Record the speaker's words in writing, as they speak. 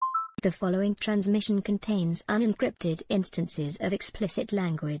The following transmission contains unencrypted instances of explicit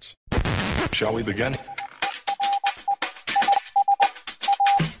language. Shall we begin?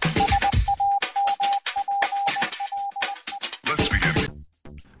 Let's begin.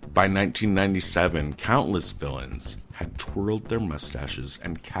 By 1997, countless villains had twirled their mustaches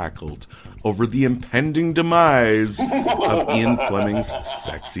and cackled over the impending demise of Ian Fleming's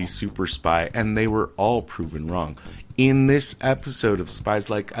sexy super spy, and they were all proven wrong. In this episode of Spies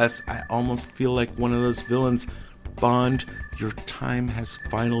Like Us, I almost feel like one of those villains. Bond, your time has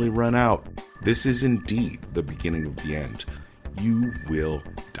finally run out. This is indeed the beginning of the end. You will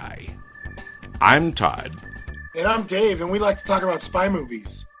die. I'm Todd. And I'm Dave, and we like to talk about spy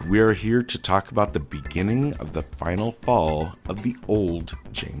movies. We are here to talk about the beginning of the final fall of the old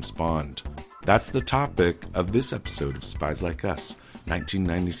James Bond. That's the topic of this episode of Spies Like Us,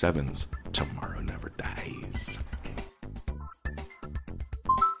 1997's Tomorrow Never Dies.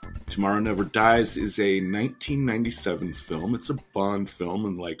 Tomorrow Never Dies is a 1997 film. It's a Bond film,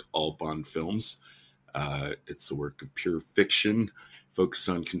 and like all Bond films, it's a work of pure fiction, focused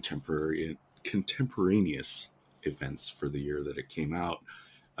on contemporaneous events for the year that it came out.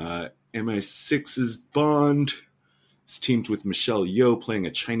 MI6's Bond is teamed with Michelle Yeoh playing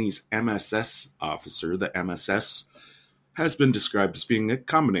a Chinese MSS officer. The MSS has been described as being a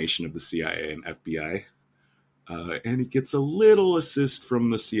combination of the CIA and FBI. And he gets a little assist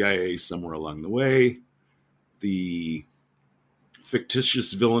from the CIA somewhere along the way. The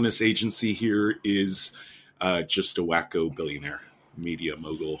fictitious villainous agency here is just a wacko billionaire, media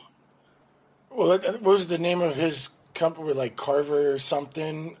mogul. Well, what was the name of his company? Like Carver or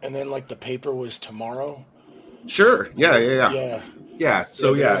something, and then like the paper was Tomorrow. Sure. Yeah.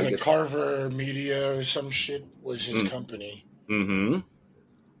 So it was I like guess Carver Media or some shit was his company. Mm-hmm.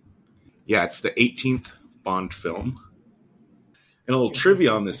 Yeah, it's the 18th Bond film. And a little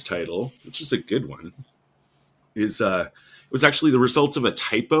trivia on this title, which is a good one, is it was actually the result of a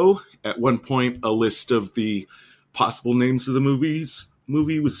typo. At one point, a list of the possible names of the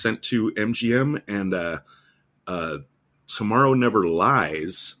movie was sent to MGM, and Tomorrow Never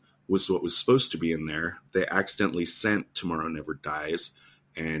Lies was what was supposed to be in there. They accidentally sent Tomorrow Never Dies,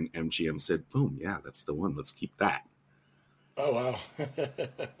 and MGM said, boom, yeah, that's the one. Let's keep that. Oh, wow.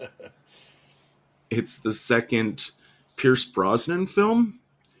 It's the second Pierce Brosnan film,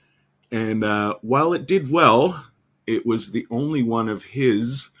 and while it did well, it was the only one of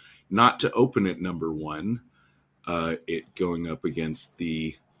his not to open at number one, it going up against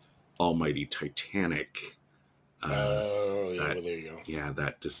the almighty Titanic. Well, there you go. Yeah,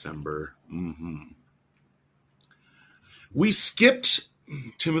 that December. We skipped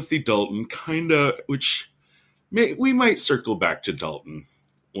Timothy Dalton, which we might circle back to Dalton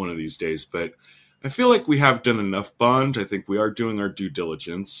one of these days, but I feel like we have done enough Bond. I think we are doing our due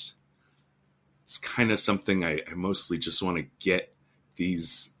diligence. It's kind of something I mostly just want to get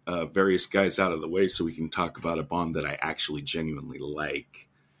these various guys out of the way so we can talk about a Bond that I actually genuinely like,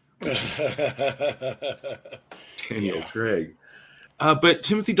 which is Daniel Craig. But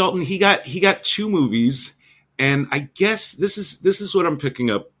Timothy Dalton, he got two movies, and I guess this is what I'm picking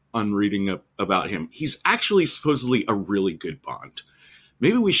up on reading up about him. He's actually supposedly a really good Bond.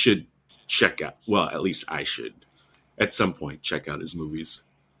 Maybe we should check out, well, at least I should, at some point, check out his movies.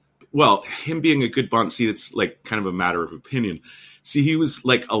 Well, him being a good Bond, see, it's like kind of a matter of opinion. See, he was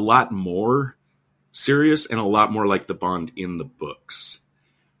like a lot more serious and a lot more like the Bond in the books,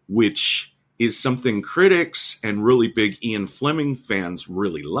 which is something critics and really big Ian Fleming fans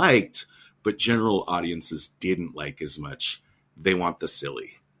really liked, but general audiences didn't like as much. They want the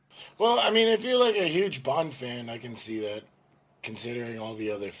silly. Well, I mean, if you're like a huge Bond fan, I can see that, considering all the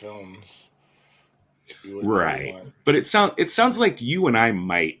other films. Right. But it sounds like you and I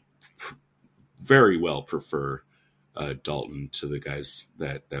might very well prefer Dalton to the guys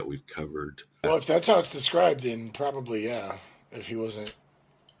that we've covered. Well, if that's how it's described, then probably, yeah. If he wasn't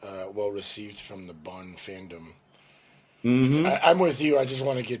well received from the Bond fandom. Mm-hmm. I'm with you. I just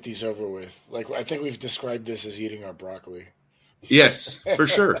want to get these over with. Like, I think we've described this as eating our broccoli. Yes, for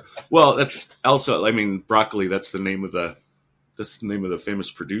sure. Well, that's also, I mean, broccoli, that's the name of the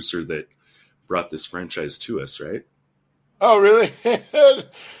famous producer that brought this franchise to us, right? Oh, really?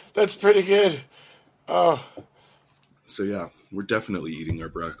 That's pretty good. Oh. So yeah, we're definitely eating our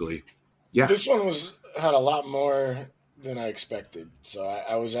broccoli. Yeah. This one had a lot more than I expected. So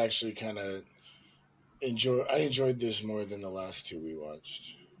I was actually kind of I enjoyed this more than the last two we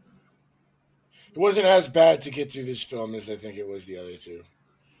watched. It wasn't as bad to get through this film as I think it was the other two.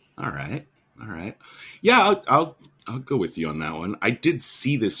 All right. Yeah, I'll go with you on that one. I did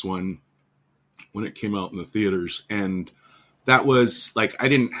see this one when it came out in the theaters, and that was like, I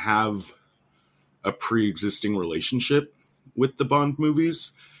didn't have a pre-existing relationship with the Bond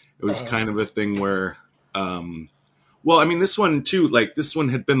movies. It was kind of a thing where, well, I mean, this one too, like this one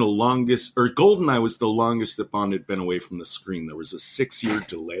had been the longest, or GoldenEye was the longest that Bond had been away from the screen. There was a 6-year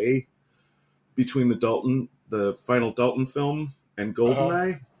delay between the final Dalton film and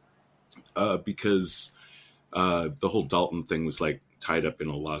GoldenEye, because the whole Dalton thing was like tied up in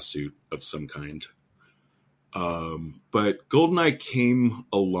a lawsuit of some kind. But GoldenEye came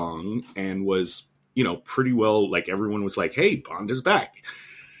along and was, you know, pretty well, like everyone was like, hey, Bond is back.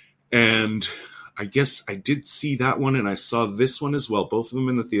 And I guess I did see that one, and I saw this one as well, both of them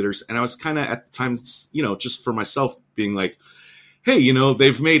in the theaters. And I was kind of at the time, you know, just for myself being like, hey, you know,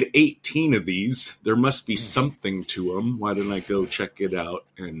 they've made 18 of these. There must be something to them. Why don't I go check it out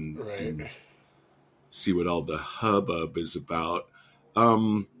and see what all the hubbub is about?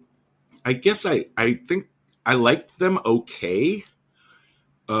 I guess I think I liked them okay,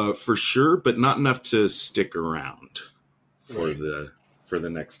 for sure, but not enough to stick around for the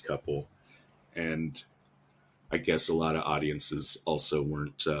next couple. And I guess a lot of audiences also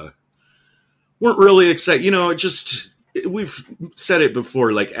weren't really excited. You know, we've said it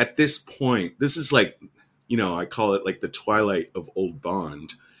before, like at this point, this is like, you know, I call it like the twilight of old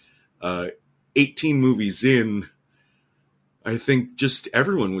Bond. 18 movies in, I think just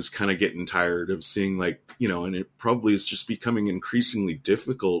everyone was kind of getting tired of seeing, like, you know, and it probably is just becoming increasingly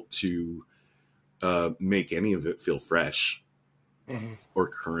difficult to make any of it feel fresh or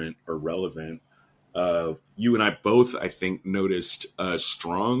current or relevant. You and I both, I think, noticed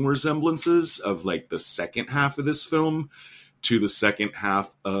strong resemblances of like the second half of this film to the second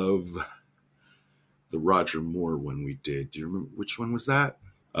half of the Roger Moore one we did. Do you remember which one was that?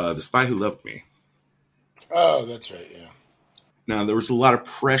 The Spy Who Loved Me. Oh, that's right, yeah. Now, there was a lot of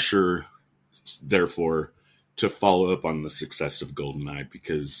pressure, therefore, to follow up on the success of GoldenEye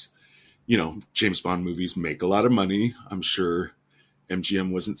because, you know, James Bond movies make a lot of money. I'm sure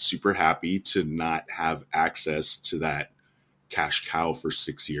MGM wasn't super happy to not have access to that cash cow for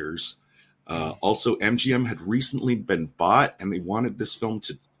 6 years. Also, MGM had recently been bought, and they wanted this film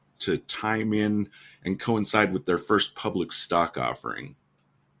to time in and coincide with their first public stock offering.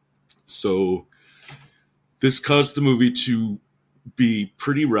 So this caused the movie to be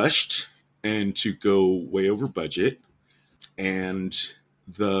pretty rushed and to go way over budget. And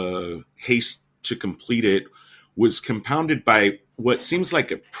the haste to complete it was compounded by what seems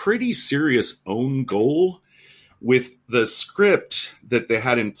like a pretty serious own goal with the script that they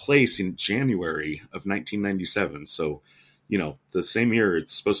had in place in January of 1997. So, you know, the same year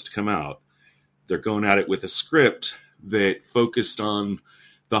it's supposed to come out, they're going at it with a script that focused on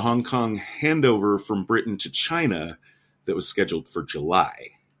the Hong Kong handover from Britain to China that was scheduled for July.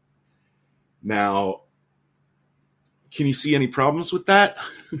 Now, can you see any problems with that?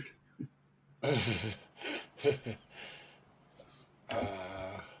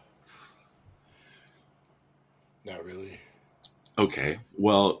 Not really. Okay,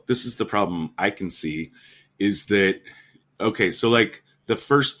 well, this is the problem I can see is that, okay, so like the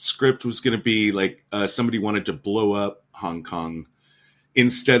first script was going to be like somebody wanted to blow up Hong Kong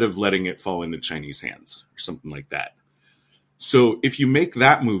instead of letting it fall into Chinese hands or something like that. So if you make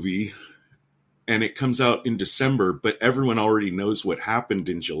that movie and it comes out in December, but everyone already knows what happened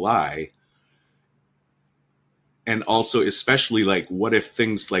in July, and also especially like what if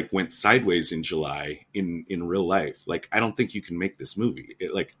things like went sideways in July in real life? Like, I don't think you can make this movie.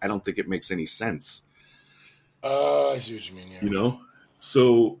 I don't think it makes any sense. I see what you mean, yeah. You know?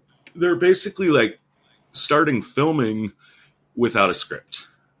 So they're basically like starting filming without a script.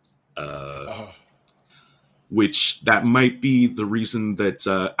 Which that might be the reason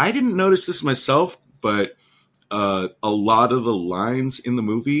that I didn't notice this myself, but a lot of the lines in the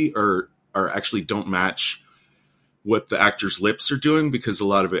movie are actually don't match what the actors' lips are doing because a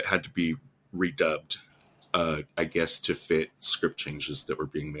lot of it had to be redubbed, I guess, to fit script changes that were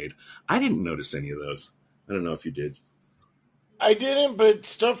being made. I didn't notice any of those. I don't know if you did. I didn't, but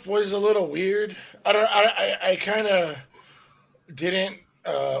stuff was a little weird. I kind of didn't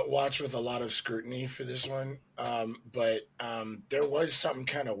watch with a lot of scrutiny for this one, but there was something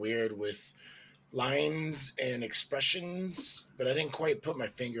kind of weird with lines and expressions, but I didn't quite put my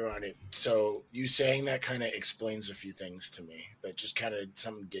finger on it. So you saying that kind of explains a few things to me that just kind of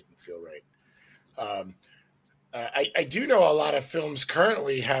something didn't feel right. I do know a lot of films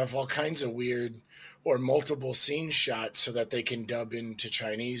currently have all kinds of weird or multiple scene shots so that they can dub into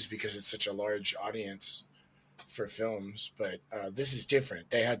Chinese because it's such a large audience for films. But this is different.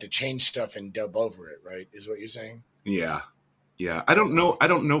 They had to change stuff and dub over it, right? Is what you're saying? Yeah. I don't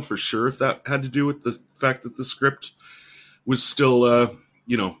know for sure if that had to do with the fact that the script was still,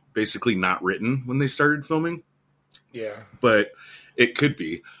 basically not written when they started filming. Yeah. But it could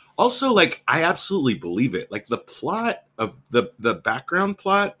be. Also, like, I absolutely believe it. Like, the plot of the background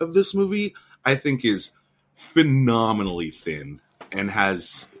plot of this movie, I think, is phenomenally thin and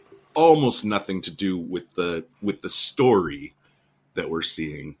has almost nothing to do with the story that we're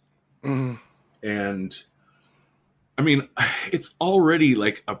seeing. Mm-hmm. And I mean, it's already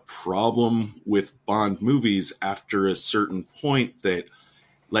like a problem with Bond movies after a certain point that,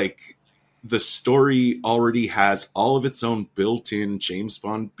 like, the story already has all of its own built-in James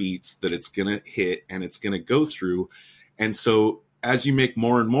Bond beats that it's going to hit and it's going to go through. And so as you make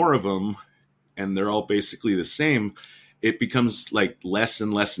more and more of them, and they're all basically the same, it becomes like less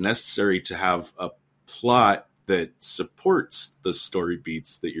and less necessary to have a plot that supports the story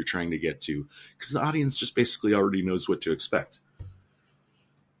beats that you're trying to get to, because the audience just basically already knows what to expect.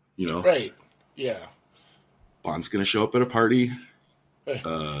 You know? Right. Yeah. Bond's going to show up at a party.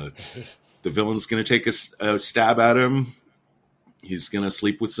 The villain's going to take a stab at him. He's going to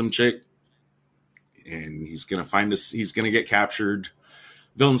sleep with some chick. And he's going to he's going to get captured.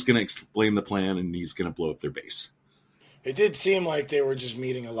 Villain's going to explain the plan, and he's going to blow up their base. It did seem like they were just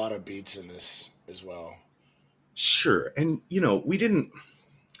meeting a lot of beats in this as well. Sure. And, you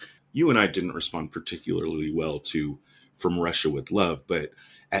and I didn't respond particularly well to From Russia with Love, but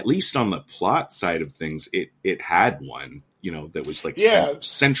at least on the plot side of things, it had one, that was like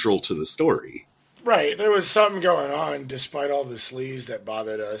central to the story. Right. There was something going on despite all the sleaze that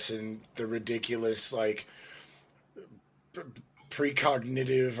bothered us and the ridiculous, like,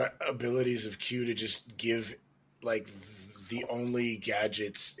 precognitive abilities of Q to just give, like, the only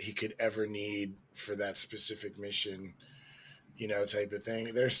gadgets he could ever need for that specific mission, type of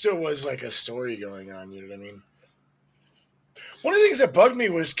thing. There still was, like, a story going on, you know what I mean? One of the things that bugged me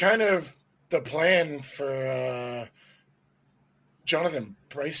was kind of the plan for Jonathan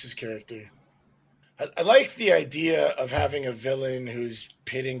Pryce's character. I like the idea of having a villain who's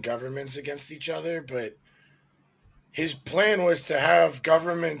pitting governments against each other, but his plan was to have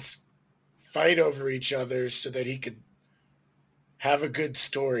governments fight over each other so that he could have a good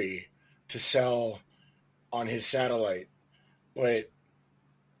story to sell on his satellite. But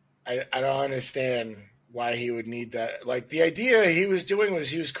I don't understand why he would need that. Like, the idea he was doing was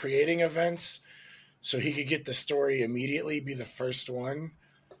he was creating events so he could get the story immediately, be the first one,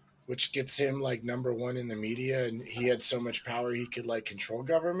 which gets him, like, number one in the media, and he had so much power he could, like, control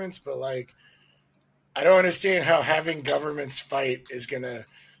governments. But, like, I don't understand how having governments fight is going to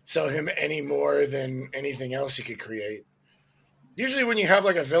sell him any more than anything else he could create. Usually when you have,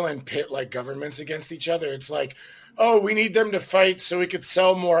 like, a villain pit, like, governments against each other, it's like, oh, we need them to fight so we could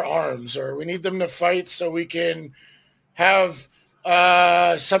sell more arms, or we need them to fight so we can have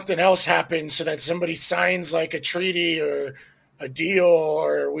something else happen so that somebody signs, like, a treaty or a deal,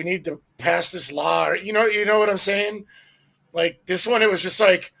 or we need to pass this law, or, you know what I'm saying? Like, this one, it was just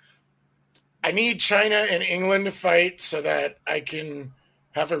like, I need China and England to fight so that I can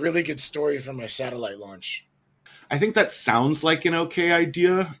have a really good story for my satellite launch. I think that sounds like an okay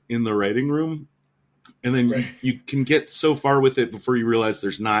idea in the writing room. And then you can get so far with it before you realize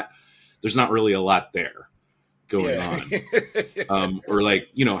there's not really a lot there going on. Or, like,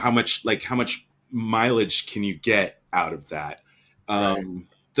 how much mileage can you get out of that?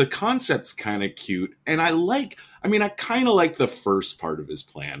 The concept's kind of cute. And I kind of like the first part of his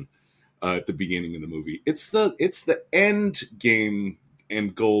plan at the beginning of the movie. It's the end game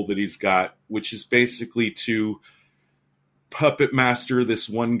and goal that he's got, which is basically to puppet master this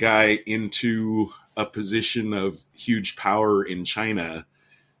one guy into a position of huge power in China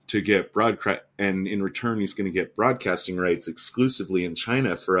to get broadcast, and in return he's going to get broadcasting rights exclusively in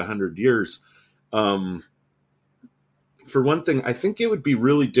China for 100 years. For one thing, I think it would be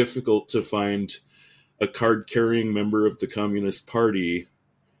really difficult to find a card-carrying member of the Communist Party.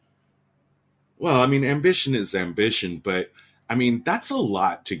 Well, I mean, ambition is ambition, but I mean, that's a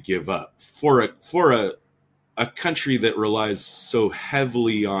lot to give up for a country that relies so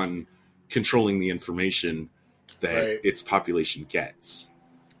heavily on controlling the information that its population gets.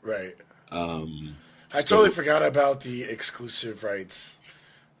 Right. I totally forgot about the exclusive rights.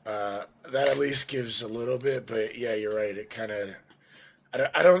 That at least gives a little bit, but yeah, you're right. It kind of,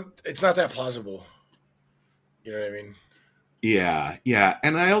 it's not that plausible. You know what I mean? Yeah.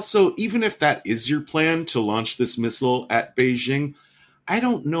 And I also, even if that is your plan to launch this missile at Beijing, I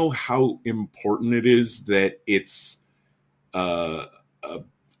don't know how important it is that it's a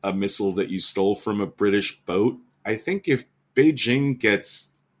missile that you stole from a British boat. I think if Beijing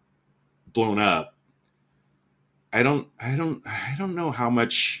gets blown up, I don't know how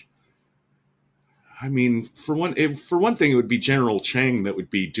much I mean, for one thing, it would be General Chang that would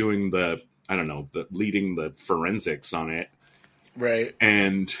be doing leading the forensics on it. Right.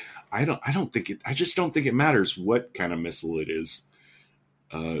 And I just don't think it matters what kind of missile it is.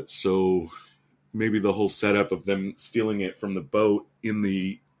 So maybe the whole setup of them stealing it from the boat in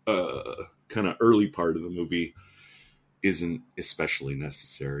the kind of early part of the movie isn't especially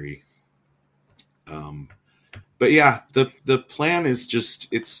necessary. But yeah, the plan is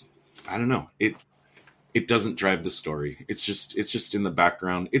just, I don't know. It doesn't drive the story. It's just in the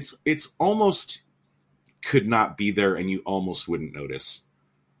background. It's almost could not be there, and you almost wouldn't notice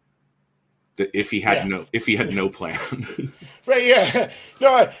that if he had no plan. Right. Yeah.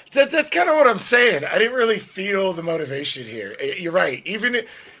 No, that's kind of what I'm saying. I didn't really feel the motivation here. You're right.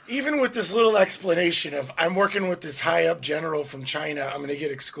 Even with this little explanation of I'm working with this high up general from China, I'm going to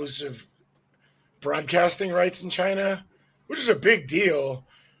get exclusive broadcasting rights in China, which is a big deal.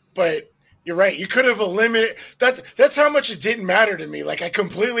 But you're right. You could have eliminated that. That's how much it didn't matter to me. Like, I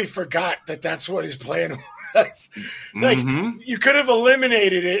completely forgot that that's what his plan was. Like, you could have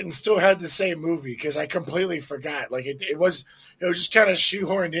eliminated it and still had the same movie, because I completely forgot. Like, it was just kind of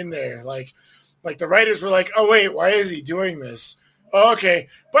shoehorned in there. Like the writers were like, oh wait, why is he doing this? Oh, okay.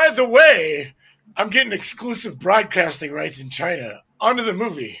 By the way, I'm getting exclusive broadcasting rights in China onto the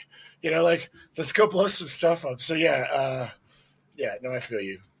movie. Like, let's go blow some stuff up. So yeah, no, I feel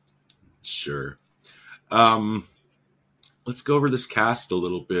you. Sure. Let's go over this cast a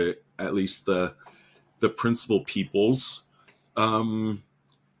little bit, at least the principal peoples. If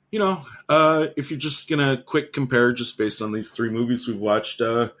you're just gonna quick compare just based on these three movies we've watched,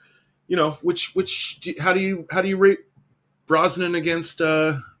 how do you rate Brosnan against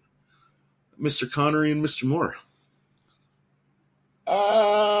Mr. Connery and Mr. Moore?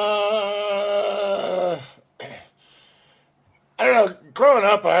 I don't know. Growing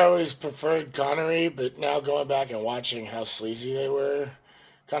up, I always preferred Connery, but now going back and watching how sleazy they were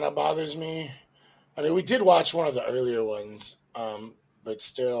kind of bothers me. I mean, we did watch one of the earlier ones, but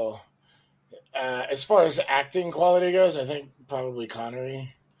still, as far as acting quality goes, I think probably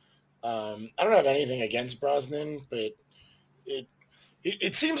Connery. I don't have anything against Brosnan, but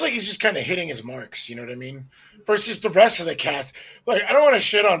it seems like he's just kind of hitting his marks. You know what I mean? Versus the rest of the cast. Like, I don't want to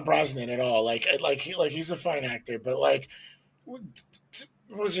shit on Brosnan at all. Like he's a fine actor, but like, what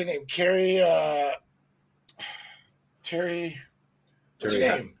was her name? Terry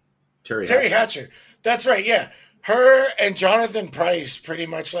Hatcher. That's right. Yeah. Her and Jonathan Pryce pretty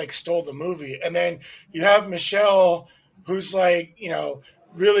much like stole the movie. And then you have Michelle, who's like,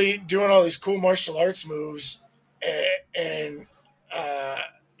 really doing all these cool martial arts moves and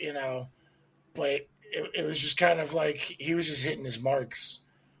but it was just kind of like he was just hitting his marks,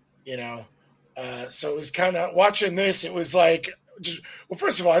 so it was kind of watching this. It was like,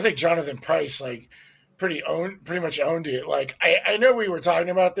 first of all, I think Jonathan Pryce like pretty much owned it. Like, I know we were talking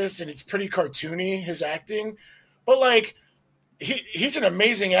about this, and it's pretty cartoony, his acting, but like he's an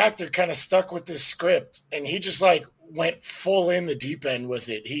amazing actor, kind of stuck with this script, and he just like went full in the deep end with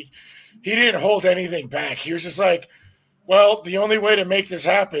it. He didn't hold anything back. He was just like, well, the only way to make this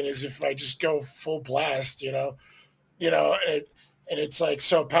happen is if I just go full blast, and it's like,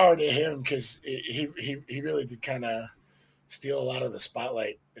 so power to him, because he really did kind of steal a lot of the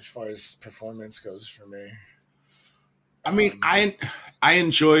spotlight as far as performance goes for me. I mean, I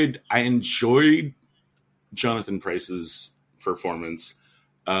enjoyed Jonathan Pryce's performance,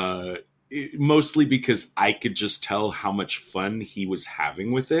 mostly because I could just tell how much fun he was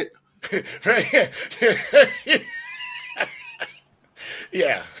having with it. Right.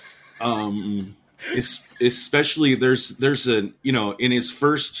 Yeah. Especially there's a, in his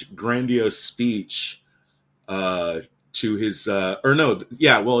first grandiose speech to his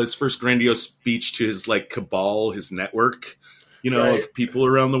his first grandiose speech to his like cabal, his network, right, of people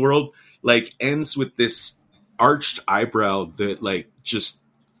around the world, like ends with this arched eyebrow that like just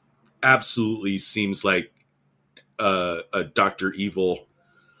absolutely seems like a Dr. Evil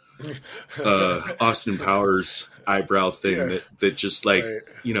Austin Powers eyebrow thing, that just like, right,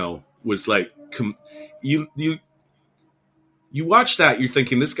 was like, you watch that, you're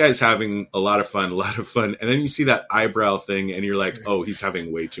thinking this guy's having a lot of fun, and then you see that eyebrow thing and you're like, oh, he's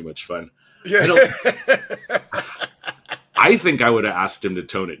having way too much fun. Yeah. I think I would have asked him to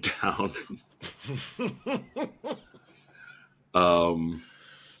tone it down.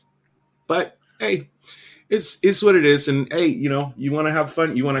 But hey, it's what it is. And hey, you want to have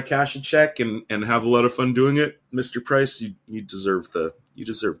fun, you want to cash a check and have a lot of fun doing it, Mr. Price, you deserve to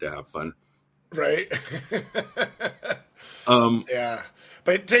have fun. Right. Yeah.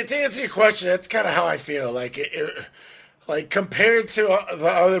 But to answer your question, that's kind of how I feel. Like, like compared to the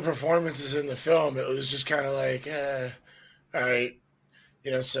other performances in the film, it was just kind of like, all right,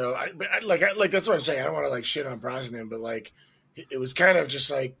 So like that's what I'm saying. I don't want to like shit on Brosnan, but like it was kind of just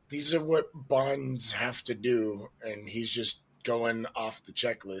like these are what Bonds have to do, and he's just going off the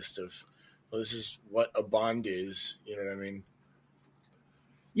checklist of, well, this is what a Bond is. You know what I mean?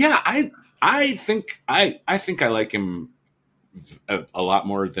 Yeah, I think I like him a lot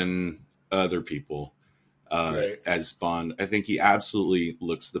more than other people Right. as Bond. I think he absolutely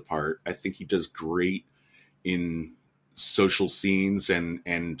looks the part. I think he does great in social scenes and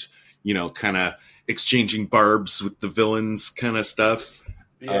kind of exchanging barbs with the villains kind of stuff.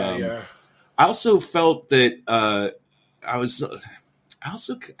 Yeah. I also felt that I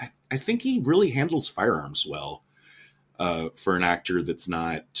think he really handles firearms well for an actor that's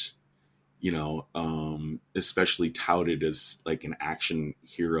not, especially touted as like an action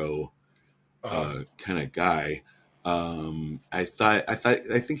hero kind of guy.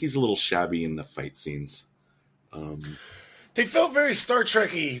 I think he's a little shabby in the fight scenes. They felt very Star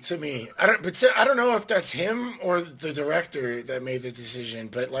Trek-y to me. I don't know if that's him or the director that made the decision,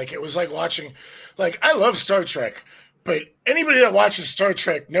 but like it was like watching, like I love Star Trek, but anybody that watches Star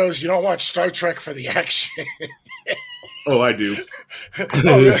Trek knows you don't watch Star Trek for the action. Oh, I do.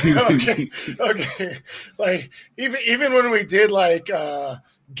 Oh, really? Okay. Like even when we did like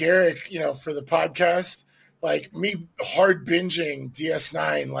Garrick, for the podcast, like me hard binging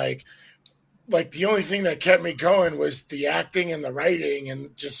DS9, like the only thing that kept me going was the acting and the writing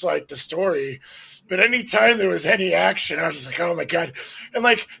and just like the story. But anytime there was any action, I was just like, oh my God. And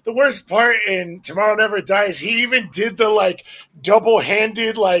like the worst part in Tomorrow Never Dies, he even did the like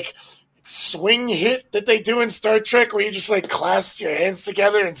double-handed like swing hit that they do in Star Trek where you just like clasp your hands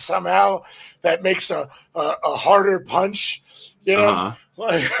together and somehow that makes a harder punch, Uh-huh.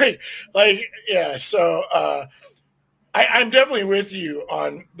 Yeah. So, I'm definitely with you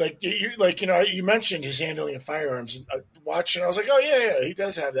on you mentioned his handling of firearms and watching. I was like, oh yeah, he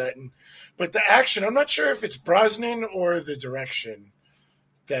does have that. But the action, I'm not sure if it's Brosnan or the direction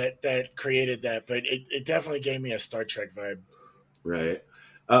that created that, but it definitely gave me a Star Trek vibe. Right.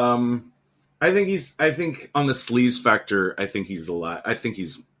 I think on the sleaze factor, I think he's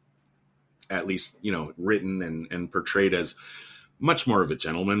at least, written and portrayed as much more of a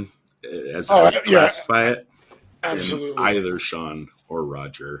gentleman as I would classify it. Absolutely. Either Sean or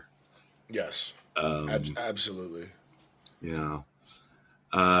Roger. Yes. Absolutely. Yeah.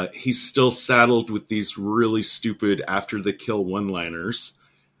 He's still saddled with these really stupid after the kill one-liners.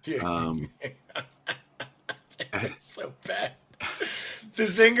 Yeah. So bad. The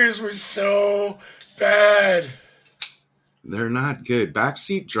zingers were so bad. They're not good.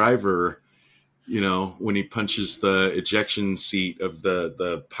 Backseat driver, when he punches the ejection seat of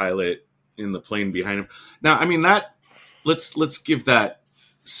the pilot in the plane behind him. Now, I mean let's give that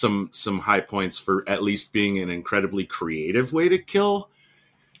some high points for at least being an incredibly creative way to kill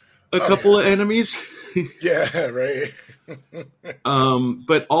a couple of enemies. Yeah, right.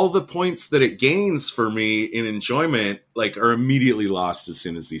 But all the points that it gains for me in enjoyment like are immediately lost as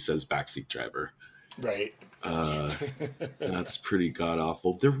soon as he says backseat driver. Right. That's pretty god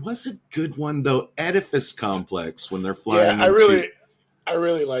awful. There was a good one though, Edifice Complex, when they're flying. Yeah, I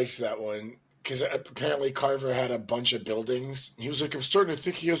really liked that one because apparently Carver had a bunch of buildings. He was like, I'm starting to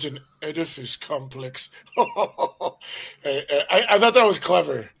think he has an edifice complex. I thought that was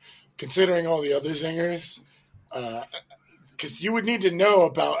clever, considering all the other zingers. Because you would need to know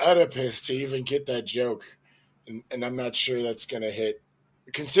about Oedipus to even get that joke. And I'm not sure that's going to hit.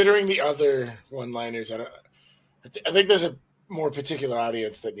 Considering the other one-liners, I think there's a more particular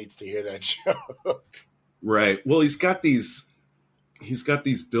audience that needs to hear that joke. Right. Well, he's got these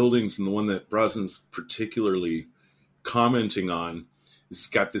buildings, and the one that Brosnan's particularly commenting on has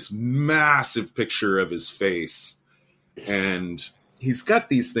got this massive picture of his face, and he's got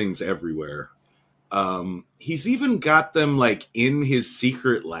these things everywhere. He's even got them like in his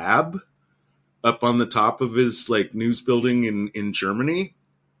secret lab up on the top of his like news building in Germany,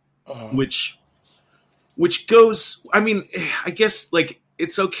 which goes, I mean, I guess like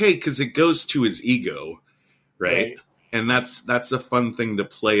it's okay because it goes to his ego, right? And that's a fun thing to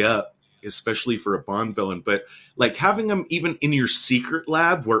play up, especially for a Bond villain. But like having them even in your secret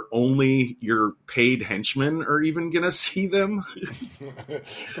lab where only your paid henchmen are even going to see them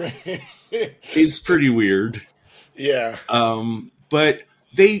is pretty weird. Yeah. But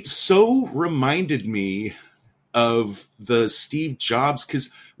they so reminded me of the Steve Jobs, because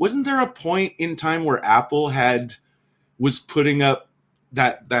wasn't there a point in time where Apple was putting up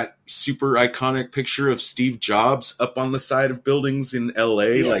that super iconic picture of Steve Jobs up on the side of buildings in LA,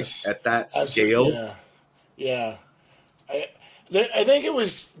 Yes. like at that scale? Yeah. I think it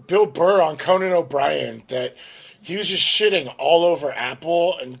was Bill Burr on Conan O'Brien that he was just shitting all over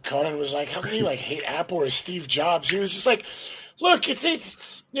Apple, and Conan was like, "How can you like hate Apple or Steve Jobs?" He was just like, "Look, it's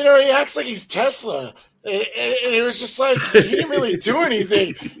he acts like he's Tesla." And it was just like, he didn't really do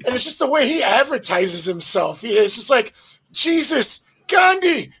anything. And it's just the way he advertises himself. It's just like, Jesus,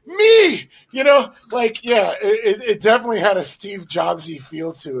 Gandhi, me, it definitely had a Steve Jobsy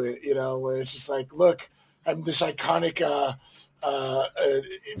feel to it, where it's just like, look, I'm this iconic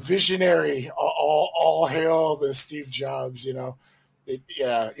visionary, all hail the Steve Jobs, you're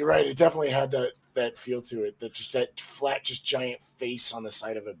right. It definitely had that feel to it, that flat, just giant face on the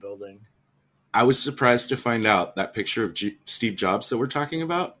side of a building. I was surprised to find out that picture of Steve Jobs that we're talking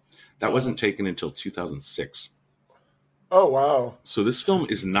about, that wasn't taken until 2006. Oh, wow. So this film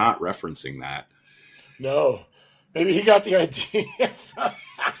is not referencing that. No. Maybe he got the idea.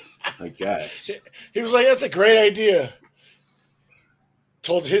 I guess. He was like, that's a great idea.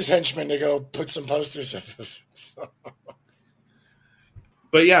 Told his henchmen to go put some posters up.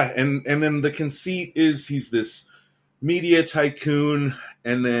 But yeah, and then the conceit is he's this media tycoon,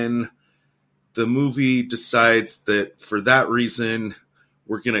 and then the movie decides that for that reason,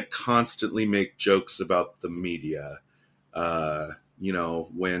 we're going to constantly make jokes about the media.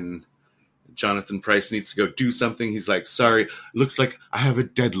 When Jonathan Pryce needs to go do something, he's like, sorry, looks like I have a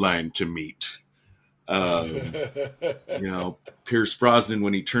deadline to meet. Pierce Brosnan,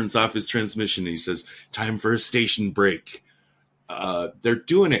 when he turns off his transmission, he says, time for a station break. They're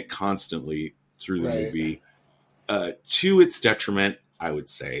doing it constantly through the movie, to its detriment, I would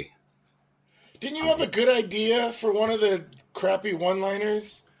say. Didn't you have a good idea for one of the crappy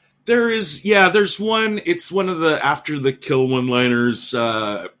one-liners? There's one. It's one of the after the kill one-liners.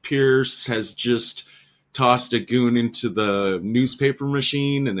 Pierce has just tossed a goon into the newspaper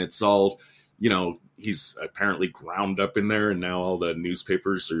machine, and it's all, he's apparently ground up in there, and now all the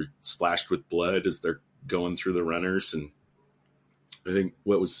newspapers are splashed with blood as they're going through the runners. And I think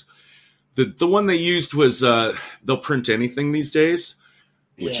what was the one they used was they'll print anything these days,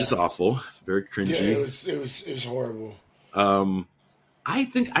 which is awful, very cringy. Yeah, it was horrible. I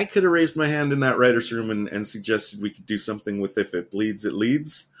think I could have raised my hand in that writer's room and suggested we could do something with If It Bleeds, It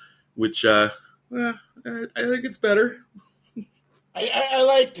Leads, which I think it's better. I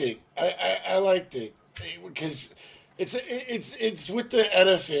liked it. I liked it because it's with the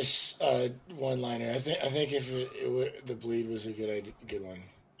edifice one-liner. I think if the bleed was a good one.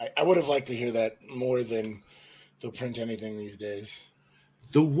 I would have liked to hear that more than they'll print anything these days.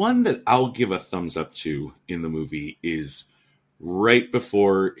 The one that I'll give a thumbs up to in the movie is right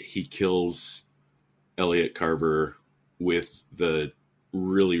before he kills Elliot Carver with the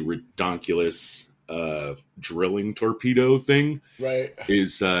really redonkulous drilling torpedo thing. Right.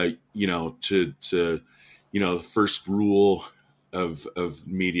 Is the first rule of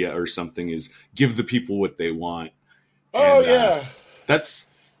media or something is give the people what they want. Oh, and,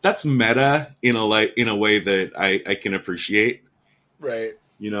 that's meta in a way that I can appreciate. Right.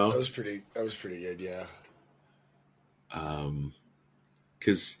 That was pretty good, yeah.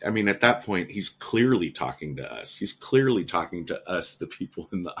 Because at that point he's clearly talking to us. He's clearly talking to us, the people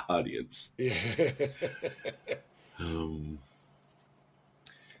in the audience. Yeah.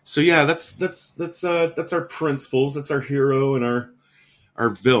 So yeah, that's our principles. That's our hero and our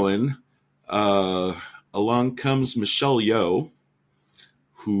villain. Along comes Michelle Yeoh,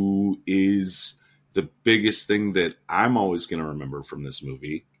 who is the biggest thing that I'm always going to remember from this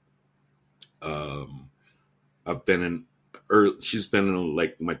movie. She's been in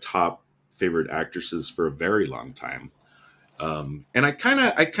like my top favorite actresses for a very long time. And I kind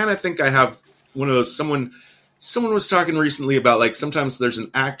of think I have one of those, someone was talking recently about like, sometimes there's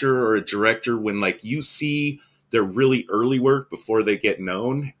an actor or a director when like you see their really early work before they get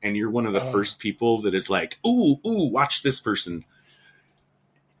known. And you're one of the first people that is like, ooh, watch this person.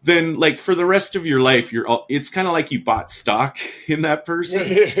 Then like for the rest of your life, it's kind of like you bought stock in that person.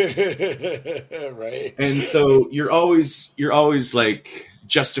 Right. And so you're always like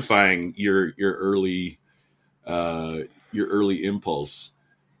justifying your early impulse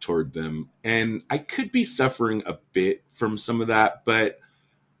toward them. And I could be suffering a bit from some of that, but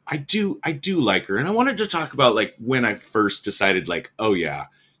I do like her. And I wanted to talk about like when I first decided like, oh yeah,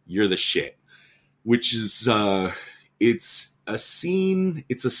 you're the shit, which is, it's a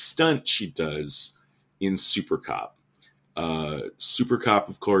stunt she does in Super Cop. Super Cop,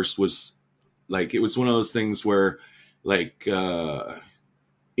 of course, was like, it was one of those things where like,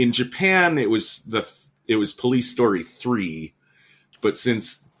 in Japan, it was Police Story 3, but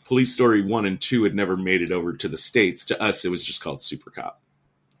since Police Story 1 and 2 had never made it over to the States, to us, it was just called Super Cop.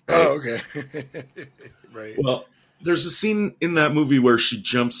 Right? Oh, okay. Right. Well, there's a scene in that movie where she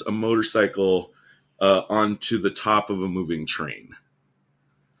jumps a motorcycle onto the top of a moving train.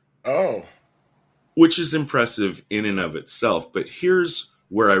 Oh. Which is impressive in and of itself. But here's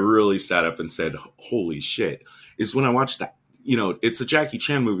where I really sat up and said, holy shit, is when I watched that. You know, it's a Jackie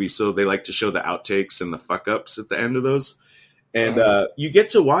Chan movie, so they like to show the outtakes and the fuck ups at the end of those. And you get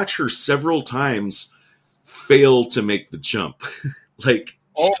to watch her several times fail to make the jump. Like,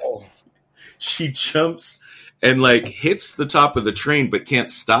 she jumps and like hits the top of the train, but can't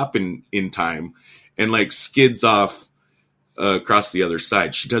stop in time, and like skids off across the other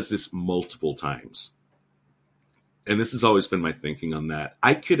side. She does this multiple times. And this has always been my thinking on that.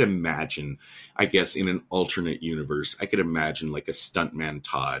 I could imagine, I guess, in an alternate universe, I could imagine like a stuntman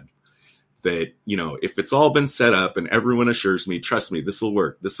Todd that, you know, if it's all been set up and everyone assures me, trust me, this will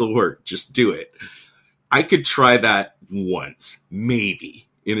work, just do it. I could try that once, maybe,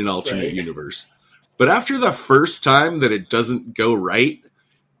 in an alternate universe. But after the first time that it doesn't go right.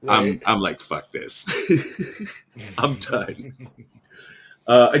 I'm like, fuck this. I'm done.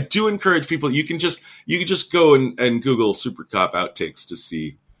 I do encourage people. You can just go and Google Super Cop outtakes to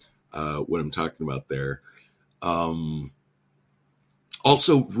see what I'm talking about there.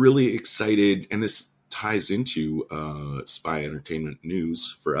 Also, really excited, and this ties into spy entertainment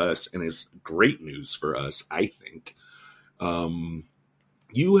news for us, and is great news for us, I think.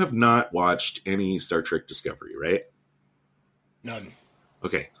 You have not watched any Star Trek Discovery, right? None.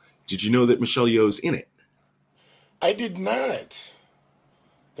 Okay. Did you know that Michelle Yeoh's in it? I did not.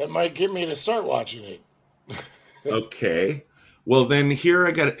 That might get me to start watching it. Okay. Well, then here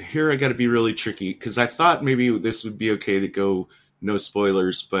I got to be really tricky, because I thought maybe this would be okay to go no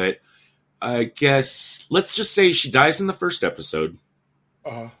spoilers, but I guess let's just say she dies in the first episode.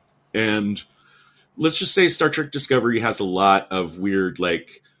 Uh-huh. And let's just say Star Trek Discovery has a lot of weird,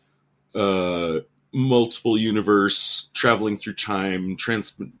 like, multiple universe, traveling through time,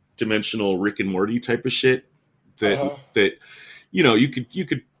 trans-dimensional Rick and Morty type of shit that, you know, you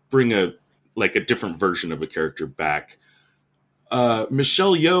could bring a different version of a character back.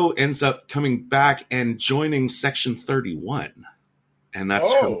 Michelle Yeoh ends up coming back and joining Section 31. And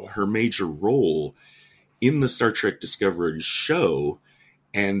that's her major role in the Star Trek Discovery show.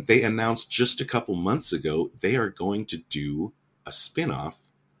 And they announced just a couple months ago they are going to do a spin-off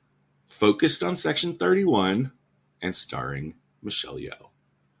focused on Section 31 and starring Michelle Yeoh.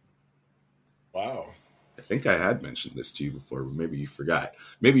 Wow. I think I had mentioned this to you before, but maybe you forgot.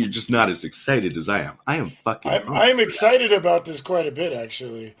 Maybe you're just not as excited as I am. I am fucking I'm excited about this quite a bit,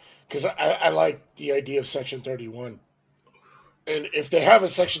 actually, because I like the idea of Section 31. And if they have a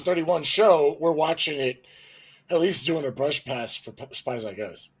Section 31 show, we're watching it, at least doing a brush pass for Spies Like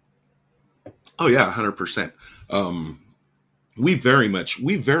Us. Oh yeah, 100%. We very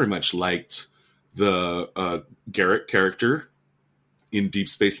much liked the Garrett character in Deep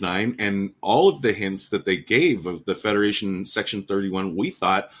Space Nine, and all of the hints that they gave of the Federation Section 31. We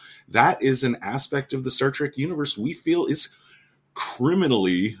thought that is an aspect of the Star Trek universe we feel is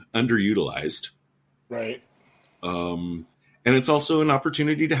criminally underutilized. Right. And it's also an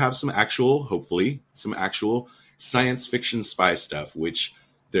opportunity to have hopefully some actual science fiction spy stuff, which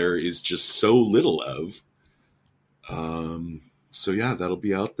there is just so little of. So yeah, that'll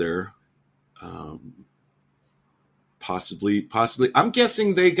be out there. Possibly. I'm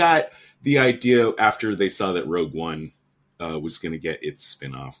guessing they got the idea after they saw that Rogue One was going to get its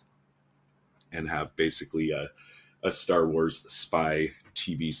spin-off and have basically a Star Wars spy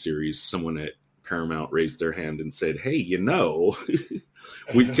TV series. Someone at Paramount raised their hand and said, hey, you know,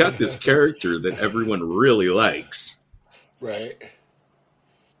 we've got this character that everyone really likes. Right.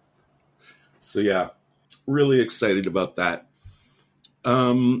 So yeah, really excited about that.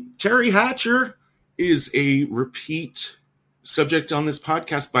 Terry Hatcher is a repeat subject on this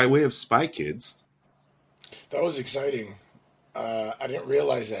podcast by way of Spy Kids. That was exciting. I didn't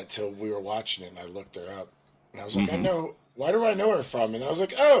realize that till we were watching it, and I looked her up. And I was like, why do I know her from? And I was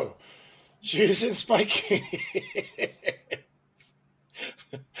like, oh, she was in Spy Kids.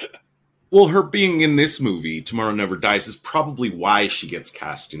 Well, her being in this movie, Tomorrow Never Dies, is probably why she gets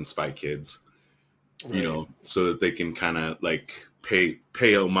cast in Spy Kids. Right. You know, so that they can kind of like pay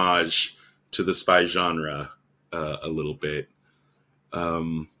homage to the spy genre a little bit.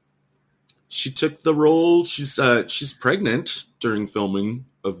 She took the role. She's pregnant during filming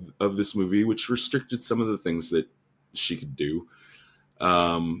of this movie, which restricted some of the things that she could do.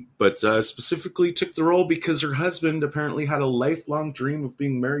 But specifically took the role because her husband apparently had a lifelong dream of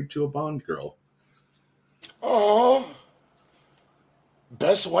being married to a Bond girl. Oh,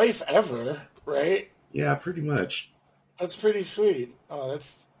 best wife ever, right? Yeah, pretty much. That's pretty sweet. Oh,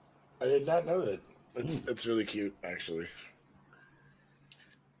 I did not know that. It's really cute, actually.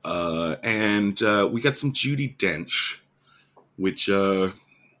 And we got some Judi Dench, which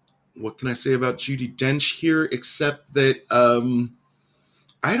what can I say about Judi Dench here except that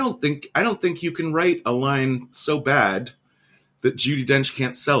I don't think you can write a line so bad that Judi Dench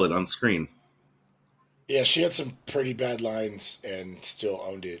can't sell it on screen. Yeah, she had some pretty bad lines and still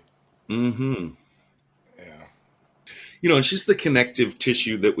owned it. Mm-hmm. Yeah. And she's the connective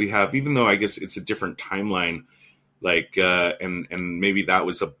tissue that we have, even though I guess it's a different timeline. Like, and maybe that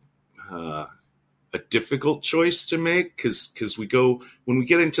was a difficult choice to make because when we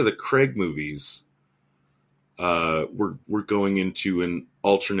get into the Craig movies, we're going into an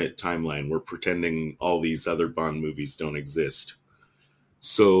alternate timeline. We're pretending all these other Bond movies don't exist.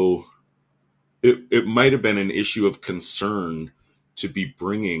 So it might have been an issue of concern to be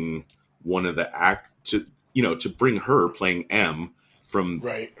bringing one of the to bring her playing M from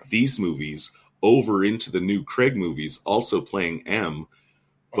these movies over into the new Craig movies, also playing M.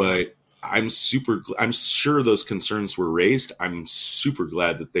 But I'm sure those concerns were raised. I'm super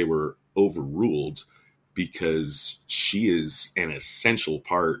glad that they were overruled because she is an essential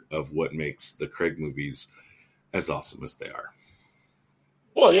part of what makes the Craig movies as awesome as they are.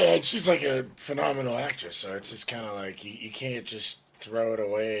 Well, yeah, she's like a phenomenal actress, so it's just kind of like you can't just throw it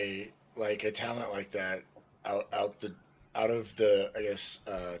away, like a talent like that out of the I guess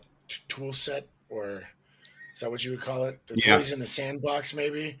tool set, or is that what you would call it? The toys in the sandbox,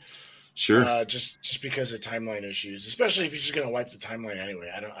 maybe. Sure. Just because of timeline issues, especially if you're just gonna wipe the timeline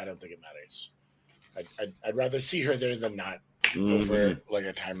anyway. I don't think it matters. I'd rather see her there than not over like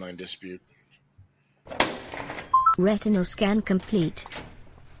a timeline dispute. Retinal scan complete.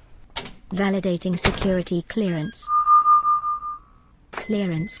 Validating security clearance.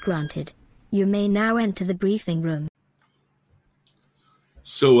 Clearance granted. You may now enter the briefing room.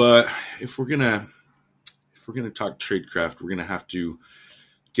 So, if we're gonna talk tradecraft, we're gonna have to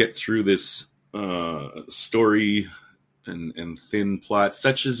get through this story and thin plot,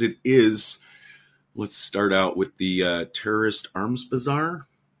 such as it is. Let's start out with the terrorist arms bazaar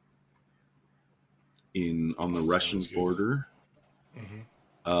on the Russian border. Mm-hmm.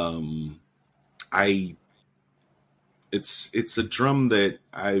 It's a drum that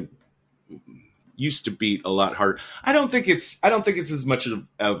I used to beat a lot harder. I don't think it's as much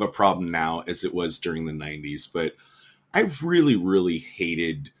of a problem now as it was during the 90s, but I really, really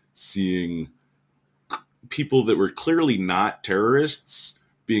hated seeing people that were clearly not terrorists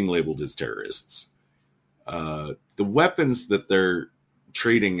being labeled as terrorists. The weapons that they're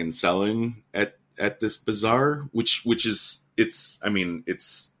trading and selling at this bazaar, which is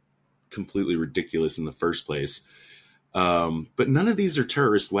it's completely ridiculous in the first place. But none of these are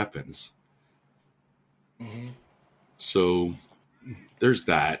terrorist weapons. Mm-hmm. So there's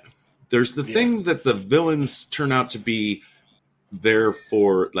that. There's the thing that the villains turn out to be there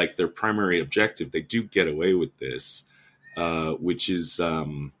for, like, their primary objective. They do get away with this, which is,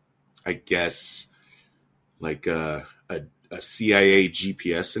 I guess, like a CIA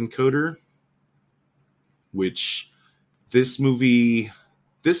GPS encoder, which this movie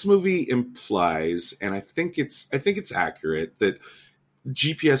implies, and I think it's accurate, that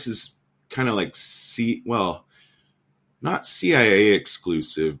GPS is kind of like not CIA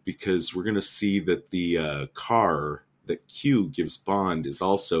exclusive, because we're going to see that the car that Q gives Bond is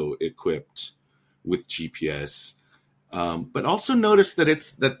also equipped with GPS. But also notice that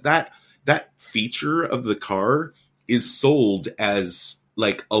it's that feature of the car is sold as,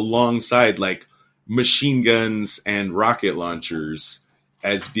 like, alongside, like, machine guns and rocket launchers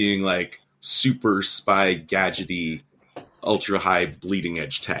as being, like, super spy gadgety, ultra high bleeding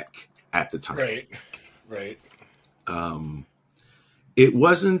edge tech at the time. Right. It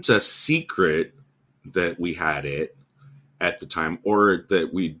wasn't a secret that we had it at the time, or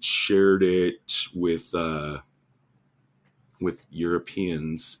that we'd shared it with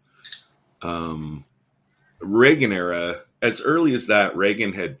Europeans. Reagan era, as early as that,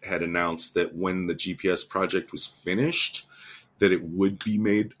 Reagan had announced that when the GPS project was finished, that it would be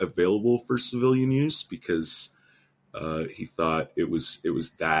made available for civilian use, because he thought it was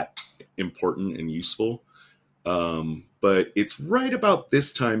that important and useful. But it's right about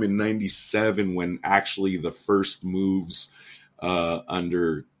this time in 97 when actually the first moves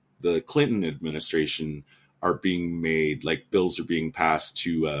under the Clinton administration are being made. Like, bills are being passed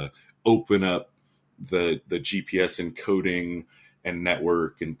to open up the GPS encoding and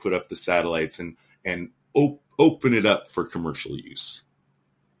network and put up the satellites and open it up for commercial use.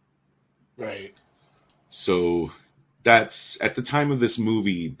 Right. So that's, at the time of this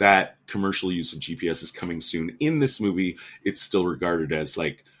movie, that commercial use of GPS is coming soon. In this movie, it's still regarded as,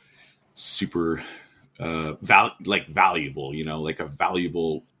 like, super valuable, like a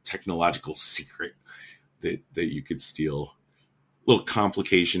valuable technological secret that you could steal. Little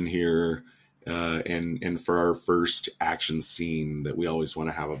complication here. And for our first action scene that we always want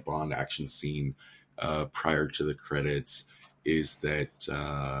to have a Bond action scene prior to the credits is that,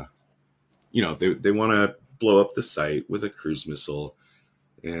 they want to blow up the site with a cruise missile,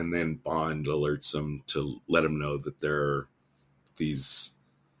 and then Bond alerts them to let them know that there are these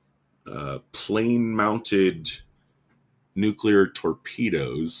plane-mounted nuclear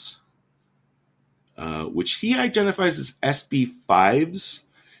torpedoes, which he identifies as SB-5s.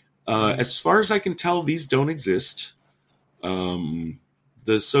 As far as I can tell, these don't exist.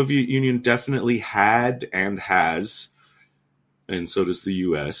 The Soviet Union definitely had and has, and so does the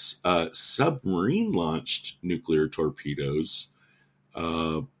U.S., submarine-launched nuclear torpedoes,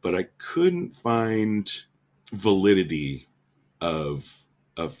 but I couldn't find validity of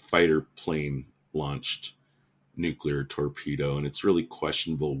a fighter plane-launched nuclear torpedo, and it's really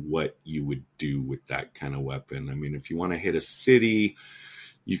questionable what you would do with that kind of weapon. I mean, if you want to hit a city,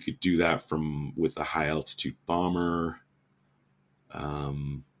 you could do that with a high altitude bomber.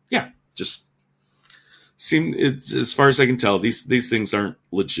 Just it's, as far as I can tell, these things aren't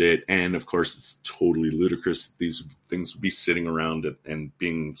legit, and of course, it's totally ludicrous that these things would be sitting around and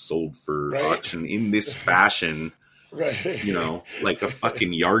being sold for auction in this fashion, right? Like a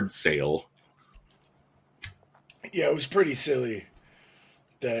fucking yard sale. Yeah, it was pretty silly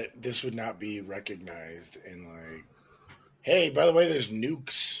that this would not be recognized and like, hey, by the way, there's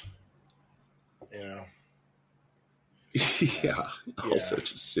nukes. Yeah. Also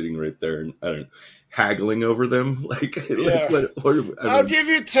just sitting right there and haggling over them. I'll give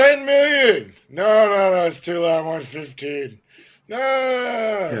you 10 million. No, it's too low. I want 15. No.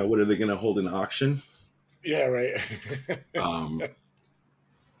 Yeah, what are they going to hold an auction? Yeah, right.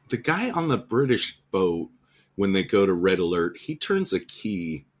 The guy on the British boat, when they go to red alert, he turns a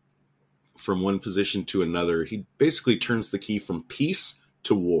key from one position to another. He basically turns the key from peace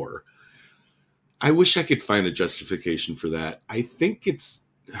to war. I wish I could find a justification for that. I can't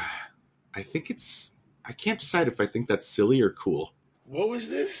decide if I think that's silly or cool. What was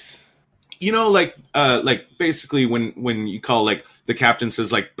this? Basically when you call, like, the captain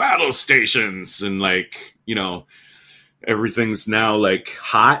says, like, battle stations, and, like, everything's now, like,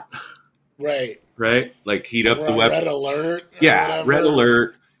 hot. Right. Like, heat up the weapon. Red alert. Yeah, red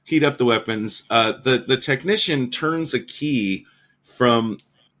alert. Heat up the weapons. The technician turns a key from,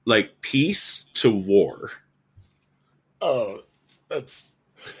 like, peace to war. Oh,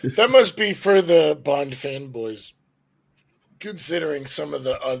 that must be for the Bond fanboys, considering some of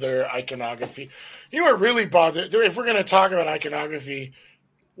the other iconography. You were really bothered, if we're going to talk about iconography,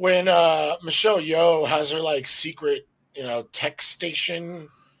 when Michelle Yeoh has her, like, secret, tech station.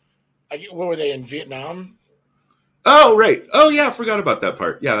 What were they, in Vietnam? Oh, right. Oh, yeah, I forgot about that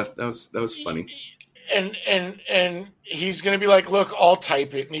part. Yeah, that was funny. And he's going to be like, look, I'll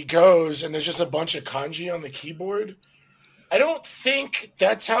type it. And he goes, and there's just a bunch of kanji on the keyboard. I don't think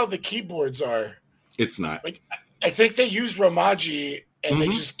that's how the keyboards are. It's not. Like, I think they use Romaji, and they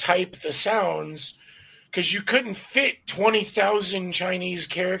just type the sounds, because you couldn't fit 20,000 Chinese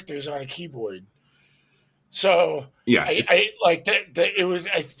characters on a keyboard. So yeah, I like that. It was.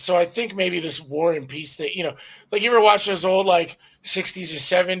 So I think maybe this War and Peace thing. Like, you ever watch those old, like, 60s or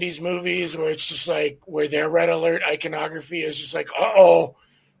 70s movies where it's just like, where their red alert iconography is just like,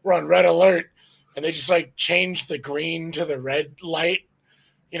 we're on red alert, and they just, like, change the green to the red light,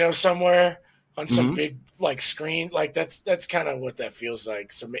 somewhere on some big, like, screen. Like, that's kind of what that feels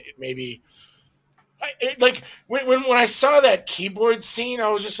like. So maybe. When I saw that keyboard scene, I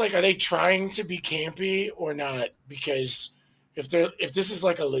was just like, are they trying to be campy or not? Because if this is,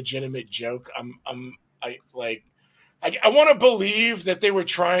 like, a legitimate joke, I want to believe that they were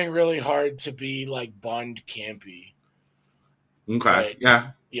trying really hard to be, like, Bond campy. Okay.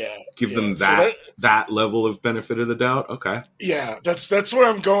 But, yeah. Give them that level of benefit of the doubt. Okay. Yeah, that's where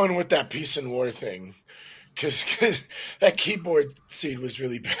I'm going with that peace and war thing, because that keyboard scene was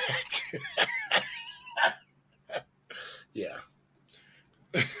really bad. Yeah.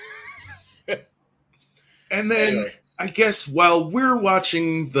 And then anyway, I guess while we're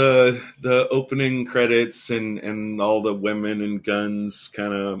watching the opening credits and all the women and guns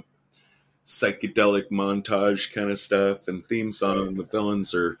kind of psychedelic montage kind of stuff and theme song, the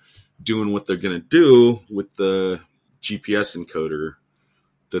villains are doing what they're going to do with the GPS encoder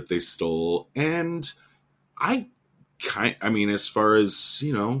that they stole. And I mean, as far as,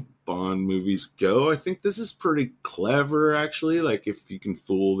 Bond movies go, I think this is pretty clever, actually. Like, if you can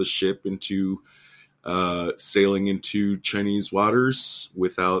fool the ship into sailing into Chinese waters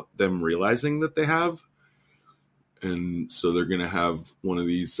without them realizing that they have. And so they're going to have one of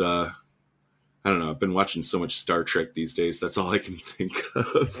these, I don't know, I've been watching so much Star Trek these days. That's all I can think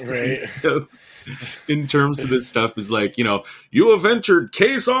of. Right. In terms of this stuff is like, you have entered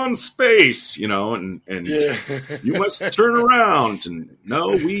Kazon space, and Yeah. you must turn around. And no,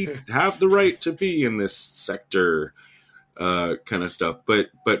 we have the right to be in this sector, kind of stuff.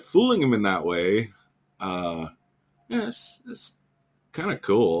 But fooling him in that way, it's kind of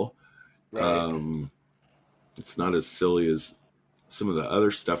cool. Right. It's not as silly as some of the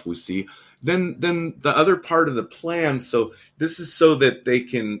other stuff we see. Then the other part of the plan. So this is so that they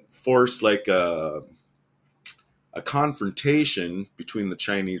can force like a confrontation between the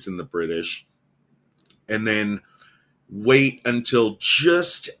Chinese and the British, and then wait until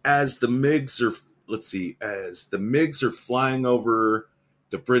just as the MiGs are flying over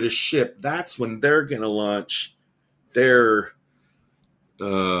the British ship. That's when they're going to launch their,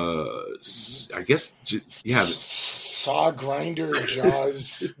 I guess, saw grinder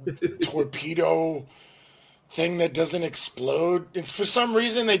jaws torpedo thing that doesn't explode. And for some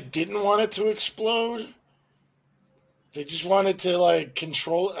reason, they didn't want it to explode. They just wanted to like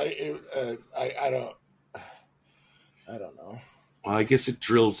control. I don't know. Well, I guess it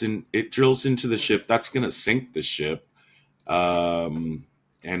drills into the ship. That's going to sink the ship, and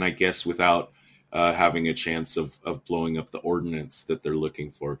I guess without having a chance of blowing up the ordnance that they're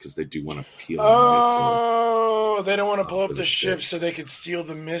looking for, because they do want to peel. Oh, they don't want to blow up the ship so they could steal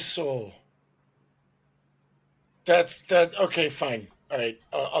the missile. That's that. Okay, fine. All right,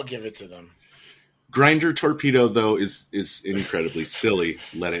 I'll give it to them. Grinder torpedo, though, is incredibly silly.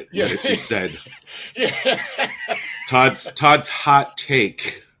 Let it be said. Yeah. Todd's hot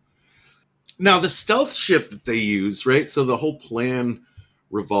take. Now, the stealth ship that they use, right? So the whole plan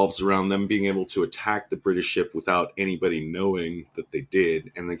revolves around them being able to attack the British ship without anybody knowing that they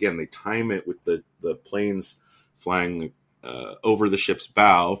did. And again, they time it with the planes flying over the ship's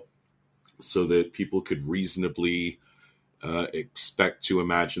bow so that people could reasonably expect to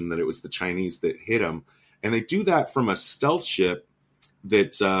imagine that it was the Chinese that hit them. And they do that from a stealth ship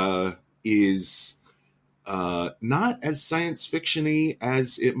that is not as science fiction-y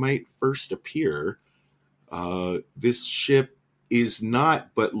as it might first appear. This ship is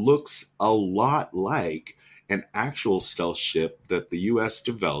not, but looks a lot like an actual stealth ship that the U.S.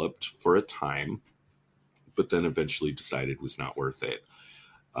 developed for a time, but then eventually decided was not worth it.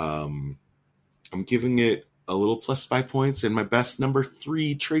 I'm giving it a little plus 5 points, and my best number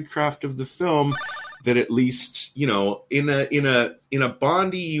 3 tradecraft of the film. That at least, in a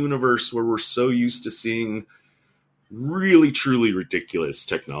Bondy universe where we're so used to seeing really truly ridiculous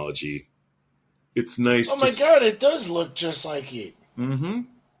technology, it's nice. Oh my God, it does look just like it. Mm-hmm.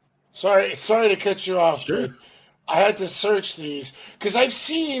 Sorry to cut you off. Sure. But I had to search these because I've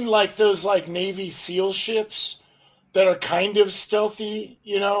seen like those like Navy SEAL ships that are kind of stealthy.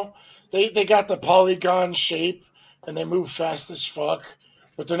 They got the polygon shape and they move fast as fuck,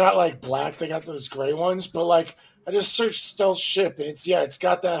 but they're not like black. They got those gray ones. But like I just searched stealth ship and it's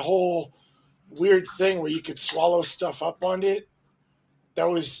got that whole weird thing where you could swallow stuff up on it.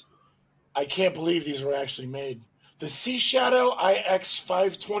 I can't believe these were actually made. The Sea Shadow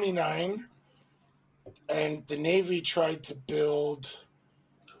IX-529, and the Navy tried to build,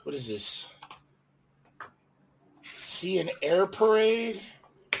 what is this? Sea and Air Parade?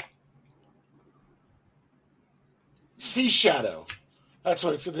 Sea Shadow. That's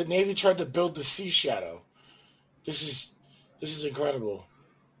what it's. The Navy tried to build the Sea Shadow. This is incredible.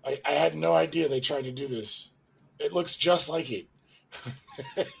 I had no idea they tried to do this. It looks just like it.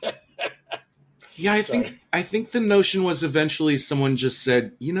 Yeah, I think the notion was eventually someone just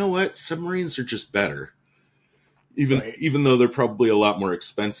said, you know what, submarines are just better. Even though they're probably a lot more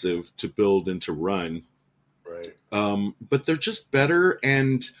expensive to build and to run. Right. But they're just better,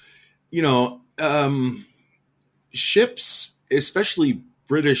 and ships, especially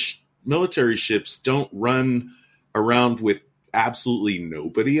British military ships, don't run around with absolutely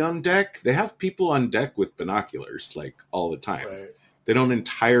nobody on deck. They have people on deck with binoculars like all the time. Right. They don't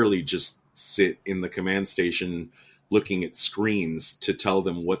entirely just sit in the command station looking at screens to tell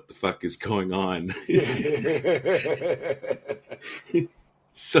them what the fuck is going on.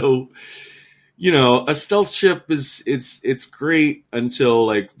 So, a stealth ship it's great until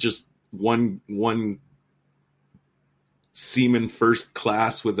like just one seaman first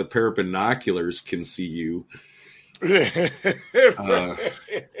class with a pair of binoculars can see you.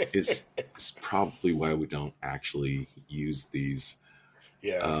 Is probably why we don't actually use these.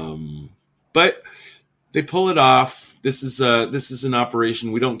 Yeah. But they pull it off. This is an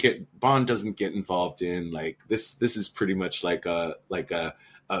operation Bond doesn't get involved in. Like this is pretty much like a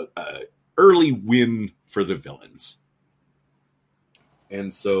early win for the villains.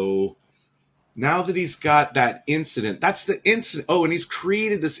 And so now that he's got that incident, that's the incident. Oh, and he's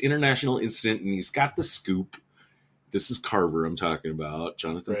created this international incident, and he's got the scoop. This is Carver I'm talking about,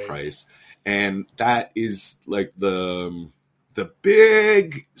 Jonathan Pryce. And that is like the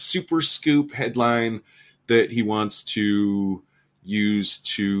big super scoop headline that he wants to use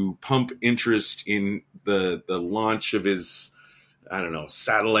to pump interest in the launch of his, I don't know,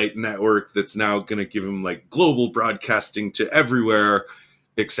 satellite network that's now going to give him like global broadcasting to everywhere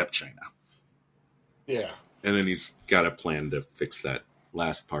except China. Yeah. And then he's got a plan to fix that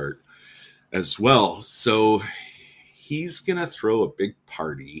last part as well. So he's going to throw a big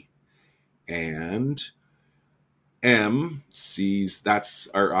party, and M sees that's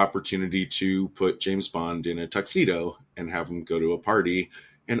our opportunity to put James Bond in a tuxedo and have him go to a party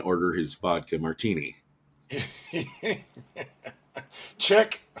and order his vodka martini.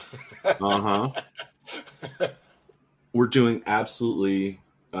 Check. Uh-huh. We're doing absolutely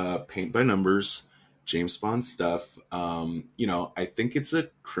paint by numbers James Bond stuff. I think it's a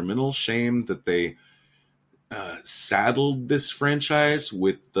criminal shame that they saddled this franchise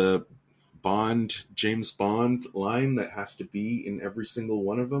with the James Bond line that has to be in every single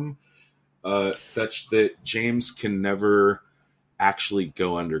one of them, such that James can never actually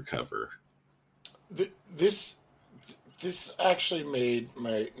go undercover. This actually made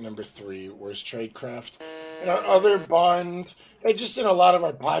my number 3 worst tradecraft. And our other Bond, and just in a lot of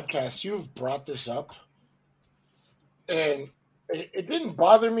our podcasts, you've brought this up, and it didn't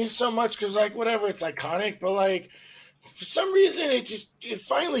bother me so much because, like, whatever, it's iconic, but like for some reason it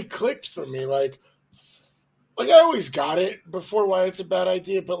finally clicked for me. Like I always got it before why it's a bad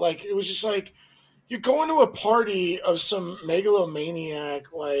idea, but like it was just like you're going to a party of some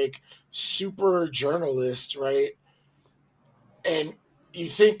megalomaniac, like super journalist, right? And you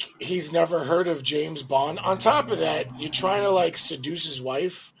think he's never heard of James Bond. On top of that, you're trying to like seduce his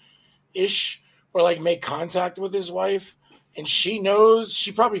wife ish, or like make contact with his wife. And she knows,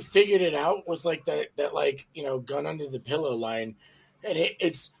 she probably figured it out with like that like, gun under the pillow line. And I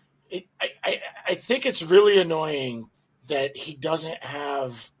think it's really annoying that he doesn't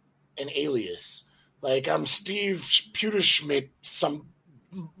have an alias. Like, I'm Steve Pewterschmidt, some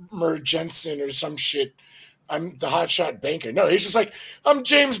Jensen or some shit. I'm the hotshot banker. No, he's just like, I'm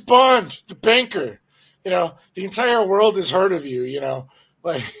James Bond, the banker. The entire world has heard of you,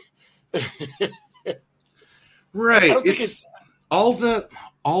 like. Right. It's all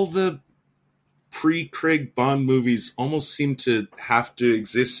the pre-Craig Bond movies almost seem to have to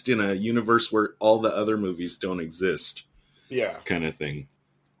exist in a universe where all the other movies don't exist. Yeah. Kind of thing.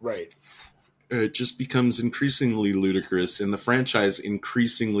 Right. It just becomes increasingly ludicrous, and the franchise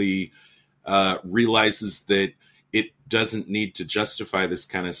increasingly realizes that it doesn't need to justify this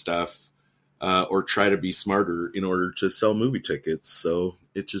kind of stuff or try to be smarter in order to sell movie tickets. So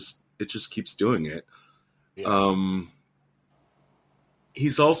it just keeps doing it. Yeah.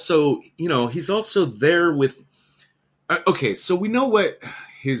 He's also there with. Okay, so we know what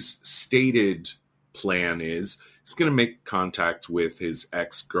his stated plan is. He's going to make contact with his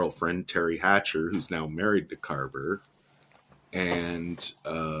ex-girlfriend, Terry Hatcher, who's now married to Carver, and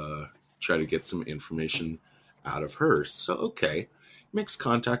try to get some information out of her. So, okay, makes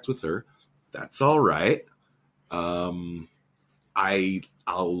contact with her. That's all right.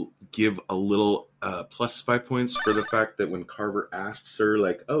 I'll give a little plus spy points for the fact that when Carver asks her,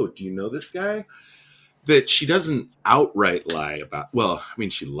 like, oh, do you know this guy? That she doesn't outright lie about. Well, I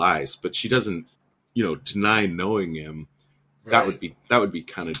mean, she lies, but she doesn't, deny knowing him. Right. That would be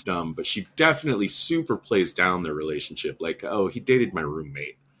kind of dumb. But she definitely super plays down their relationship. Like, oh, he dated my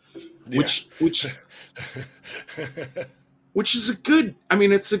roommate, yeah. which is a good. I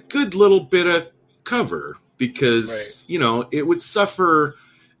mean, it's a good little bit of cover because right. It would suffer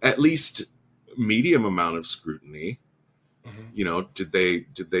at least medium amount of scrutiny. Mm-hmm. Did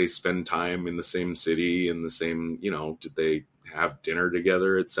they spend time in the same city, in the same, did they have dinner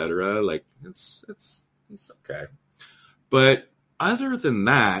together, etc.? Like it's okay. But other than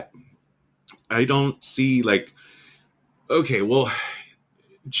that, I don't see like, okay, well,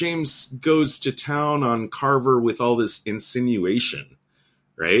 James goes to town on Carver with all this insinuation,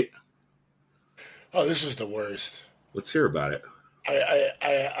 right? Oh, this is the worst. Let's hear about it.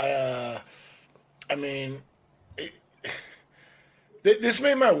 I mean, this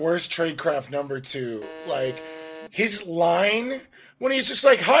made my worst tradecraft number 2. Like, his line when he's just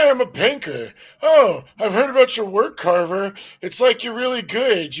like, "Hi, I'm a banker. Oh, I've heard about your work, Carver. It's like you're really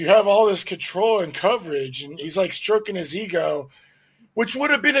good. You have all this control and coverage." And he's like stroking his ego, which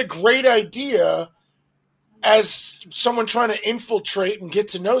would have been a great idea as someone trying to infiltrate and get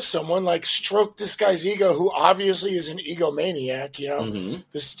to know someone, like stroke this guy's ego, who obviously is an egomaniac,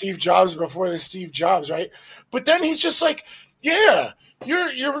 the Steve Jobs before the Steve Jobs, right? But then he's just like, yeah,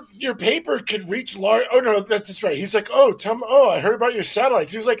 your paper could reach large. Oh no, that's right. He's like, oh, I heard about your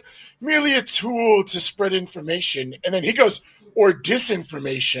satellites. He was like, merely a tool to spread information. And then he goes, or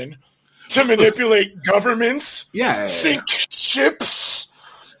disinformation to manipulate governments, sink ships.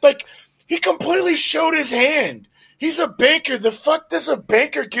 Like, he completely showed his hand. He's a banker. The fuck does a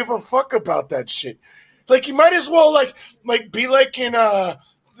banker give a fuck about that shit? Like, you might as well like be like in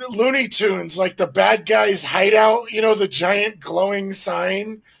Looney Tunes, like the bad guy's hideout. The giant glowing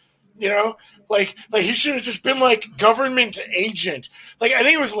sign. Like he should have just been like government agent. Like, I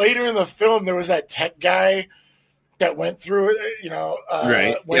think it was later in the film there was that tech guy that went through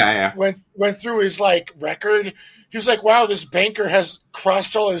went through his like record. He was like, wow, this banker has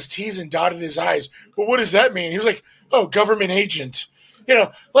crossed all his T's and dotted his I's. But what does that mean? He was like, oh, government agent.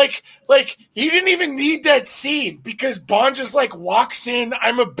 Like he didn't even need that scene because Bond just like walks in,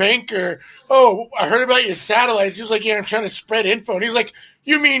 I'm a banker. Oh, I heard about your satellites. He was like, yeah, I'm trying to spread info. And he was like,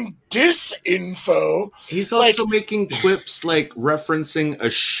 you mean disinfo? He's also making quips like referencing a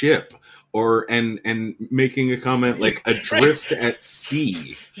ship and making a comment like adrift at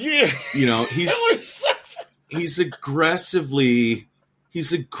sea. Yeah. He's aggressively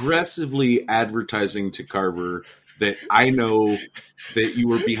advertising to Carver that I know that you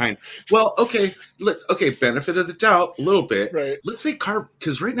were behind. Well, okay, benefit of the doubt a little bit. Right. Let's say Carver,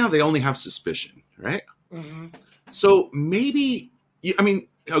 because right now they only have suspicion, right? Mm-hmm. So maybe,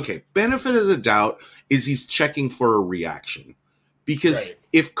 benefit of the doubt is he's checking for a reaction. Because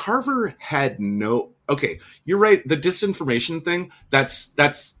if Carver had you're right, the disinformation thing, that's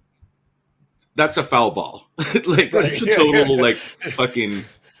a foul ball. That's a total fucking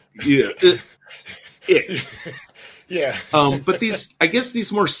it. Yeah. But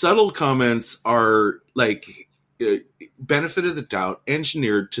these more subtle comments are like benefit of the doubt,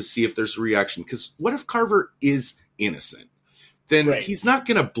 engineered to see if there's a reaction. Because what if Carver is innocent? Then he's not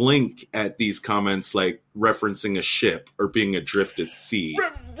going to blink at these comments like referencing a ship or being adrift at sea.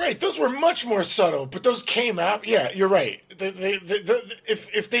 Right. Those were much more subtle, but those came out. Yeah, you're right.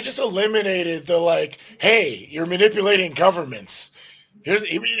 If they just eliminated the like, hey, you're manipulating governments.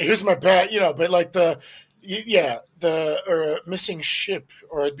 Here's my bad, but like missing ship,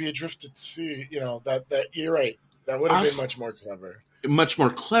 or I'd be adrift at sea. That you're right. That would have been much more clever. Much more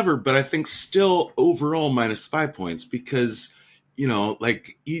clever, but I think still overall minus 5 points because. You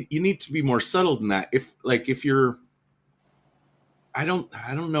need to be more subtle than that. If you're, I don't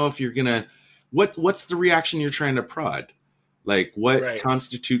know if you're gonna, what's the reaction you're trying to prod? Like what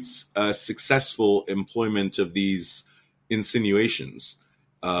constitutes a successful employment of these insinuations?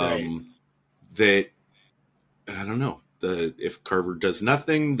 That I don't know. If Carver does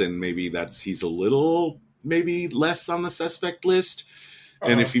nothing, then maybe he's a little maybe less on the suspect list.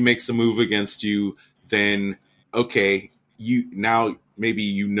 And if he makes a move against you, then okay.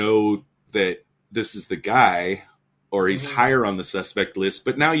 Maybe that this is the guy, or he's higher on the suspect list,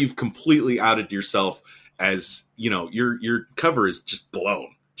 but now you've completely outed yourself as your cover is just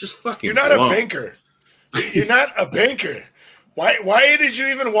blown, just fucking. You're not blown. A banker. You're not a banker. Why did you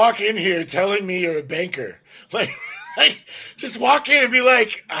even walk in here telling me you're a banker? Like just walk in and be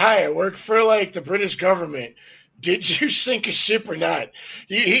like, "Hi, I work for like the British government. Did you sink a ship or not?"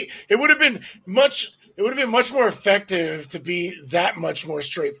 It would have been much. It would have been much more effective to be that much more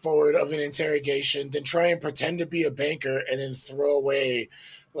straightforward of an interrogation than try and pretend to be a banker and then throw away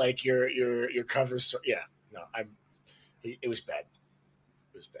like your cover story. Yeah, no, it was bad.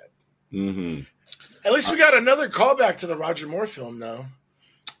 It was bad. Mm-hmm. At least we got another callback to the Roger Moore film, though,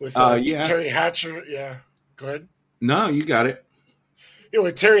 with Terry Hatcher. Yeah, go ahead. No, you got it.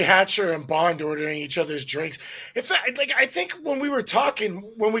 With Terry Hatcher and Bond ordering each other's drinks. In fact, I think when we were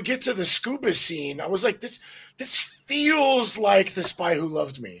talking, when we get to the scuba scene, I was like, this feels like The Spy Who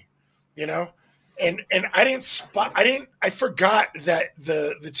Loved Me, And I forgot that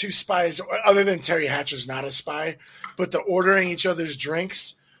the two spies, other than Terry Hatcher's not a spy, but the ordering each other's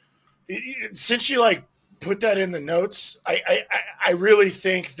drinks. Since you put that in the notes, I really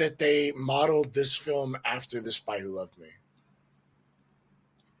think that they modeled this film after The Spy Who Loved Me.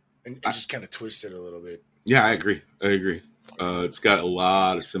 And just kind of twist it a little bit. Yeah, I agree. It's got a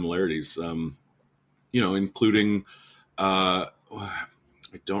lot of similarities, including, I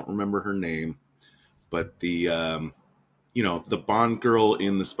don't remember her name, but the the Bond girl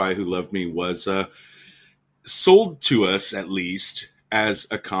in The Spy Who Loved Me was sold to us, at least, as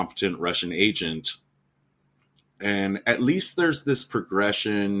a competent Russian agent. And at least there's this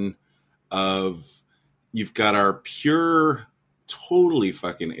progression of, you've got our pure, totally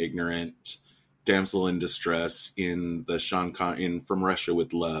fucking ignorant damsel in distress in the in From Russia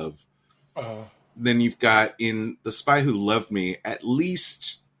with Love. Then you've got in The Spy Who Loved Me, at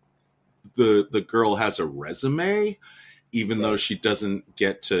least the girl has a resume, even though she doesn't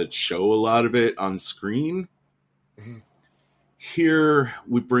get to show a lot of it on screen. Mm-hmm. Here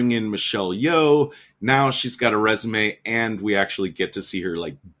we bring in Michelle Yeoh. Now she's got a resume, and we actually get to see her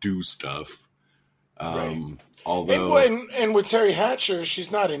like do stuff. Although, and with Terry Hatcher,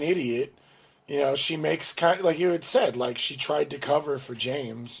 she's not an idiot. You know, she makes kind of, like you had said, like she tried to cover for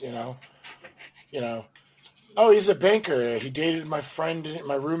James. You know, oh, he's a banker. He dated my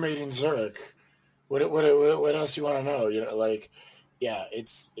roommate in Zurich. What else do you want to know? You know, like, yeah,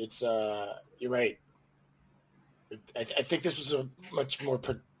 it's you're right. I think this was a much more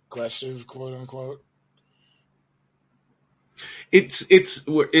progressive, quote unquote.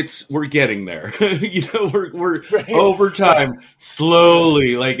 We're getting there. We're right. Over time,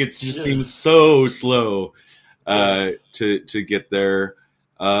 slowly. Like, it just seems so slow to get there.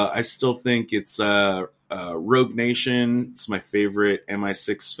 I still think it's Rogue Nation. It's my favorite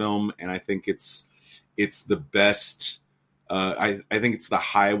MI6 film, and I think it's the best. I think it's the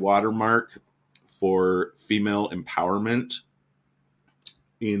high watermark for female empowerment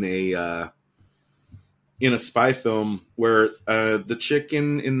in a spy film, where the chick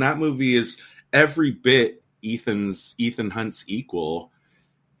in that movie is every bit Ethan Hunt's equal,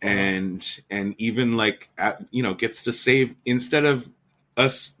 and even gets to save, instead of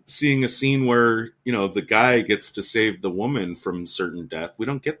us seeing a scene where the guy gets to save the woman from certain death. We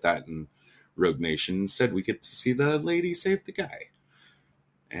don't get that in Rogue Nation. Instead, we get to see the lady save the guy.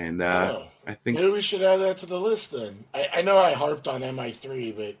 And I think maybe we should add that to the list then. I know I harped on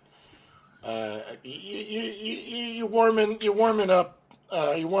MI3, but you're warming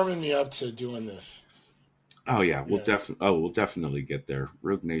me up to doing this. Oh yeah, we'll definitely get there.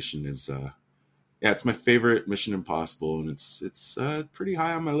 Rogue Nation is it's my favorite Mission Impossible, and it's pretty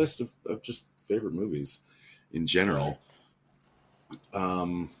high on my list of just favorite movies in general.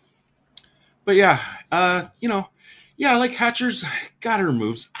 Right. But like Hatcher's got her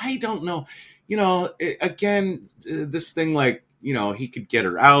moves. I don't know, this thing, like, he could get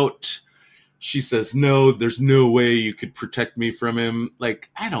her out. She says, no, there's no way you could protect me from him. Like,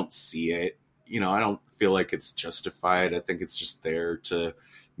 I don't see it. I don't feel like it's justified. I think it's just there to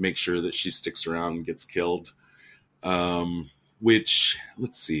make sure that she sticks around and gets killed. Which,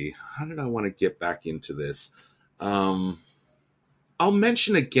 let's see, how did I want to get back into this? I'll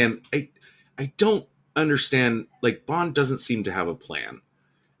mention again, I don't understand, like, Bond doesn't seem to have a plan,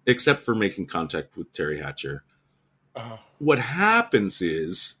 except for making contact with Terry Hatcher. What happens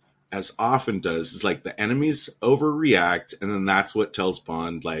is, as often does, is like the enemies overreact, and then that's what tells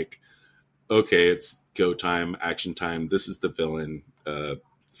Bond, like, okay, it's go time, action time, this is the villain,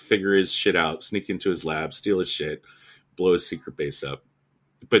 figure his shit out, sneak into his lab, steal his shit, blow his secret base up.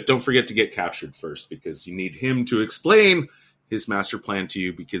 But don't forget to get captured first, because you need him to explain his master plan to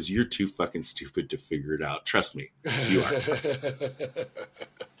you, because you're too fucking stupid to figure it out. Trust me, you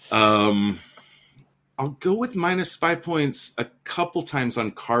are. I'll go with minus 5 points a couple times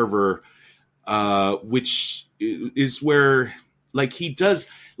on Carver, which is where, like, he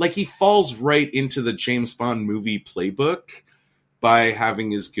falls right into the James Bond movie playbook by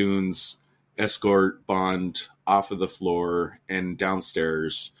having his goons escort Bond off of the floor and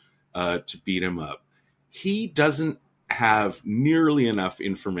downstairs to beat him up. He doesn't have nearly enough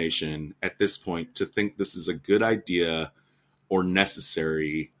information at this point to think this is a good idea or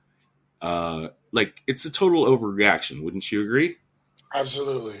necessary. Like, it's a total overreaction. Wouldn't you agree?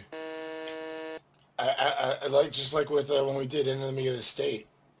 Absolutely. I like, just like with when we did Enemy of the State,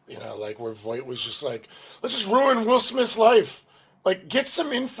 like where Voight was just like, let's just ruin Will Smith's life. Like, get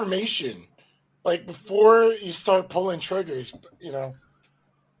some information, like, before you start pulling triggers,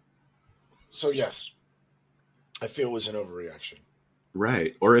 So yes, I feel it was an overreaction.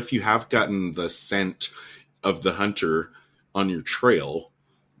 Right. Or if you have gotten the scent of the hunter on your trail,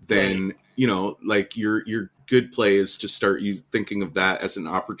 then, right, like, your good play is to start thinking of that as an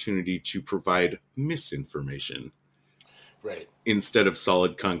opportunity to provide misinformation. Right. Instead of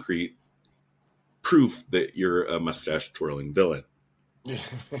solid, concrete proof that you're a mustache twirling villain.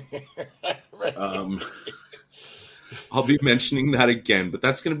 Right. I'll be mentioning that again, but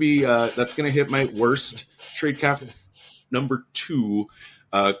that's going to hit my worst trade cap number 2,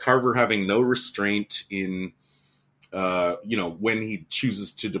 Carver having no restraint in, when he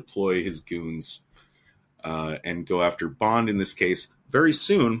chooses to deploy his goons and go after Bond in this case, very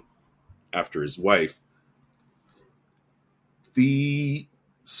soon after his wife.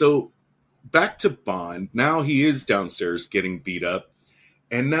 So back to Bond. Now he is downstairs getting beat up.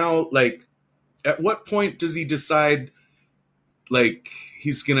 And now, like, at what point does he decide, like,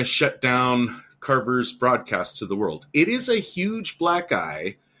 he's going to shut down Carver's broadcast to the world? It is a huge black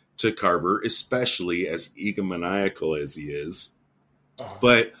eye to Carver, especially as egomaniacal as he is.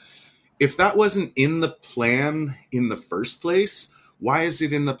 But if that wasn't in the plan in the first place, why is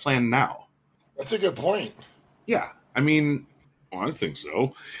it in the plan now? That's a good point. Yeah. I mean, I think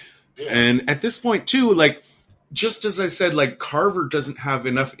so. Yeah. And at this point, too, like, just as I said, like, Carver doesn't have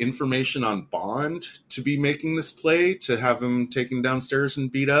enough information on Bond to be making this play, to have him taken downstairs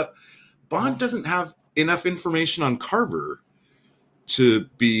and beat up. Bond doesn't have enough information on Carver to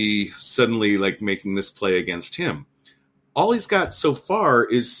be suddenly, like, making this play against him. All he's got so far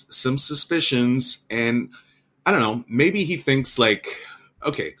is some suspicions, and I don't know, maybe he thinks, like,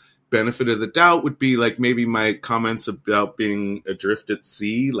 okay, benefit of the doubt would be, like, maybe my comments about being adrift at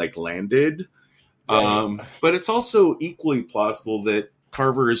sea, like, landed. Right. But it's also equally plausible that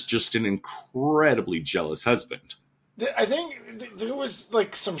Carver is just an incredibly jealous husband. I think there was,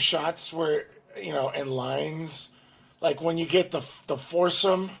 like, some shots where, in lines, like, when you get the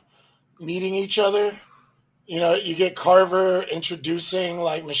foursome meeting each other, you get Carver introducing,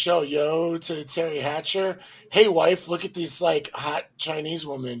 like, Michelle Yeoh to Terry Hatcher. Hey, wife, look at this, like, hot Chinese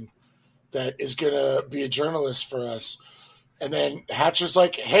woman that is going to be a journalist for us. And then Hatcher's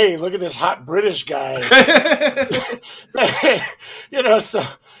like, hey, look at this hot British guy. So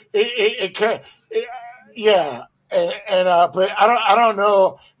yeah. But I don't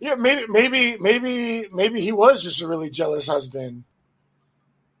know. Yeah, maybe he was just a really jealous husband,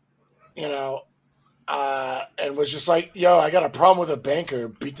 and was just like, yo, I got a problem with a banker.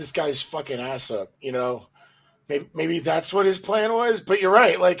 Beat this guy's fucking ass up, Maybe that's what his plan was. But you're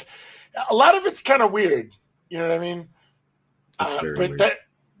right. Like, a lot of it's kind of weird. You know what I mean? But weird.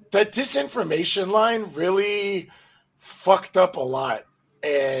 that disinformation line really fucked up a lot,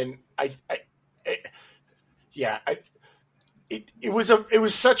 and it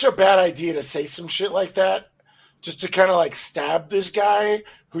was such a bad idea to say some shit like that, just to kind of, like, stab this guy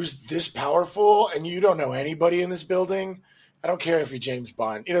who's this powerful, and you don't know anybody in this building. I don't care if you're James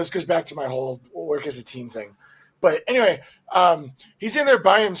Bond. This goes back to my whole work as a team thing. But anyway, he's in there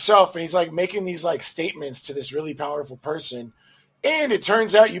by himself, and he's, like, making these, like, statements to this really powerful person. And it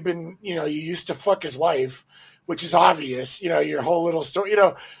turns out you used to fuck his wife, which is obvious, your whole little story,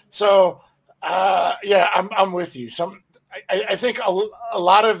 So, I'm with you. I think a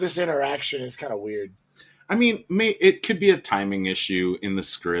lot of this interaction is kind of weird. I mean, it could be a timing issue in the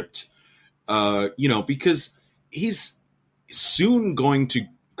script, because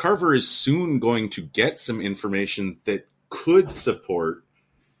Carver is soon going to get some information that could support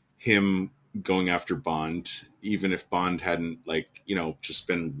him going after Bond, even if Bond hadn't, like, just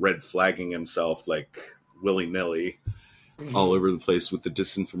been red flagging himself, like, willy-nilly all over the place with the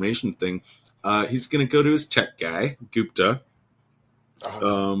disinformation thing. He's going to go to his tech guy, Gupta.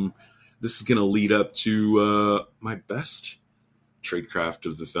 This is going to lead up to my best tradecraft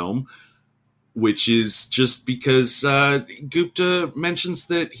of the film, which is just because Gupta mentions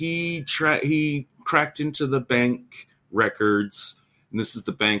that he cracked into the bank records, and this is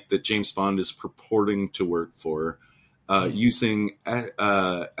the bank that James Bond is purporting to work for, using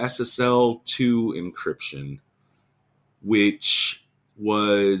SSL2 encryption, which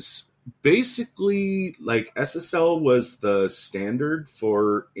was basically, like, SSL was the standard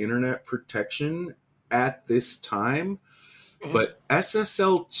for internet protection at this time, but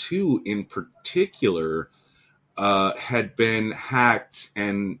SSL2 in particular had been hacked,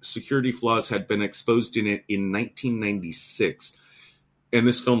 and security flaws had been exposed in it in 1996. And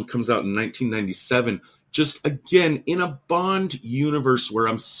this film comes out in 1997. Just, again, in a Bond universe where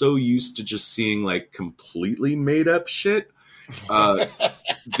I'm so used to just seeing, like, completely made up shit.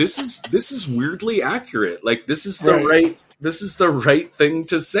 This is weirdly accurate. Like, this is the right thing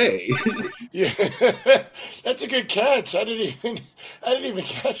to say. Yeah, that's a good catch. I didn't even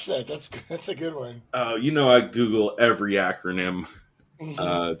catch that. That's a good one. I Google every acronym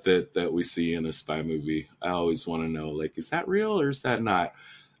that we see in a spy movie. I always want to know, like, is that real or is that not?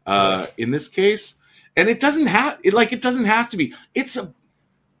 In this case, and it doesn't have to be.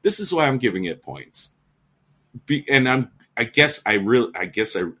 This is why I'm giving it points. I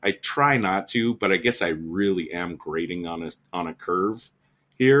try not to, but I guess I really am grading on a curve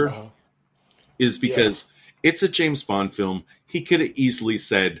here, is because It's a James Bond film. He could have easily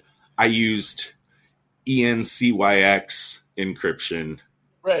said, I used ENCYX encryption.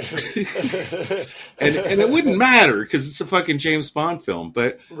 Right. and it wouldn't matter because it's a fucking James Bond film.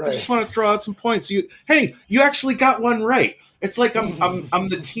 But Right. I just want to throw out some points. You actually got one right. It's like I'm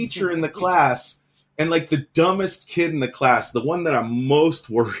the teacher in the class, and like the dumbest kid in the class, the one that I'm most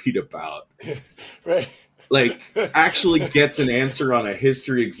worried about, Right. like actually gets an answer on a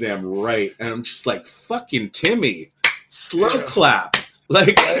history exam right, and I'm just like, fucking Timmy, slow clap.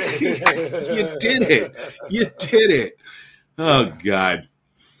 Like, you did it. You did it. Oh, God.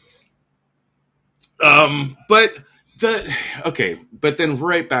 But then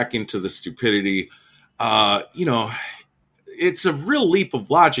right back into the stupidity. It's a real leap of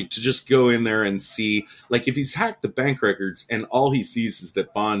logic to just go in there and see, like, if he's hacked the bank records and all he sees is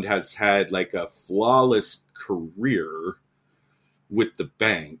that Bond has had like a flawless career with the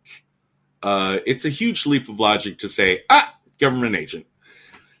bank. It's a huge leap of logic to say, government agent.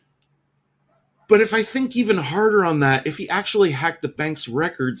 But if I think even harder on that, if he actually hacked the bank's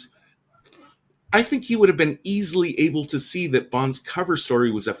records, I think he would have been easily able to see that Bond's cover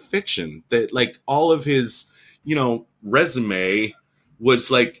story was a fiction. That, like, all of his, resume was,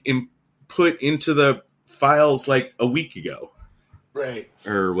 like, put into the files, like, a week ago. Right.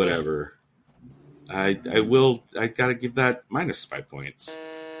 Or whatever. I gotta give that minus 5 points.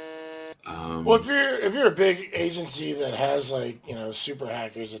 Well, if you're a big agency that has, like, super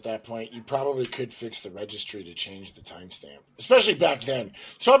hackers at that point, you probably could fix the registry to change the timestamp, especially back then.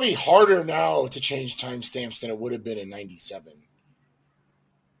 It's probably harder now to change timestamps than it would have been in '97.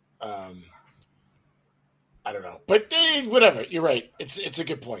 I don't know, but whatever. You're right. It's a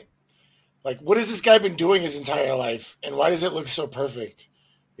good point. Like, what has this guy been doing his entire life, and why does it look so perfect?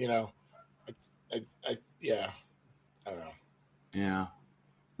 Yeah. I don't know. Yeah.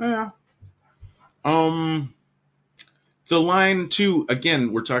 Yeah. The line too,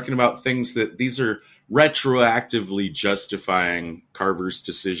 again, we're talking about things that these are retroactively justifying Carver's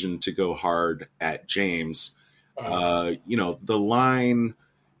decision to go hard at James. The line,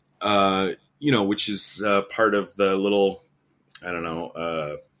 which is part of the little,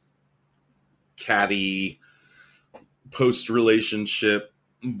 catty post-relationship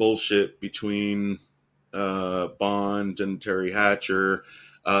bullshit between Bond and Terry Hatcher.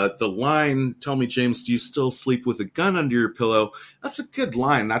 The line, "Tell me, James, do you still sleep with a gun under your pillow?" That's a good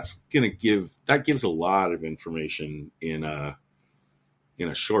line. That gives a lot of information in a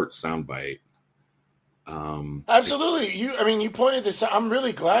short soundbite. Absolutely. You pointed this out. I'm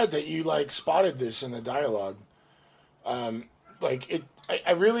really glad that you spotted this in the dialogue.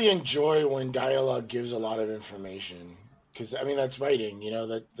 I really enjoy when dialogue gives a lot of information because that's writing.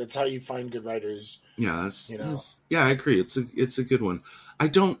 That's how you find good writers. Yeah, I agree. It's a good one. I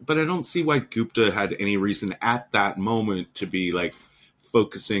don't see why Gupta had any reason at that moment to be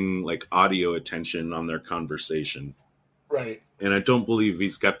focusing audio attention on their conversation. Right. And I don't believe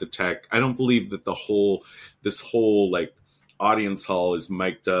he's got the tech. I don't believe that this whole audience hall is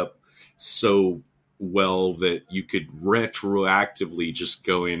mic'd up so well that you could retroactively just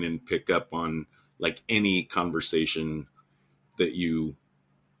go in and pick up on any conversation that you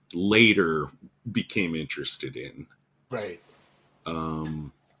later became interested in. Right.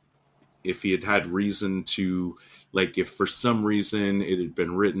 If he had reason to, if for some reason it had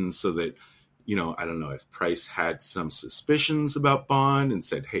been written so that, I don't know, if Price had some suspicions about Bond and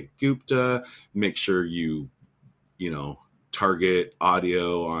said, "Hey, Gupta, make sure you target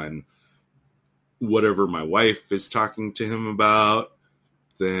audio on whatever my wife is talking to him about,"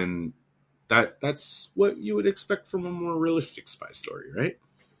 then that's what you would expect from a more realistic spy story, right?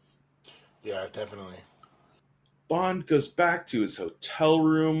 Yeah, definitely. Bond goes back to his hotel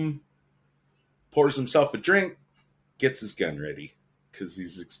room, pours himself a drink, gets his gun ready because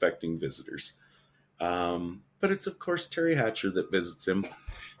he's expecting visitors. But it's, of course, Terry Hatcher that visits him.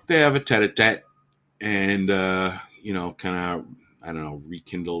 They have a tete-a-tete and,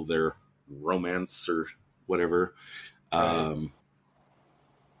 rekindle their romance or whatever.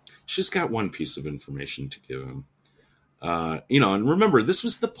 She's got one piece of information to give him. And remember, this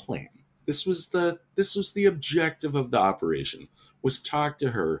was the plan. This was the objective of the operation, was talk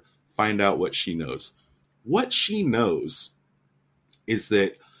to her, find out what she knows. What she knows is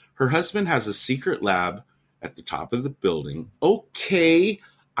that her husband has a secret lab at the top of the building. Okay,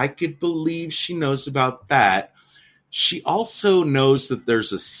 I could believe she knows about that. She also knows that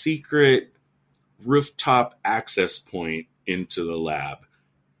there's a secret rooftop access point into the lab.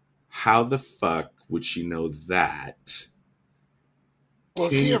 How the fuck would she know that? Well,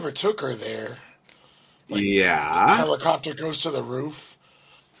 if he ever took her there, yeah, the helicopter goes to the roof.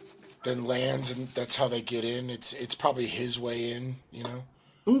 then lands, and that's how they get in. It's probably his way in, you know.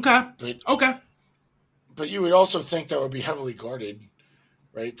 Okay. But you would also think that would be heavily guarded,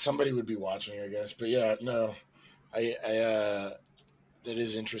 right? Somebody would be watching, I guess. But yeah, no, I that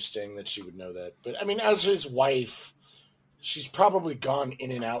is interesting that she would know that. But I mean, as his wife, she's probably gone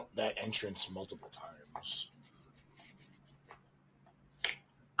in and out that entrance multiple times.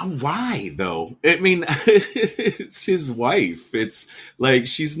 Why though? I mean, it's his wife. It's like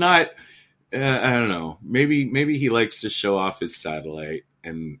she's not. I don't know. Maybe he likes to show off his satellite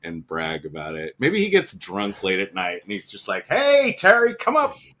and brag about it. Maybe he gets drunk late at night and he's just like, "Hey, Terry, come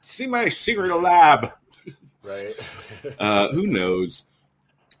up, see my secret lab." Right. Who knows?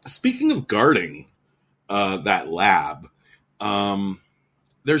 Speaking of guarding that lab,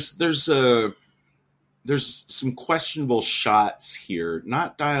 there's some questionable shots here,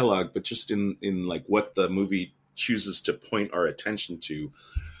 not dialogue, but just in like what the movie chooses to point our attention to.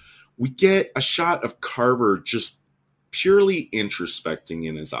 We get a shot of Carver just purely introspecting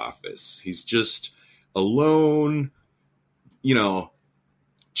in his office. He's just alone, you know,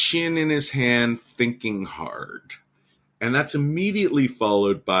 chin in his hand, thinking hard. And that's immediately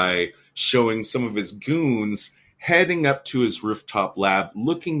followed by showing some of his goons heading up to his rooftop lab,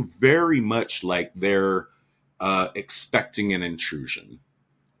 looking very much like they're expecting an intrusion.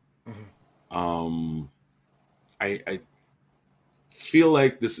 Mm-hmm. I feel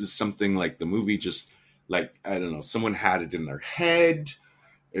like this is something like the movie just, like, I don't know, someone had it in their head.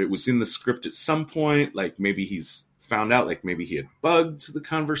 It was in the script at some point. Like maybe he's found out, like maybe he had bugged the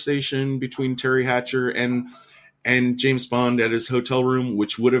conversation between Terry Hatcher and James Bond at his hotel room,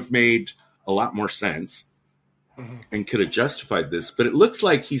 which would have made a lot more sense. Mm-hmm. And could have justified this, but it looks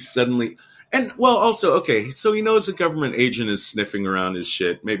like he's suddenly, and well, also, okay, so he knows a government agent is sniffing around his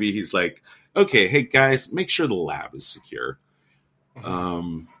shit. Maybe he's like, okay, hey guys, make sure the lab is secure.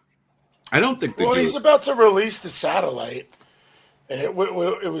 Mm-hmm. I don't think they do. He's about to release the satellite, and it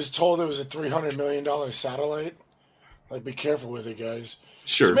was told it was a $300 million satellite. Like, be careful with it, guys.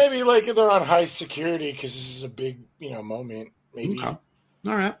 Sure. So maybe like they're on high security because this is a big, moment. Maybe. Okay. All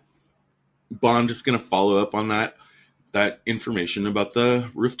right. Bond is going to follow up on that information about the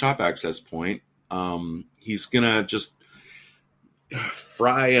rooftop access point. He's going to just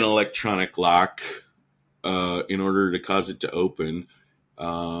fry an electronic lock in order to cause it to open.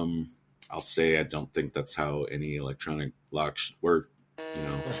 I'll say I don't think that's how any electronic lock should work.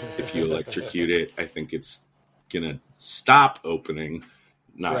 If you electrocute it, I think it's going to stop opening,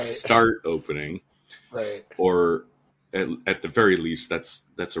 not start opening. Right. Or at the very least,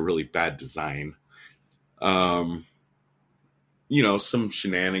 that's a really bad design. Some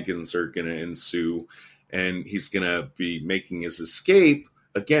shenanigans are going to ensue, and he's going to be making his escape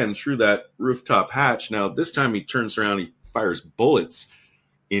again through that rooftop hatch. Now, this time he turns around, he fires bullets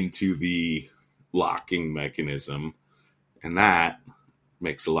into the locking mechanism, and that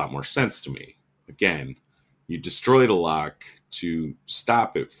makes a lot more sense to me. Again, you destroy the lock to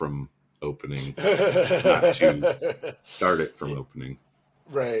stop it from opening, not to start it from opening.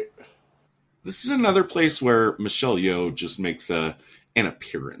 Right. This is another place where Michelle Yeoh just makes an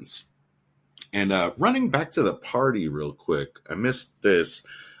appearance. And running back to the party real quick, I missed this.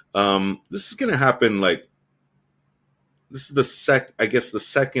 This is going to happen this is the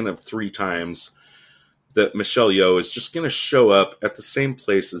second of 3 times that Michelle Yeoh is just going to show up at the same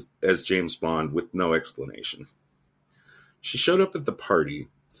place as James Bond with no explanation. She showed up at the party.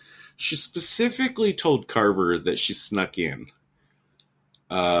 She specifically told Carver that she snuck in,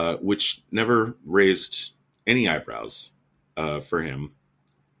 which never raised any eyebrows for him.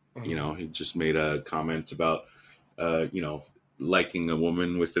 He just made a comment about, liking a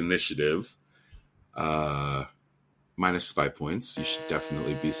woman with initiative, minus spy points. You should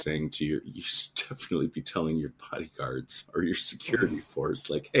definitely be telling your bodyguards or your security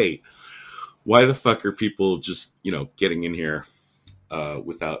force, like, hey, why the fuck are people just, getting in here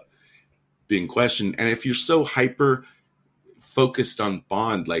without being questioned? And if you're so hyper focused on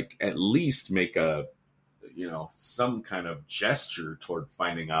Bond, like, at least make some kind of gesture toward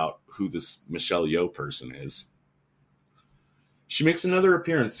finding out who this Michelle Yeoh person is. She makes another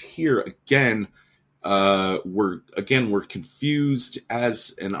appearance here again. We're confused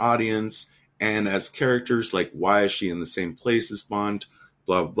as an audience and as characters, like, why is she in the same place as Bond?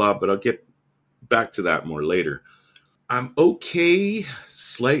 Blah, blah, blah. But I'll get back to that more later. I'm okay.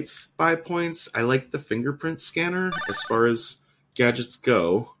 Slight spy points. I like the fingerprint scanner as far as gadgets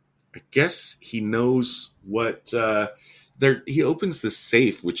go. I guess he knows what he opens the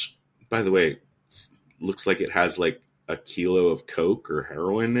safe, which, by the way, looks like it has like a kilo of coke or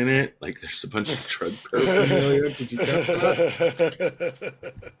heroin in it. Like, there's a bunch of drug paraphernalia. Did you catch that?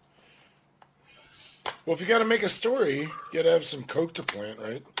 Well, if you got to make a story, you got to have some coke to plant,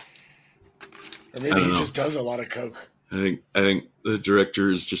 right? Or I maybe don't he know. just does a lot of coke. I think the director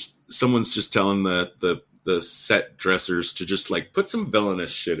is just someone's just telling the set dressers to just like put some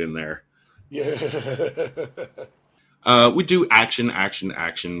villainous shit in there. Yeah. We do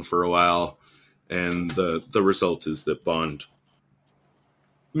action for a while, and the result is that Bond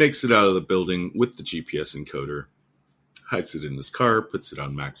makes it out of the building with the GPS encoder, hides it in his car, puts it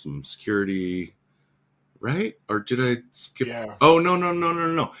on maximum security. Right? Or did I skip? Yeah. Oh,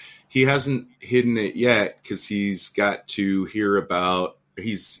 no. He hasn't hidden it yet because he's got to hear about.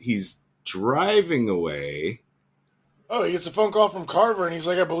 He's driving away. Oh, he gets a phone call from Carver, and he's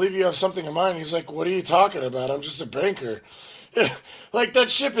like, I believe you have something in mind. He's like, what are you talking about? I'm just a banker. Like, that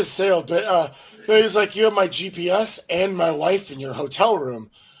ship has sailed. But he's like, you have my GPS and my wife in your hotel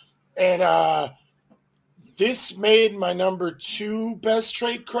room. And this made my number 2 best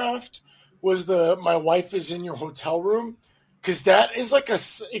tradecraft was my wife is in your hotel room. Because that is like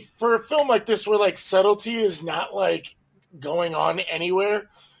for a film like this where like subtlety is not like going on anywhere,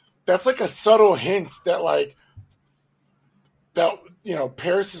 that's like a subtle hint that like, that, you know,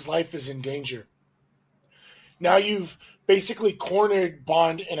 Paris's life is in danger. Now you've basically cornered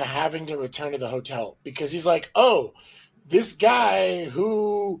Bond into having to return to the hotel because he's like, oh, this guy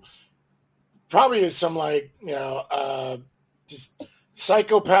who probably is some like, you know, just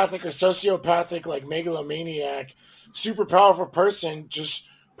psychopathic or sociopathic, like megalomaniac, super powerful person,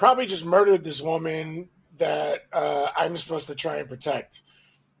 probably just murdered this woman that I'm supposed to try and protect.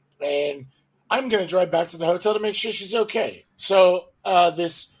 And I'm going to drive back to the hotel to make sure she's okay. So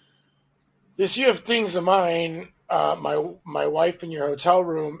this you have things of mine, my wife in your hotel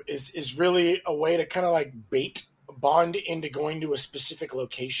room is really a way to kind of like bait Bond into going to a specific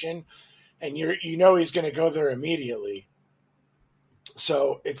location, and you know he's going to go there immediately.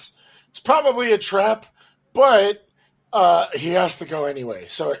 So it's probably a trap, but he has to go anyway.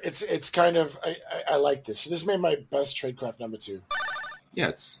 So it's kind of I like this. So this made my best tradecraft number 2. Yeah,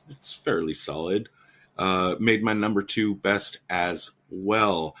 it's fairly solid. Made my number 2 best as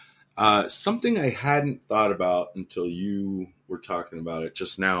well. Something I hadn't thought about until you were talking about it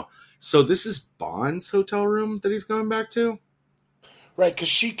just now. So this is Bond's hotel room that he's going back to? Right, because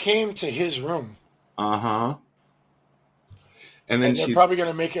she came to his room. Uh-huh. And then they're probably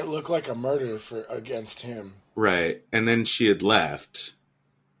going to make it look like a murder against him. Right. And then she had left.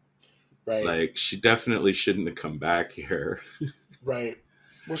 Right. Like, she definitely shouldn't have come back here. Right.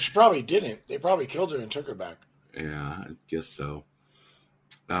 Well, she probably didn't. They probably killed her and took her back. Yeah, I guess so.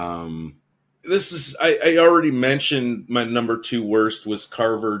 This is, I already mentioned my number 2 worst was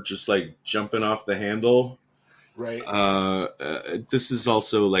Carver just like jumping off the handle. Right. This is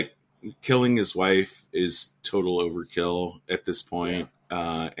also like killing his wife is total overkill at this point,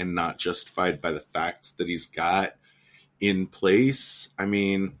 and not justified by the facts that he's got in place. I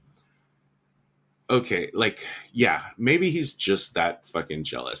mean, okay, like, yeah, maybe he's just that fucking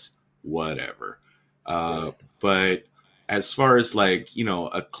jealous. Whatever. Right. But as far as like, you know,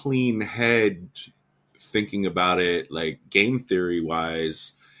 a clean head thinking about it, like game theory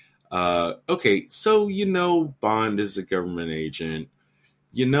wise, okay, so you know Bond is a government agent.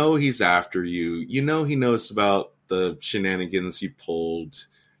 You know he's after you. You know he knows about the shenanigans you pulled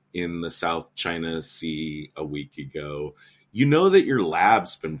in the South China Sea a week ago. You know that your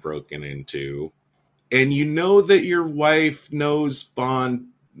lab's been broken into. And you know that your wife knows Bond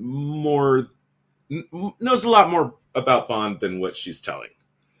knows a lot more about Bond than what she's telling.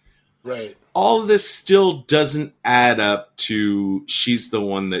 Right. All of this still doesn't add up to she's the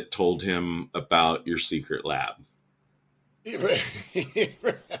one that told him about your secret lab.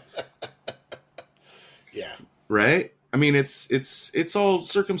 Yeah. Right? I mean, it's all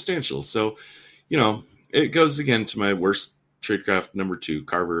circumstantial. So, you know, it goes again to my worst tradecraft number 2,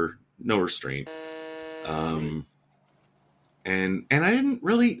 Carver, no restraint. And I didn't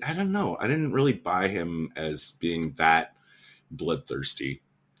really buy him as being that bloodthirsty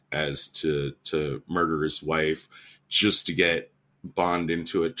as to murder his wife just to get Bond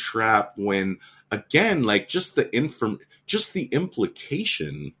into a trap when, again, like just the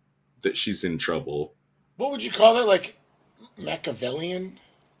implication that she's in trouble. What would you call it? Like Machiavellian?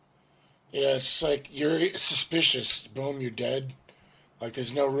 You know, it's like you're suspicious. Boom, you're dead. Like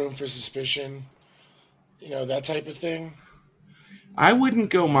there's no room for suspicion. You know, that type of thing. I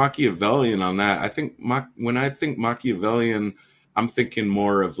wouldn't go Machiavellian on that. I think when I think Machiavellian, I'm thinking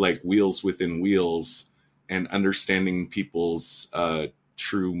more of like Wheels Within Wheels and understanding people's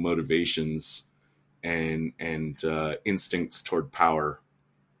true motivations and instincts toward power.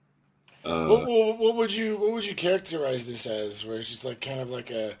 What would you characterize this as? Where it's just like kind of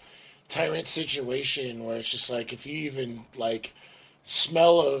like a tyrant situation where it's just like, if you even like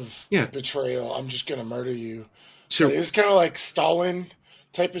smell of Yeah. betrayal, I'm just gonna murder you. Tyr- Like, it's kind of like Stalin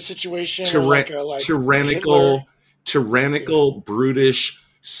type of situation, or tyrannical, Hitler. brutish.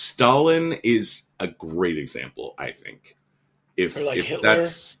 Stalin is a great example, I think. Or like If Hitler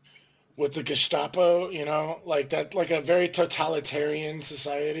that's with the Gestapo, like that, like a very totalitarian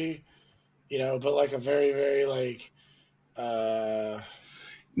society, but like a very, very like,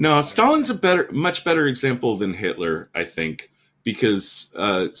 no, Stalin's a much better example than Hitler, I think, because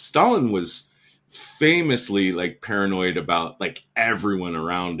Stalin was famously like paranoid about like everyone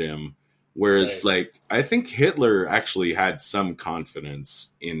around him, whereas right. like I think Hitler actually had some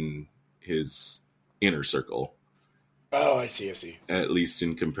confidence in his inner circle, Oh, I see. at least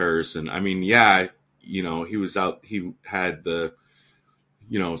in comparison. I mean, yeah, he was out. He had the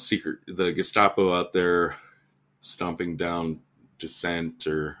the Gestapo out there stomping down dissent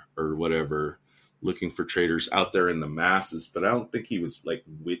or whatever, looking for traitors out there in the masses, but I don't think he was like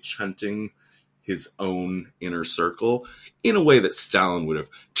witch hunting his own inner circle in a way that Stalin would have.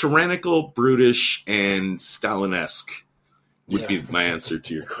 Tyrannical, brutish, and Stalin-esque would Yeah. be my answer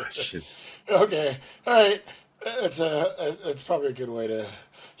to your question. Okay. All right. That's probably a good way to.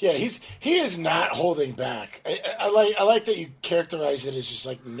 Yeah, he is not holding back. I like that you characterize it as just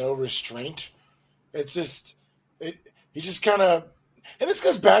like no restraint. It's just he just kind of, and this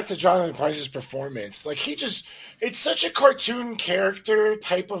goes back to Jonathan Pryce's performance. Like it's such a cartoon character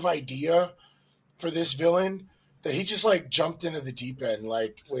type of idea for this villain that he just like jumped into the deep end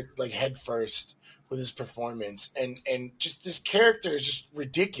like with like head first with his performance, and just this character is just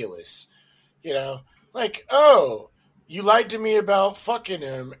ridiculous. Like, oh, you lied to me about fucking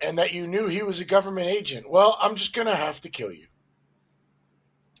him and that you knew he was a government agent. Well, I'm just gonna have to kill you.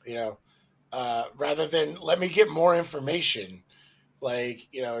 Rather than let me get more information, like,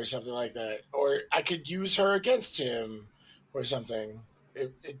 or something like that, or I could use her against him or something. I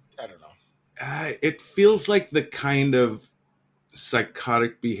don't know. It feels like the kind of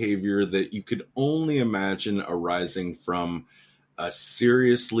psychotic behavior that you could only imagine arising from a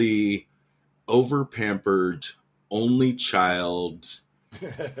seriously over-pampered only child,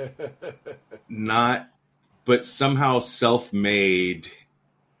 but somehow self-made,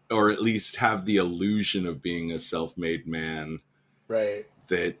 or at least have the illusion of being a self-made man, Right.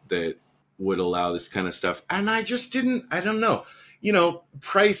 that would allow this kind of stuff. And I don't know.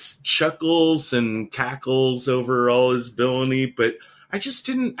 Price chuckles and cackles over all his villainy, but I just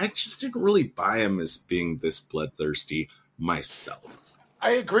didn't really buy him as being this bloodthirsty myself.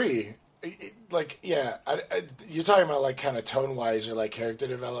 I agree. You're talking about like kind of tone wise or like character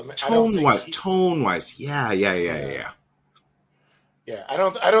development. Tone wise, yeah. Yeah, I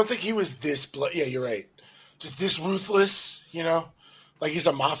don't think he was this yeah, you're right. Just this ruthless, like he's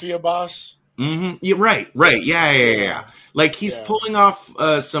a mafia boss. Mm-hmm. You're right. Yeah. Like he's pulling off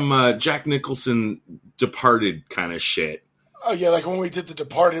some Jack Nicholson Departed kind of shit. Oh yeah, like when we did The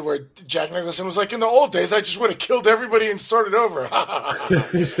Departed, where Jack Nicholson was like, "In the old days, I just would have killed everybody and started over."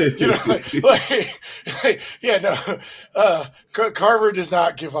 Carver does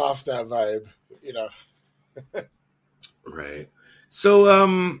not give off that vibe. Right. So,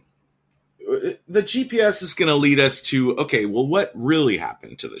 the GPS is going to lead us to, okay, well, what really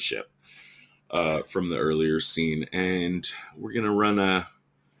happened to the ship from the earlier scene? And we're going to run a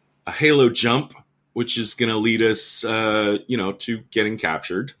halo jump, which is going to lead us, to getting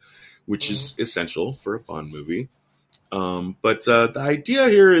captured, which is essential for a Bond movie. But the idea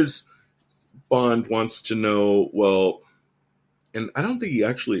here is Bond wants to know, well, and I don't think he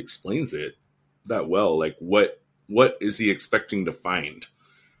actually explains it that well, like what is he expecting to find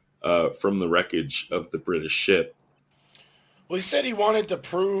from the wreckage of the British ship? Well, he said he wanted to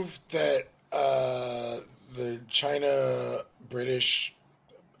prove that the China-British,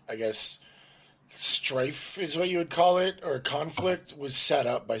 I guess, strife is what you would call it, or conflict, was set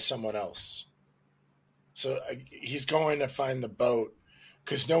up by someone else. So he's going to find the boat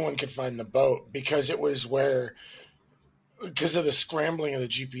because no one could find the boat because because of the scrambling of the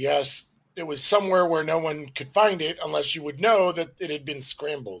GPS, it was somewhere where no one could find it unless you would know that it had been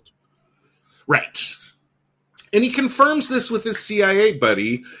scrambled. Right. And he confirms this with his CIA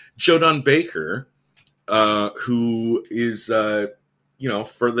buddy, Jodan Baker, who is, for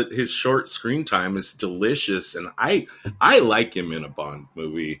his short screen time is delicious. And I like him in a Bond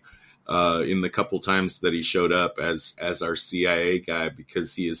movie in the couple times that he showed up as our CIA guy,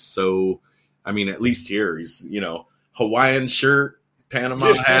 because he is so, I mean, at least here, he's, Hawaiian shirt,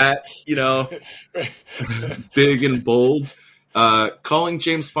 Panama hat, big and bold, calling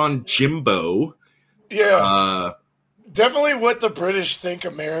James Bond Jimbo. Yeah. definitely what the British think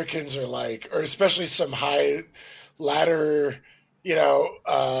Americans are like, or especially some high ladder,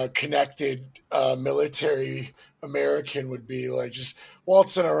 connected military American would be like, just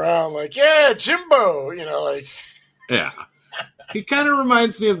waltzing around like, yeah, Jimbo, like. Yeah. He kind of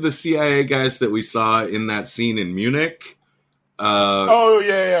reminds me of the CIA guys that we saw in that scene in Munich.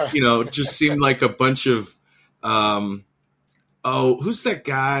 Yeah. Just seemed like a bunch of, who's that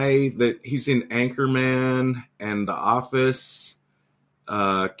guy that he's in Anchorman and The Office?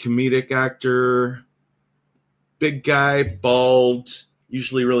 Comedic actor, big guy, bald,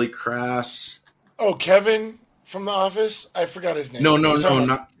 usually really crass. Oh, Kevin from The Office? I forgot his name. No,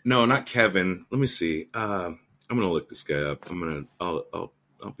 not Kevin. Let me see. I'm gonna look this guy up.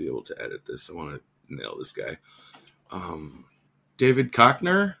 I'll be able to edit this. I want to nail this guy. David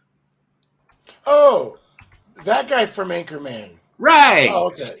Koechner. Oh, that guy from Anchorman. Right. Oh,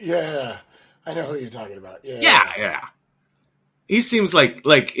 okay. Yeah, I know who you're talking about. Yeah. He seems like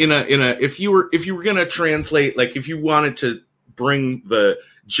in a if you were gonna translate, like if you wanted to bring the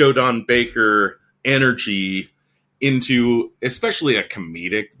Joe Don Baker energy into especially a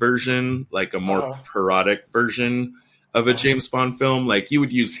comedic version, like a more parodic version of a James Bond film, like you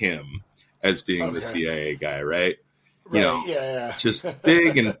would use him as being the CIA guy, right? Yeah. Just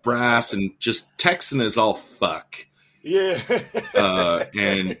big and brass and just Texan as all fuck. Yeah.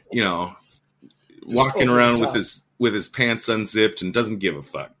 And walking around with his pants unzipped and doesn't give a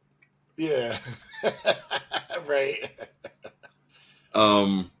fuck. Yeah. Right.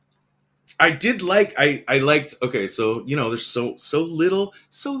 I liked, okay, so, there's so little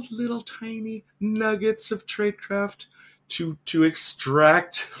tiny nuggets of tradecraft to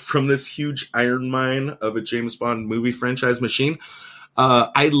extract from this huge iron mine of a James Bond movie franchise machine.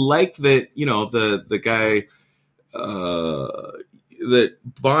 I like that, the guy, that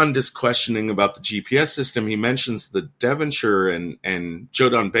Bond is questioning about the GPS system. He mentions the Devonshire and Joe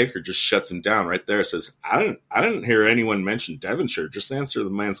Don Baker just shuts him down right there. Says, I didn't hear anyone mention Devonshire. Just answer the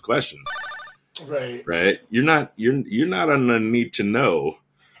man's question. Right. You're not on the need to know.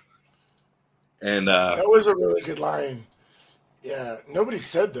 And that was a really good line. Yeah, nobody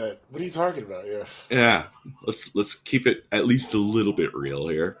said that. What are you talking about? Yeah. Let's keep it at least a little bit real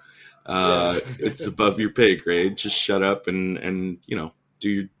here. It's above your pay grade. Just shut up and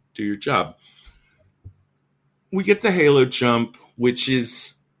do your job. We get the Halo jump, which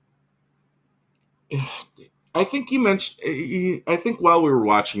is, I think you mentioned, I think while we were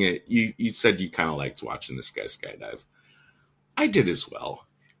watching it, you said you kind of liked watching this guy skydive. I did as well.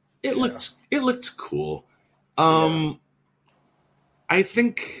 It looked cool. I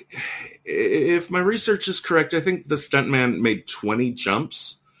think if my research is correct, I think the stuntman made 20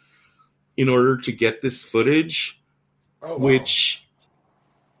 jumps in order to get this footage, which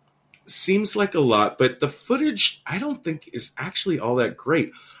seems like a lot, but the footage I don't think is actually all that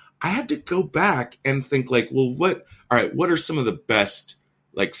great. I had to go back and think like, well, what are some of the best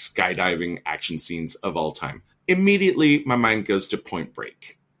like skydiving action scenes of all time? Immediately my mind goes to Point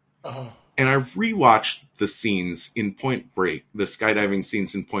Break. And I rewatched the scenes in Point Break, the skydiving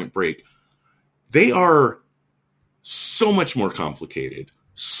scenes in Point Break. They are so much more complicated.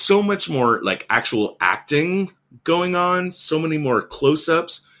 So much more like actual acting going on, so many more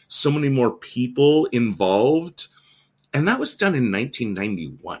close-ups, so many more people involved. And that was done in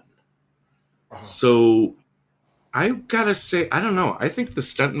 1991. So I gotta say, I don't know. I think the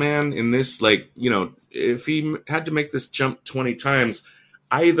stuntman in this, like, if he had to make this jump 20 times,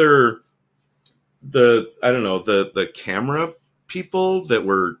 either the camera people that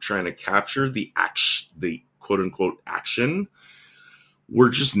were trying to capture the quote unquote action were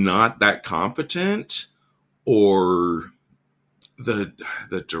just not that competent, or the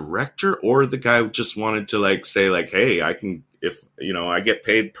director or the guy just wanted to like say like, hey, I can, if I get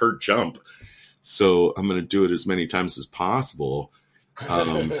paid per jump, so I'm going to do it as many times as possible.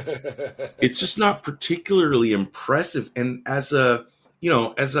 It's just not particularly impressive. And as a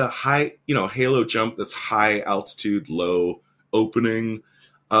high, Halo jump that's high altitude, low opening,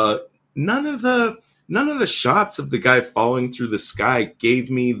 none of the shots of the guy falling through the sky gave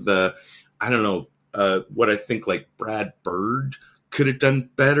me the, what I think like Brad Bird could have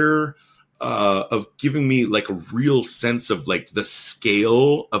done better, of giving me like a real sense of like the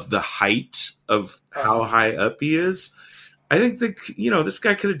scale of the height of how high up he is. I think that, this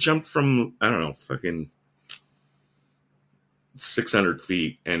guy could have jumped from, fucking 600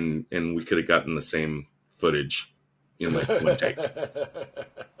 feet and we could have gotten the same footage in like one take.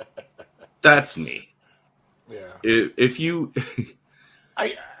 That's me. Yeah. If you...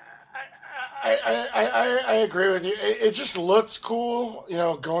 I agree with you. It just looked cool,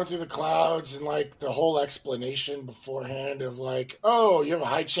 going through the clouds and like the whole explanation beforehand of like, oh, you have a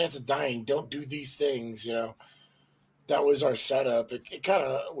high chance of dying. Don't do these things. That was our setup. It kind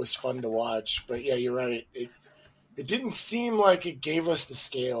of was fun to watch. But yeah, you're right. It didn't seem like it gave us the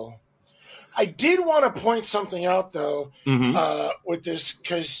scale. I did want to point something out though with this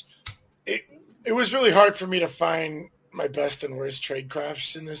because it was really hard for me to find my best and worst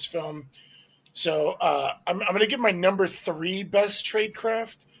tradecrafts in this film. So I'm going to give my number 3 best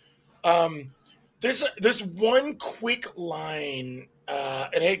tradecraft. There's one quick line,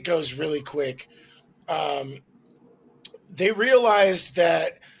 and it goes really quick. They realized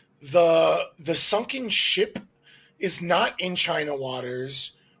that the sunken ship is not in China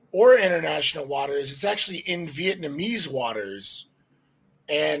waters or international waters. It's actually in Vietnamese waters.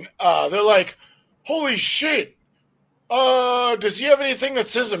 And they're like, holy shit. Does he have anything that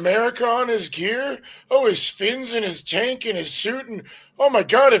says America on his gear? Oh, his fins and his tank and his suit. And oh my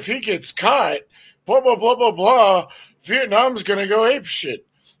God, if he gets caught, blah, blah, blah, blah, blah, Vietnam's going to go ape shit.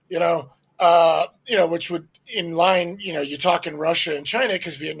 Which would in line, you're talking Russia and China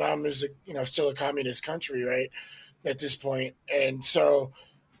because Vietnam is, still a communist country, right? At this point. And so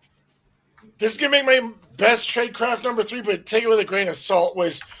this is going to make my best tradecraft number 3, but take it with a grain of salt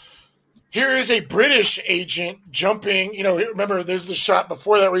was here is a British agent jumping, remember there's the shot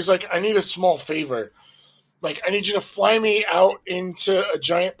before that where he's like, I need a small favor. Like, I need you to fly me out into a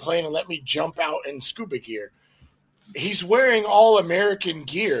giant plane and let me jump out in scuba gear. He's wearing all American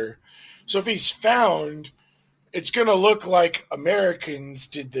gear. So if he's found, it's going to look like Americans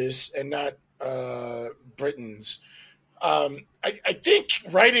did this and not Britons. I think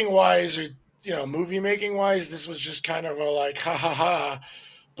writing-wise or, movie making-wise, this was just kind of a like, ha ha ha.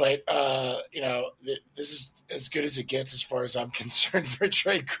 But, this is as good as it gets as far as I'm concerned for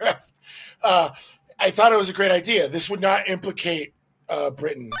tradecraft. I thought it was a great idea. This would not implicate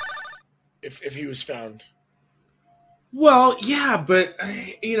Britain if he was found. Well, yeah, but,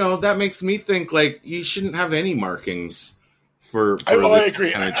 that makes me think, like, you shouldn't have any markings for I this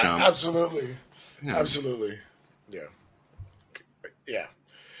agree. kind of jump. Absolutely. Yeah. Absolutely. Yeah. Yeah.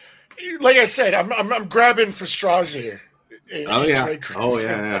 Like I said, I'm grabbing for straws here. Oh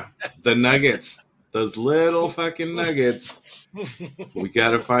yeah. The nuggets. Those little fucking nuggets. We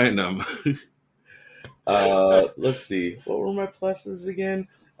gotta find them. Let's see. What were my pluses again?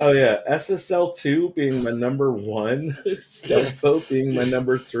 Oh yeah, SSL2 being my number 1, Stealth Boat being my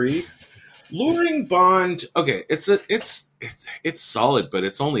number 3. Luring Bond. Okay, it's solid, but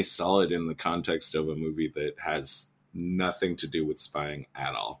it's only solid in the context of a movie that has nothing to do with spying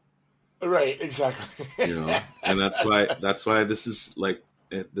at all. Right, exactly. And that's why this is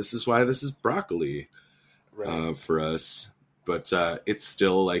why this is broccoli for us. But it's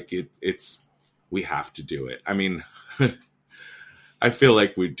still like it's we have to do it. I mean, I feel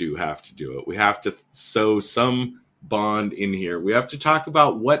like we do have to do it. We have to sow some Bond in here. We have to talk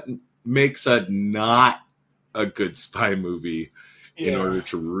about what makes a not a good spy movie in order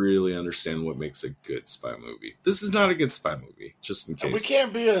to really understand what makes a good spy movie. This is not a good spy movie, just in case. And we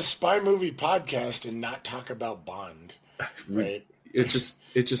can't be a spy movie podcast and not talk about Bond, right? It just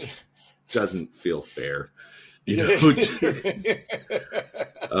doesn't feel fair. I'm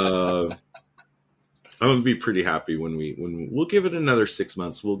gonna be pretty happy when we'll give it another 6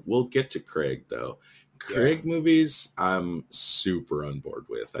 months. We'll get to Craig though. Craig movies, I'm super on board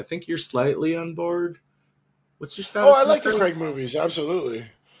with. I think you're slightly on board. What's your status? Oh, I like the Craig movies, absolutely.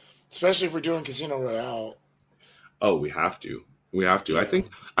 Especially if we're doing Casino Royale. Oh, we have to. Yeah.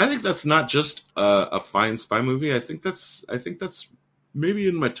 I think that's not just a fine spy movie. I think that's maybe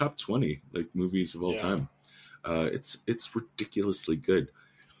in my top 20 like movies of all time. It's ridiculously good.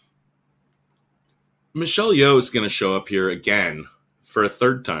 Michelle Yeoh is going to show up here again for a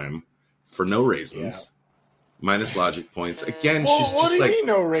third time for no raisins, minus logic points. Again, well, she's what just do like you mean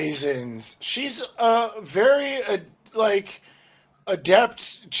no raisins? She's a very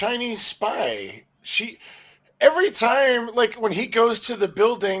adept Chinese spy. Every time, like when he goes to the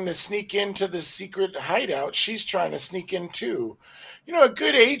building to sneak into the secret hideout, she's trying to sneak in too. A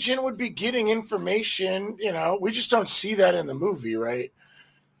good agent would be getting information. We just don't see that in the movie, right?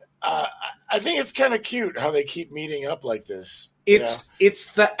 I think it's kind of cute how they keep meeting up like this. It's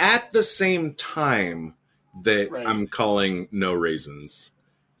the at the same time that I'm calling no raisins.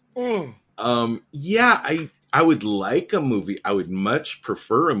 I would like a movie. I would much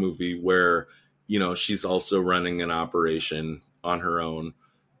prefer a movie where, she's also running an operation on her own.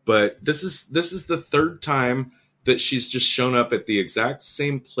 But this is the third time that she's just shown up at the exact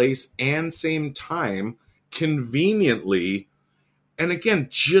same place and same time, conveniently, And again,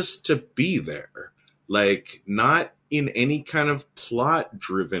 just to be there, like not in any kind of plot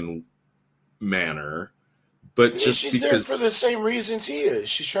driven manner, but Yeah, just she's there because, for the same reasons he is.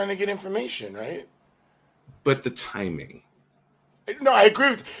 She's trying to get information, right? but the timing. No, I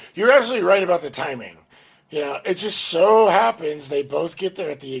agree with you're absolutely right about the timing. It just so happens they both get there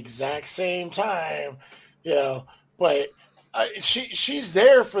at the exact same time, but she's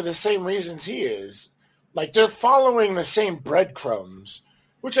there for the same reasons he is. Like they're following the same breadcrumbs,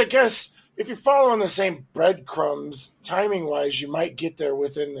 which I guess if you're following the same breadcrumbs, timing wise, you might get there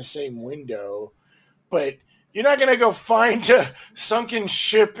within the same window, but you're not going to go find a sunken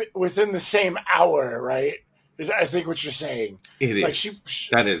ship within the same hour, right? Is I think what you're saying. It is. Like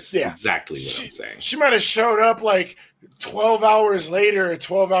that is exactly what I'm saying. She might have showed up like 12 hours later or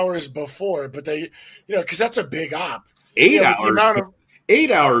 12 hours before, but because that's a big op. 8 hours.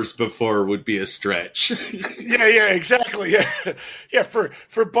 8 hours before would be a stretch. Yeah, exactly. Yeah.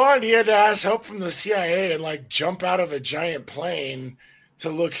 For Bond, he had to ask help from the CIA and like jump out of a giant plane to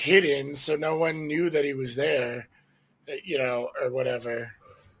look hidden, so no one knew that he was there, or whatever.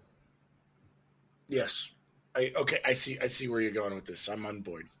 Yes. I see where you're going with this. I'm on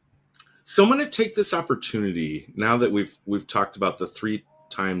board. So I'm going to take this opportunity now that we've talked about the 3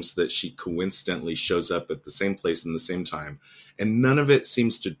 times that she coincidentally shows up at the same place in the same time, and none of it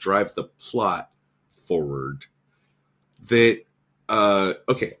seems to drive the plot forward. That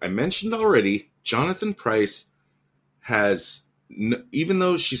okay, I mentioned already, Jonathan Pryce has, even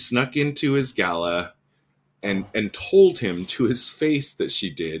though she snuck into his gala and told him to his face that she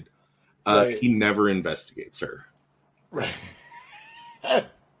did, right. He never investigates her. Right.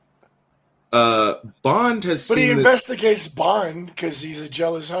 Bond has but seen he investigates Bond because he's a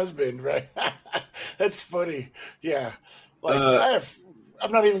jealous husband, right? That's funny. Yeah. Like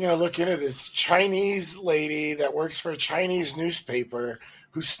I'm not even going to look into this Chinese lady that works for a Chinese newspaper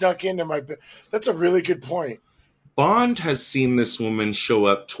who snuck into my... That's a really good point. Bond has seen this woman show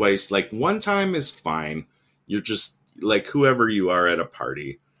up twice. Like, one time is fine. You're just, like, whoever you are at a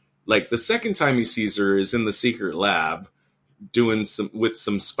party. Like, the second time he sees her is in the secret lab doing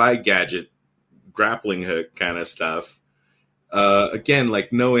some spy gadget grappling hook kind of stuff. Again,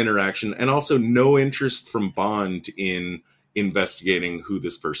 like, no interaction, and also no interest from Bond in investigating who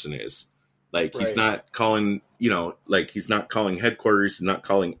this person is. Like, he's not calling, he's not calling headquarters, he's not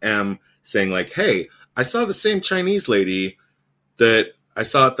calling M, saying like, hey, I saw the same Chinese lady that I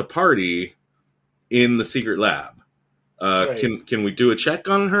saw at the party in the secret lab. Can we do a check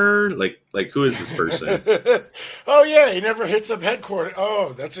on her? Like who is this person? Oh yeah, he never hits up headquarters.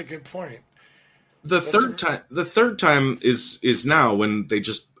 Oh, that's a good point. The third time is now when they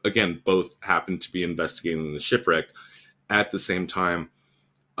just, again, both happen to be investigating the shipwreck at the same time.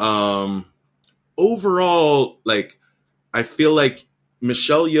 Overall, like, I feel like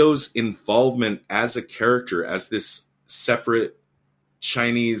Michelle Yeoh's involvement as a character, as this separate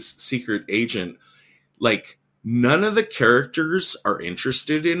Chinese secret agent, like, none of the characters are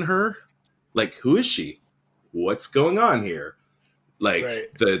interested in her. Like, who is she? What's going on here? Like,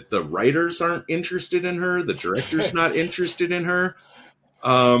 the writers aren't interested in her. The director's not interested in her.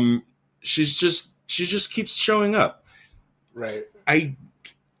 She just keeps showing up. Right. I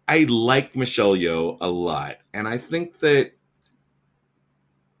like Michelle Yeoh a lot, and I think that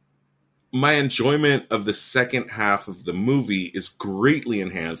my enjoyment of the second half of the movie is greatly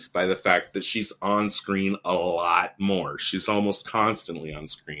enhanced by the fact that she's on screen a lot more. She's almost constantly on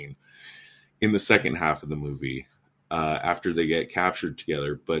screen in the second half of the movie after they get captured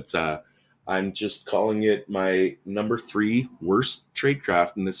together. But I'm just calling it my number 3 worst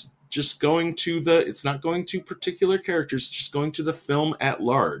tradecraft, and this just going to it's not going to particular characters, just going to the film at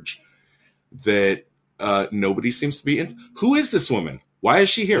large, that nobody seems to be in. Who is this woman? Why is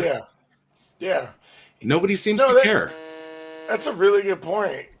she here? Yeah. Nobody seems to care. That's a really good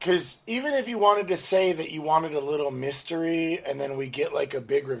point. Because even if you wanted to say that you wanted a little mystery and then we get like a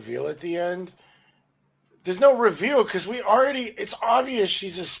big reveal at the end, there's no reveal because it's obvious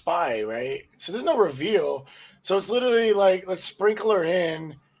she's a spy, right? So there's no reveal. So it's literally like, let's sprinkle her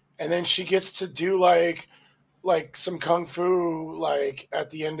in and then she gets to do like some kung fu like at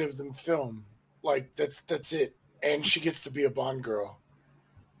the end of the film. Like that's it. And she gets to be a Bond girl.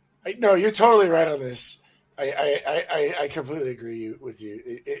 No, you're totally right on this. I completely agree with you.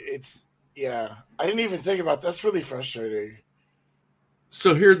 It's I didn't even think about that. That's really frustrating.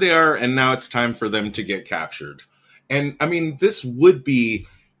 So here they are, and now it's time for them to get captured. And I mean, this would be,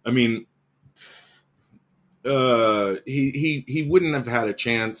 he wouldn't have had a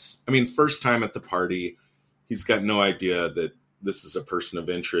chance. I mean, first time at the party, he's got no idea that this is a person of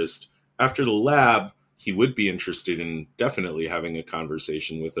interest. After the lab, he would be interested in definitely having a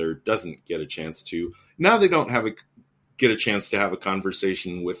conversation with her, doesn't get a chance to. Now they don't get a chance to have a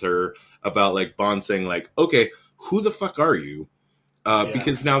conversation with her about like Bond saying like, okay, who the fuck are you?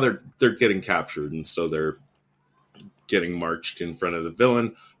 Because now they're getting captured, and so they're getting marched in front of the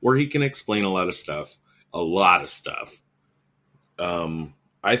villain, where he can explain a lot of stuff.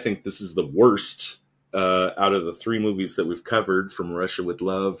 I think this is the worst out of the three movies that we've covered, from Russia with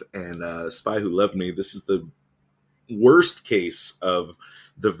Love and Spy Who Loved Me. This is the worst case of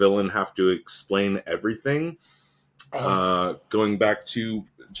the villain have to explain everything. Going back to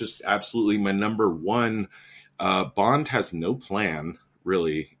just absolutely my number one, Bond has no plan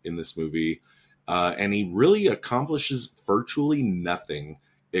really in this movie, and he really accomplishes virtually nothing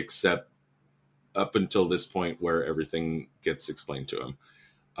except up until this point where everything gets explained to him.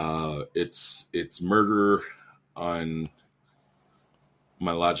 It's murder on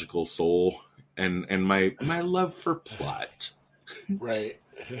my logical soul and my love for plot. Right.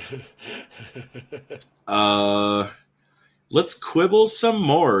 Let's quibble some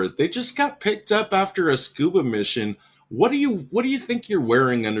more. They just got picked up after a scuba mission. What do you think you're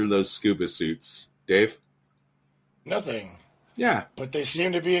wearing under those scuba suits, Dave? Nothing. Yeah. But they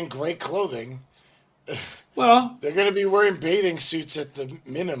seem to be in great clothing. Well, they're going to be wearing bathing suits at the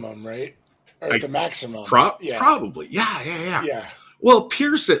minimum, right? Or at the maximum. Probably. Yeah. Well,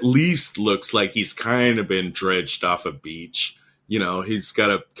 Pierce at least looks like he's kind of been dredged off a beach. You know, he's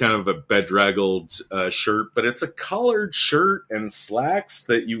got a kind of a bedraggled shirt, but it's a collared shirt and slacks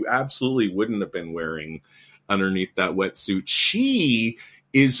that you absolutely wouldn't have been wearing underneath that wetsuit. She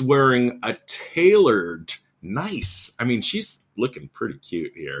is wearing a tailored, nice. I mean, she's looking pretty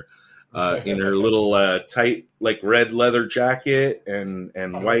cute here in her little tight, like red leather jacket and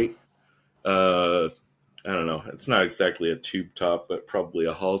white. I don't know. It's not exactly a tube top, but probably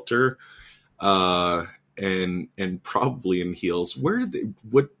a halter. And probably in heels. What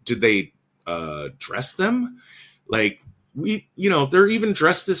did they dress them? Like they're even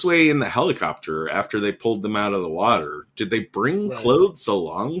dressed this way in the helicopter after they pulled them out of the water. Did they bring clothes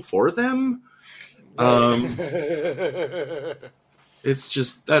along for them? That's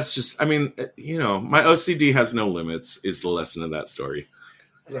just, I mean, my OCD has no limits is the lesson of that story.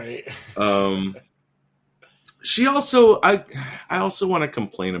 Right. She also, I also want to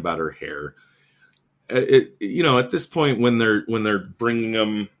complain about her hair. At this point when they're bringing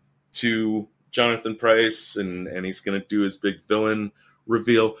him to Jonathan Pryce and he's going to do his big villain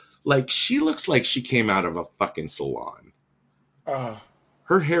reveal, like she looks like she came out of a fucking salon.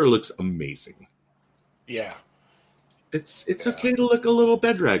 Her hair looks amazing. Yeah. It's okay to look a little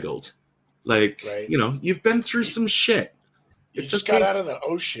bedraggled. Like, you've been through some shit. You just got out of the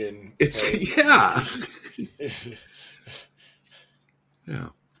ocean. Yeah. Yeah.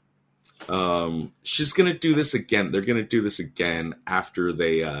 She's gonna do this again. They're gonna do this again after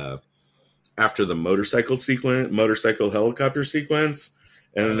they after the motorcycle helicopter sequence,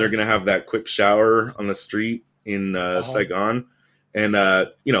 and then they're gonna have that quick shower on the street in Saigon, and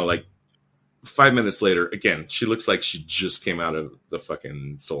like 5 minutes later, again, she looks like she just came out of the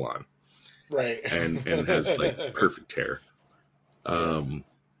fucking salon, right? And has like perfect hair. I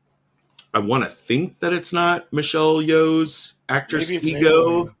want to think that it's not Michelle Yeoh's actress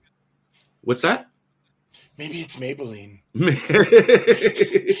ego. Maybelline. What's that? Maybe it's Maybelline.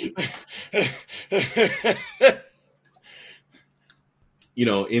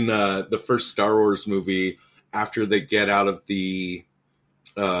 In the first Star Wars movie, after they get out of the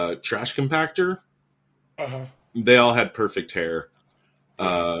trash compactor, they all had perfect hair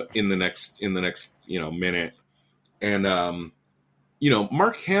in the next minute. And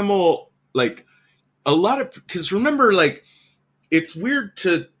Mark Hamill, like a lot of, because remember, like it's weird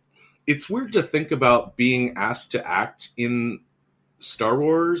to think about being asked to act in Star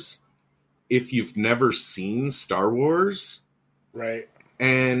Wars if you've never seen Star Wars. Right.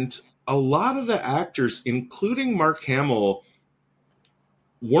 And a lot of the actors, including Mark Hamill,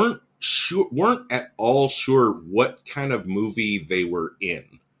 weren't at all sure what kind of movie they were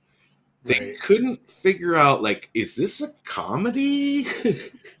in. They couldn't figure out, like, is this a comedy?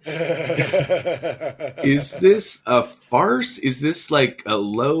 Is this a farce? Is this like a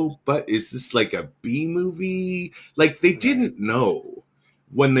is this like a B movie? Like, they didn't know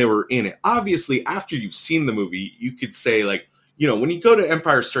when they were in it. Obviously, after you've seen the movie, you could say, like, when you go to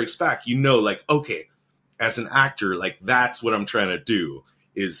Empire Strikes Back, like, okay, as an actor, like, that's what I'm trying to do,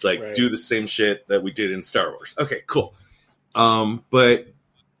 is like do the same shit that we did in Star Wars. Okay, cool. But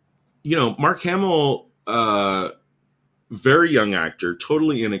Mark Hamill very young actor,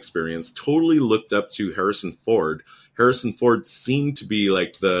 totally inexperienced, totally looked up to Harrison Ford. Harrison Ford seemed to be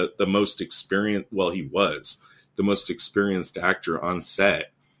like the most experienced, well, he was the most experienced actor on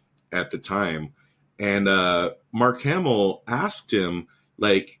set at the time. And Mark Hamill asked him,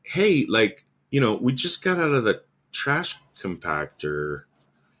 like, hey, like, we just got out of the trash compactor.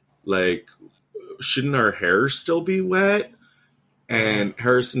 Like, shouldn't our hair still be wet? And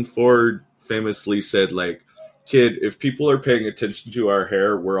Harrison Ford famously said, like, kid, if people are paying attention to our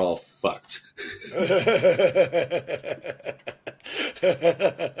hair, we're all fucked.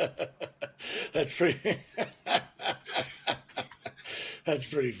 That's pretty.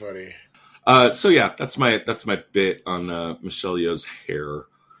 That's pretty funny. So yeah, that's my bit on Michelle Yeoh's hair.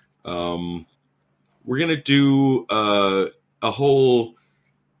 We're gonna do a whole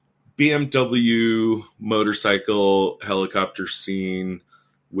BMW motorcycle helicopter scene,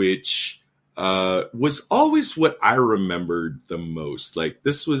 which was always what I remembered the most. Like,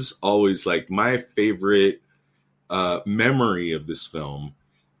 this was always like my favorite memory of this film.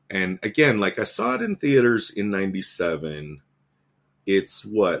 And again, like, I saw it in theaters in 97. It's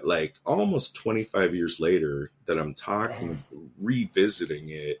what, like, almost 25 years later that I'm revisiting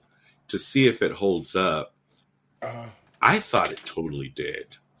it to see if it holds up. I thought it totally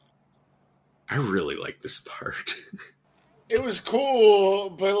did. I really like this part. It was cool,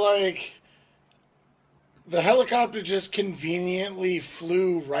 but like, the helicopter just conveniently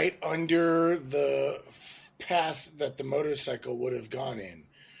flew right under the path that the motorcycle would have gone in.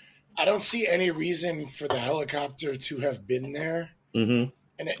 I don't see any reason for the helicopter to have been there. Mm-hmm.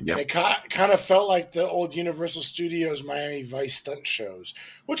 And it kind of felt like the old Universal Studios Miami Vice stunt shows,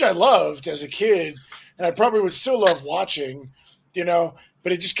 which I loved as a kid, and I probably would still love watching,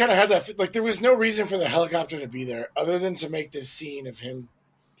 but it just kind of had that, like, there was no reason for the helicopter to be there other than to make this scene of him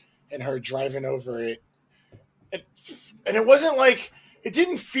and her driving over it. And it wasn't like, it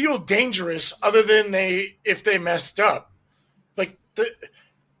didn't feel dangerous other than if they messed up. Like,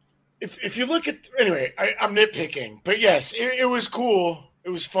 if you look at, anyway, I'm nitpicking, but yes, it was cool. It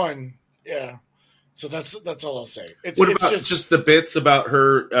was fun. Yeah. So that's all I'll say. What about just the bits about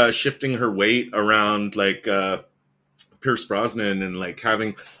her shifting her weight around, like, Pierce Brosnan, and like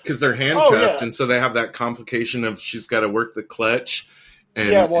having, because they're handcuffed, and so they have that complication of she's got to work the clutch.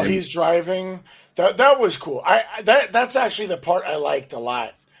 And, while he's driving, that was cool. That's actually the part I liked a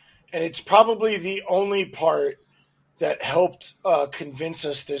lot, and it's probably the only part that helped convince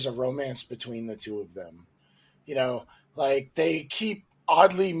us there's a romance between the two of them. Like, they keep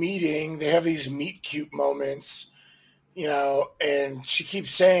oddly meeting. They have these meet cute moments, and she keeps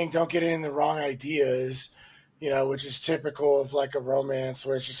saying, "Don't get in the wrong ideas." Which is typical of like a romance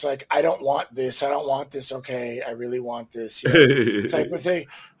where it's just like, I don't want this. Okay. I really want this, type of thing.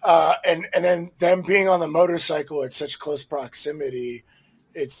 And then them being on the motorcycle at such close proximity,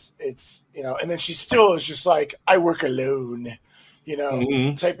 it's, and then she still is just like, I work alone,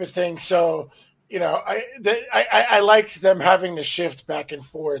 type of thing. So, I liked them having to shift back and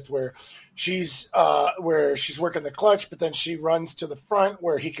forth where she's working the clutch, but then she runs to the front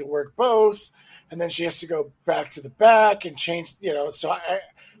where he could work both. And then she has to go back to the back and change, so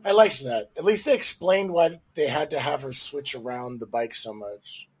I liked that. At least they explained why they had to have her switch around the bike so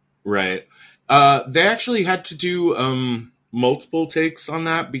much. Right. They actually had to do multiple takes on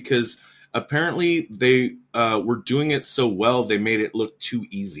that because apparently they were doing it so well, they made it look too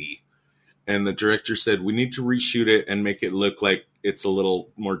easy. And the director said, we need to reshoot it and make it look like it's a little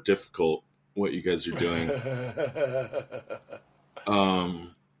more difficult, what you guys are doing.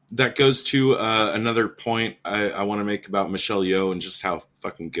 That goes to another point I want to make about Michelle Yeoh and just how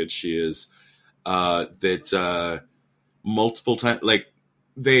fucking good she is. That multiple times, like,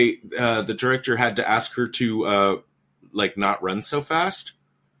 the director had to ask her to like not run so fast,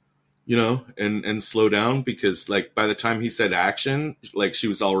 and slow down because, like, by the time he said action, like, she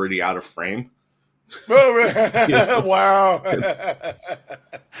was already out of frame. Wow.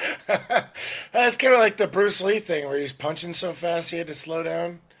 That's kind of like the Bruce Lee thing where he's punching so fast he had to slow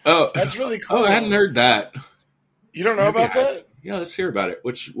down. Oh, that's really cool. Oh, I hadn't heard that. You don't know about that? Yeah, let's hear about it.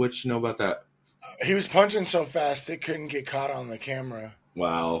 What you know about that? He was punching so fast it couldn't get caught on the camera.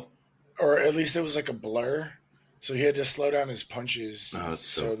 Wow. Or at least it was like a blur. So he had to slow down his punches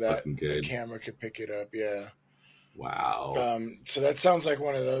so that the camera could pick it up. Yeah. Wow. So that sounds like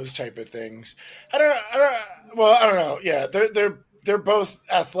one of those type of things. I don't know. Yeah, they're both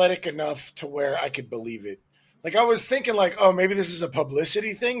athletic enough to where I could believe it. Like, I was thinking, like, oh, maybe this is a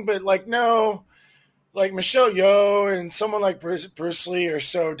publicity thing, but, like, no. Like, Michelle Yeoh and someone like Bruce Lee are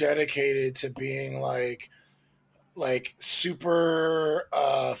so dedicated to being, like super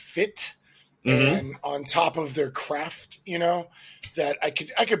fit and on top of their craft, that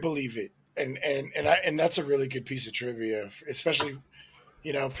I could believe it. And that's a really good piece of trivia, especially,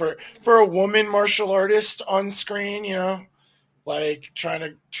 for a woman martial artist on screen, like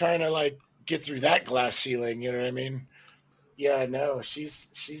trying to like get through that glass ceiling, you know what I mean? Yeah, no,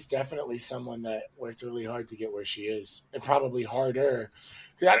 she's definitely someone that worked really hard to get where she is, and probably harder.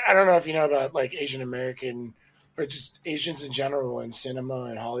 I don't know if you know about like Asian American or just Asians in general in cinema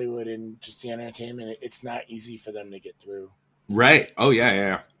and Hollywood and just the entertainment. It's not easy for them to get through. Right. Oh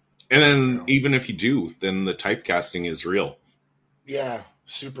yeah. And then even if you do, then the typecasting is real. Yeah,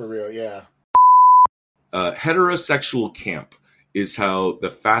 super real. Yeah. Heterosexual camp is how the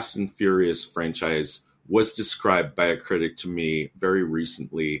Fast and Furious franchise was described by a critic to me very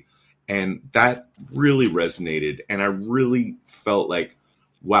recently. And that really resonated. And I really felt like,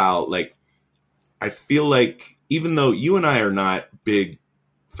 wow, like, I feel like even though you and I are not big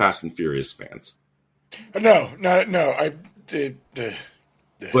Fast and Furious fans. No.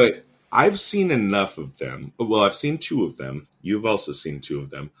 But I've seen enough of them. Well, I've seen 2 of them. You've also seen 2 of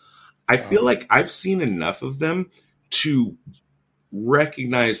them. I feel like I've seen enough of them to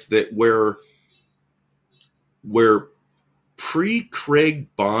recognize that where pre-Craig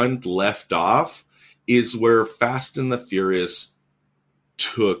Bond left off is where Fast and the Furious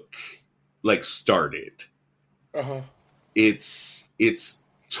started. Uh-huh. It's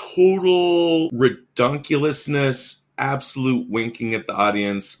total redunculousness, absolute winking at the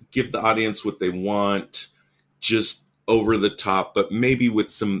audience, give the audience what they want, just over the top, but maybe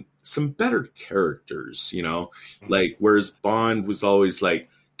with some better characters, like whereas Bond was always like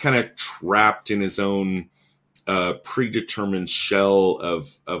kind of trapped in his own predetermined shell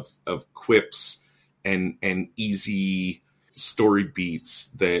of quips and easy story beats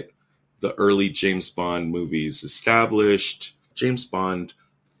that the early James Bond movies established. James Bond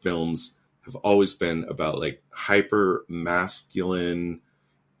films have always been about like hyper masculine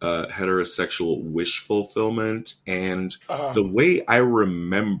heterosexual wish fulfillment, and the way I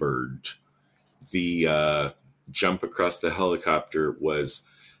remembered the jump across the helicopter was,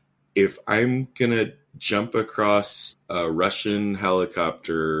 if I'm gonna jump across a Russian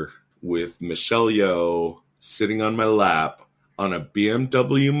helicopter with Michelle Yeoh sitting on my lap on a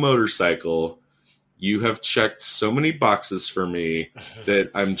BMW motorcycle, you have checked so many boxes for me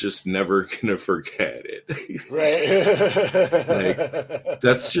that I'm just never gonna forget it. Right. Like,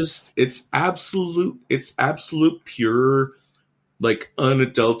 that's just, it's absolute pure, like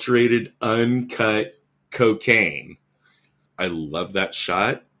unadulterated, uncut cocaine. I love that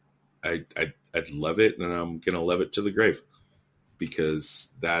shot. I'd love it, and I'm gonna love it to the grave,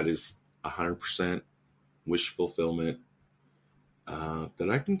 because that is 100% wish fulfillment that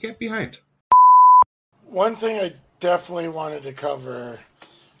I can get behind. One thing I definitely wanted to cover,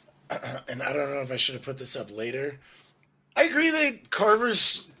 and I don't know if I should have put this up later. I agree that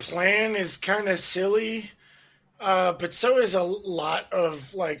Carver's plan is kind of silly, but so is a lot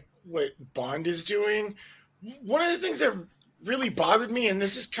of like what Bond is doing. One of the things that really bothered me, and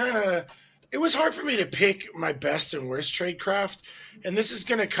this is it was hard for me to pick my best and worst tradecraft, and this is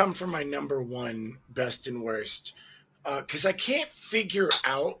going to come from my number 1 best and worst, because I can't figure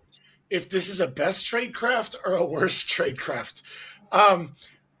out if this is a best tradecraft or a worst tradecraft.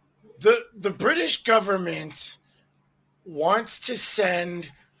 The British government wants to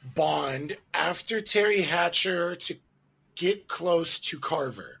send Bond after Terry Hatcher to get close to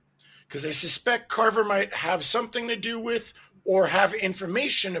Carver, because they suspect Carver might have something to do with or have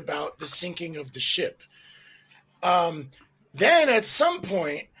information about the sinking of the ship. Then at some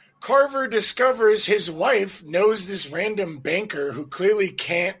point, Carver discovers his wife knows this random banker who clearly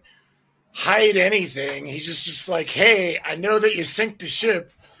can't hide anything. He's just like, hey, I know that you sink the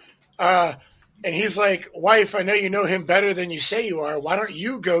ship. And he's like, wife, I know you know him better than you say you are. Why don't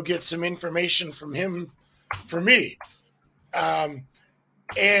you go get some information from him for me?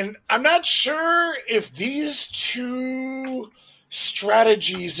 And I'm not sure if these 2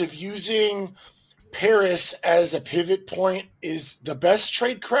 strategies of using Paris as a pivot point is the best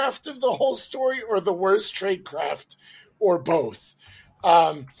tradecraft of the whole story or the worst tradecraft, or both.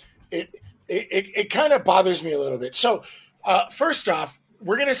 It kind of bothers me a little bit. So first off,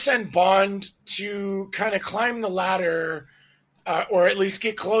 we're going to send Bond to kind of climb the ladder, or at least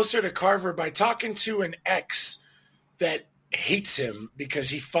get closer to Carver by talking to an ex that hates him because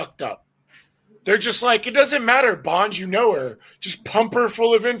he fucked up. They're just like, it doesn't matter, Bond, you know her. Just pump her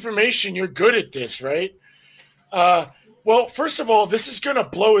full of information. You're good at this, right? Well, first of all, this is going to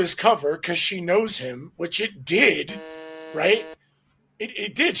blow his cover because she knows him, which it did, right?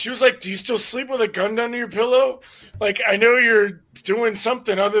 It did. She was like, "Do you still sleep with a gun under your pillow? Like, I know you're doing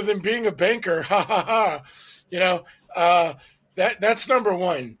something other than being a banker." Ha ha ha. You know, that's number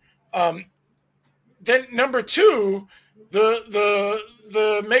one. Then number two,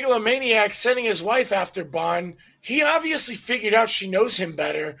 the megalomaniac sending his wife after Bond. He obviously figured out she knows him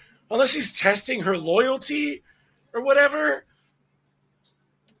better, unless he's testing her loyalty or whatever.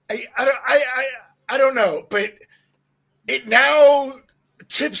 I don't know, but it now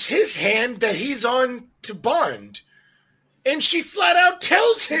tips his hand that he's on to Bond, and she flat out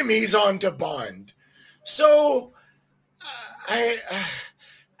tells him he's on to Bond. So I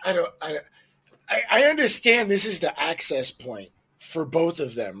understand this is the access point for both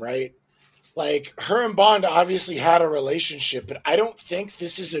of them, right? Like, her and Bond obviously had a relationship, but I don't think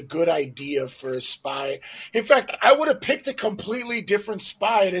this is a good idea for a spy. In fact, I would have picked a completely different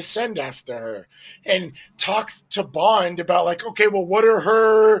spy to send after her and talked to Bond about, like, okay, well, what are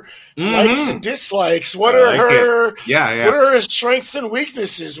her likes and dislikes? What are her what are her strengths and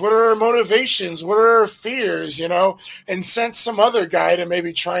weaknesses? What are her motivations? What are her fears, you know? And sent some other guy to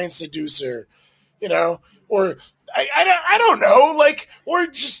maybe try and seduce her, you know? Or I don't know, like, or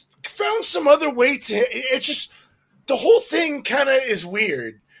just found some other way to. It's just, the whole thing kind of is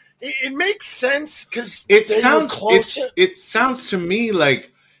weird. It makes sense because it sounds to me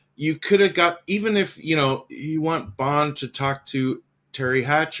like you could have got, even if you want Bond to talk to Terry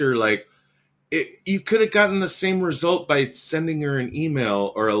Hatcher, like you could have gotten the same result by sending her an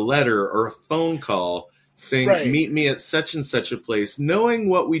email or a letter or a phone call saying, meet me at such and such a place. Knowing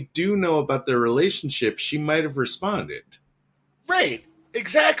what we do know about their relationship, she might have responded. Right.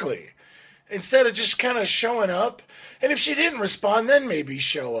 Exactly. Instead of just kind of showing up. And if she didn't respond, then maybe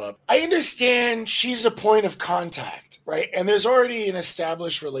show up. I understand she's a point of contact, right? And there's already an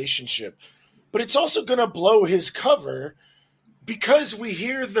established relationship. But it's also going to blow his cover because we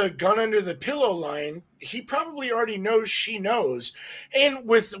hear the gun under the pillow line. He probably already knows she knows. And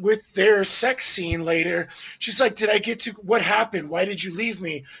with their sex scene later, she's like, what happened? Why did you leave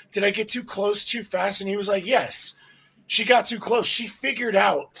me? Did I get too close too fast? And he was like, yes. She got too close. She figured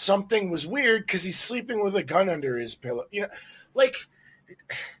out something was weird because he's sleeping with a gun under his pillow. You know, like,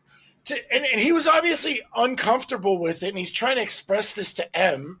 and he was obviously uncomfortable with it, and he's trying to express this to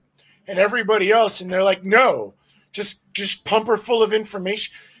M and everybody else, and they're like, no, just pump her full of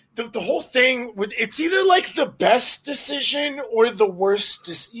information. The whole thing, it's either like the best decision or the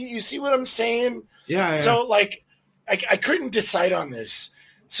worst. You see what I'm saying? Yeah. So, like, I couldn't decide on this.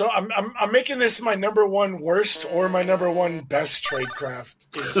 So I'm making this my number one worst or my number one best tradecraft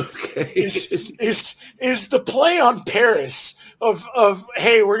is the play on Paris of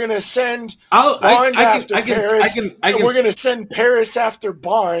hey, we're gonna send Bond after Paris, and we're gonna send Paris after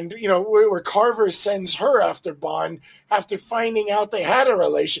Bond. You know, where Carver sends her after Bond after finding out they had a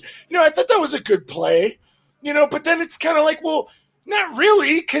relation. You know, I thought that was a good play. You know, but then it's kind of like, well, not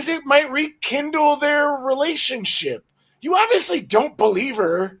really, because it might rekindle their relationship. You obviously don't believe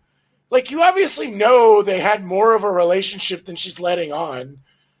her. Like, you obviously know they had more of a relationship than she's letting on.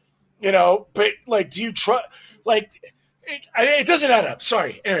 You know, but, like, do you trust? Like, it doesn't add up.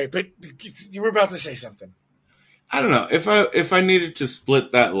 Sorry. Anyway, but you were about to say something. I don't know. If I needed to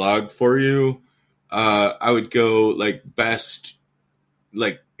split that log for you, I would go, like, best.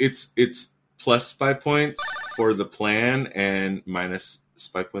 Like, it's plus spy points for the plan and minus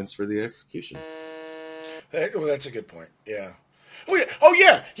spy points for the execution. Well, that's a good point. Yeah. Oh,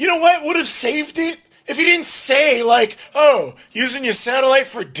 yeah. You know what would have saved it? If he didn't say, like, oh, using your satellite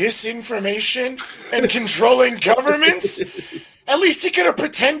for disinformation and controlling governments. At least he could have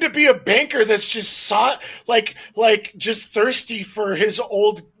pretended to be a banker that's just just thirsty for his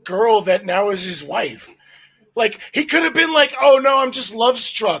old girl that now is his wife. Like, he could have been like, oh, no, I'm just love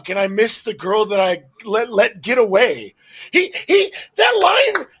struck and I miss the girl that I let get away.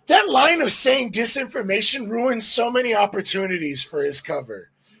 That line of saying disinformation ruins so many opportunities for his cover.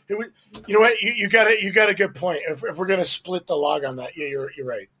 You know what? You got a good point. If we're gonna split the log on that, yeah, you're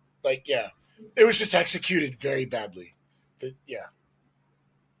right. Like, yeah, it was just executed very badly. But yeah.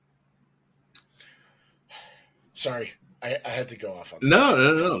 Sorry, I had to go off on that.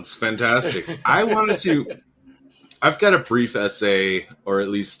 No, it's fantastic. I've got a brief essay, or at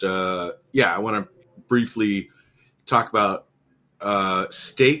least, I want to briefly talk about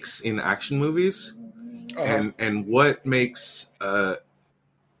stakes in action movies and what makes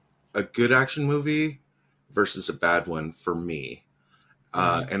a good action movie versus a bad one for me.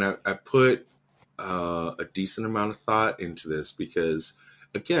 And I put a decent amount of thought into this because,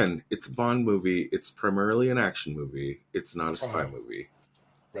 again, it's a Bond movie. It's primarily an action movie. It's not a spy movie.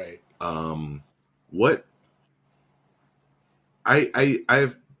 Right.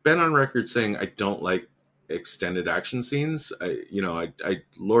 I've been on record saying I don't like extended action scenes. I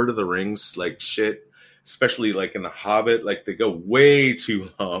Lord of the Rings like shit, especially like in The Hobbit, like they go way too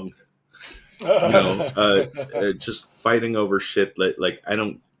long. Just fighting over shit like I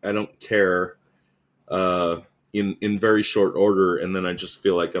don't care in very short order, and then I just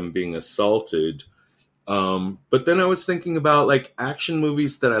feel like I'm being assaulted. But then I was thinking about like action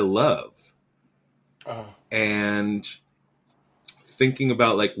movies that I love, and thinking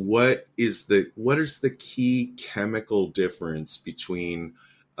about like what is the key chemical difference between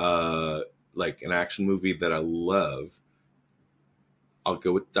like an action movie that I love. I'll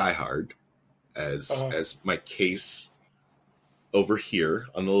go with Die Hard as my case over here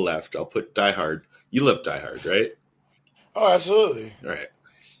on the left. I'll put Die Hard. You love Die Hard, right? Oh, absolutely. All right.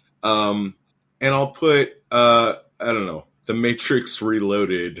 And I'll put I don't know, The Matrix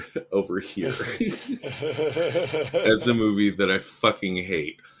Reloaded over here as a movie that I fucking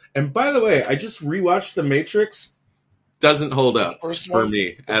hate. And by the way, I just rewatched The Matrix. Doesn't hold up for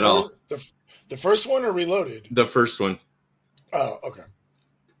me at all. The first one or Reloaded? The first one. Oh, okay.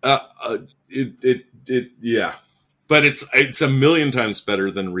 Yeah, but it's a million times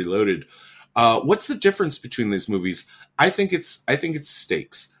better than Reloaded. What's the difference between these movies? I think it's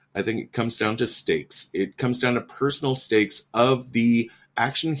stakes. I think it comes down to stakes. It comes down to personal stakes of the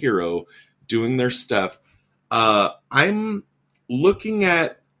action hero doing their stuff. I'm looking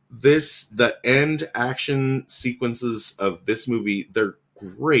at the end action sequences of this movie. They're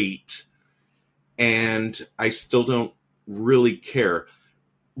great, and I still don't really care.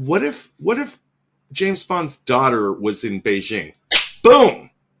 What if James Bond's daughter was in Beijing? Boom!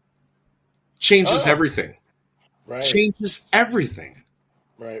 Changes everything. Right. Changes everything.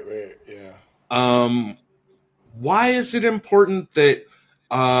 Right, yeah. Why is it important that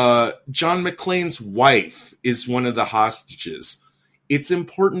John McClane's wife is one of the hostages? It's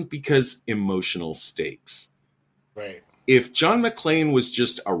important because emotional stakes. Right. If John McClane was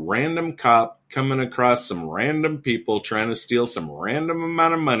just a random cop coming across some random people trying to steal some random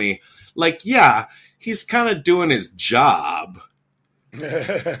amount of money, like, yeah, he's kind of doing his job.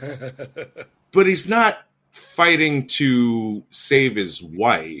 But he's not fighting to save his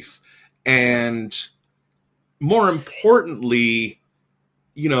wife. And more importantly,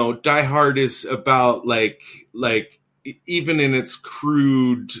 Die Hard is about like even in its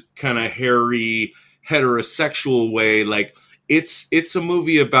crude kind of hairy heterosexual way, like it's a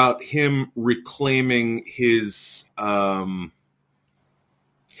movie about him reclaiming his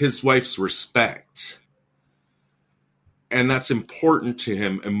wife's respect. And that's important to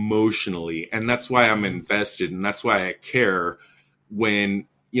him emotionally. And that's why I'm invested. And that's why I care when,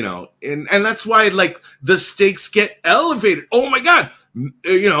 and that's why like the stakes get elevated. Oh my God.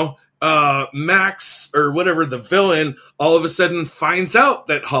 Max or whatever, the villain, all of a sudden finds out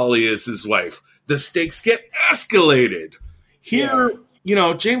that Holly is his wife. The stakes get escalated. Here,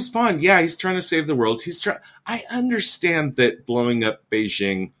 James Bond, yeah, he's trying to save the world. I understand that blowing up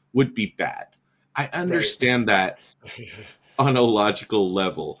Beijing would be bad. I understand that on a logical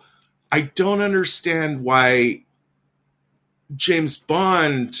level. I don't understand why James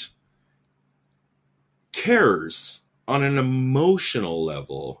Bond cares on an emotional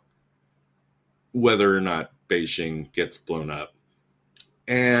level whether or not Beijing gets blown up.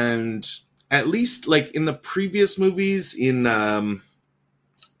 And at least like in the previous movies I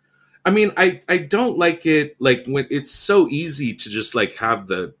don't like it like when it's so easy to just like have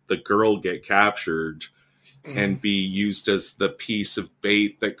the girl get captured and be used as the piece of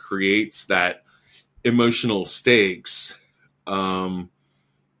bait that creates that emotional stakes.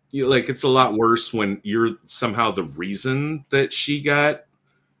 It's a lot worse when you're somehow the reason that she got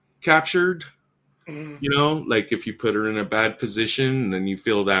captured. Like if you put her in a bad position, then you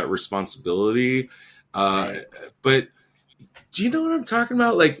feel that responsibility. Right. But do you know what I'm talking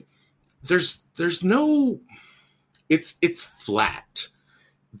about? Like there's no, it's flat.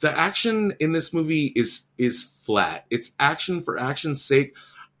 The action in this movie is flat. It's action for action's sake.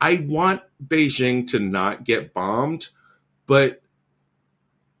 I want Beijing to not get bombed, but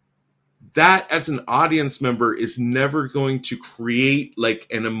that as an audience member is never going to create like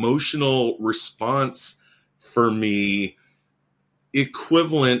an emotional response for me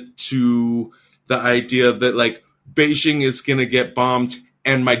equivalent to the idea that like Beijing is going to get bombed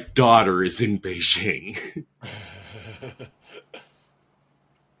and my daughter is in Beijing.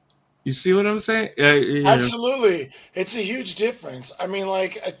 You see what I'm saying? Absolutely. It's a huge difference. I mean,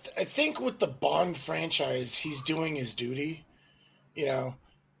 like, I think with the Bond franchise, he's doing his duty,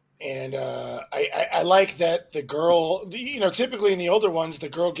 And I like that the girl, typically in the older ones, the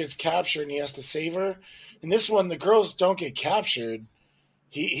girl gets captured and he has to save her. In this one, the girls don't get captured.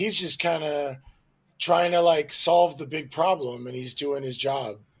 He's just kind of trying to like solve the big problem, and he's doing his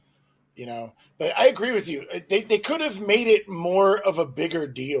job, But I agree with you. They could have made it more of a bigger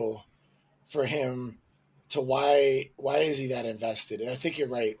deal for him to why is he that invested? And I think you're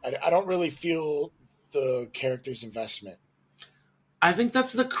right. I don't really feel the character's investment. I think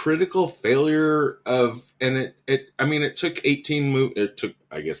that's the critical failure of, and it took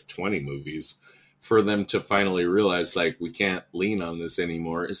 20 movies for them to finally realize, like, we can't lean on this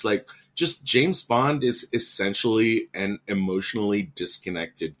anymore. It's like, just James Bond is essentially an emotionally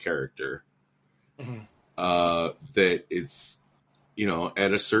disconnected character. Mm-hmm. That it's,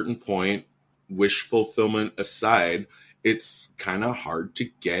 at a certain point, wish fulfillment aside, it's kind of hard to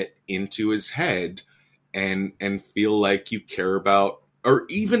get into his head and feel like you care about or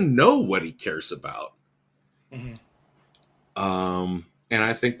even know what he cares about. Mm-hmm. And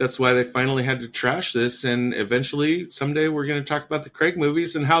I think that's why they finally had to trash this. And eventually, someday, we're going to talk about the Craig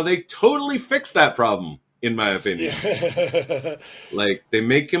movies and how they totally fixed that problem, in my opinion. Yeah. Like, they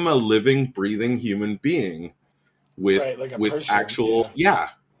make him a living, breathing human being with actual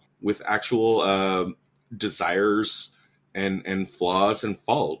desires and flaws and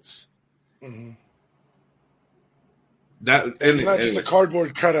faults. Mm-hmm. It's not just a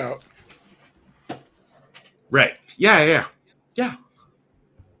cardboard cutout. Right. Yeah.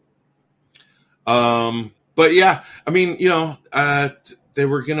 But yeah, I mean, they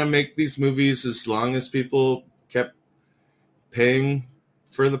were going to make these movies as long as people kept paying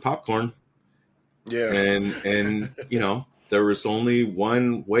for the popcorn. Yeah. And there was only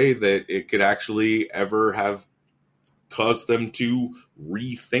one way that it could actually ever have caused them to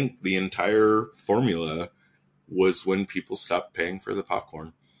rethink the entire formula, was when people stopped paying for the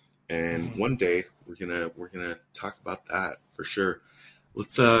popcorn. And one day we're gonna talk about that for sure.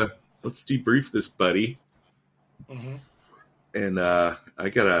 Let's debrief this, buddy. Mm-hmm. And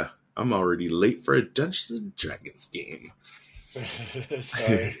I'm already late for a Dungeons and Dragons game.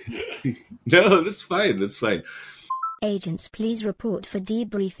 Sorry. No, that's fine. Agents, please report for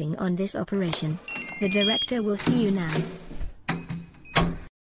debriefing on this operation. The director will see you now.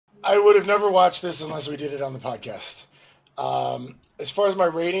 I would have never watched this unless we did it on the podcast. As far as my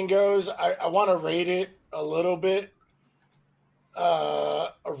rating goes, I want to rate it a little bit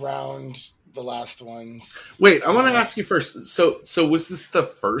around the last ones. Wait, I want to ask you first. So was this the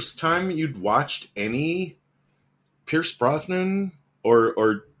first time you'd watched any Pierce Brosnan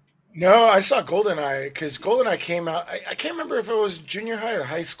or? No, I saw GoldenEye because GoldenEye came out. I can't remember if it was junior high or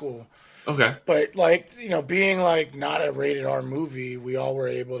high school. Okay. But being not a rated R movie, we all were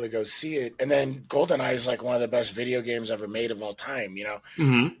able to go see it. And then GoldenEye is like one of the best video games ever made of all time,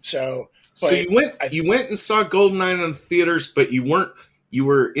 Mm-hmm. So you went and saw GoldenEye in the theaters, but you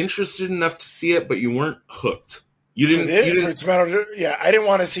were interested enough to see it, but you weren't hooked. I didn't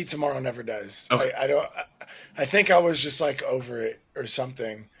want to see Tomorrow Never Dies. Okay. I think I was just over it or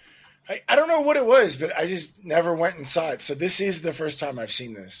something. I don't know what it was, but I just never went and saw it. So this is the first time I've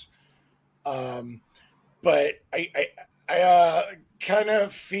seen this. But I kind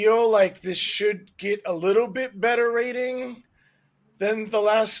of feel like this should get a little bit better rating than the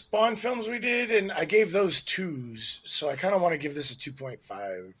last Bond films we did, and I gave those 2s, so I kind of want to give this a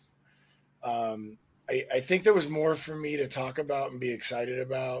 2.5. I think there was more for me to talk about and be excited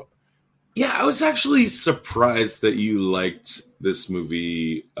about. Yeah, I was actually surprised that you liked this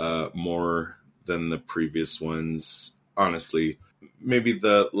movie more than the previous ones, honestly. Maybe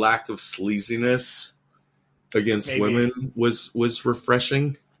the lack of sleaziness against women was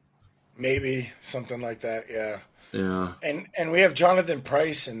refreshing. Maybe something like that, yeah. Yeah. And we have Jonathan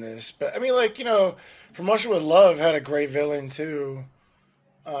Pryce in this, but I mean, From Russia with Love had a great villain too,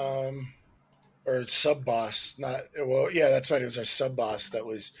 or sub boss. That's right. It was our sub boss.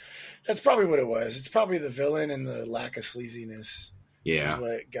 That's probably what it was. It's probably the villain and the lack of sleaziness. Yeah, that's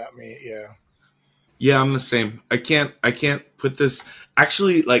what got me. Yeah. Yeah, I'm the same. I can't put this.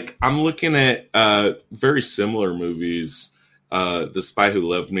 Actually, I'm looking at very similar movies, The Spy Who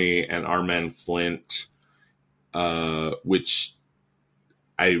Loved Me and Our Man Flint, which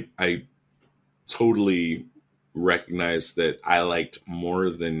I totally recognize that I liked more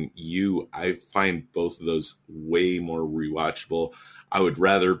than you. I find both of those way more rewatchable. I would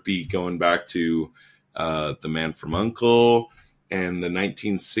rather be going back to The Man from U.N.C.L.E. and the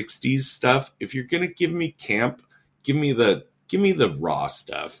 1960s stuff. If you're gonna give me camp, give me the raw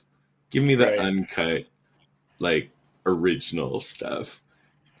stuff. Give me the uncut, original stuff.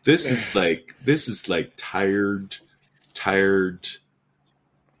 This is tired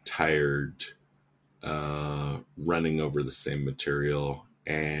tired running over the same material,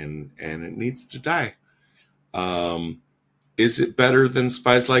 and it needs to die. Is it better than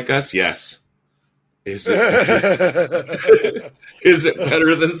Spies Like Us? Yes. Is it is it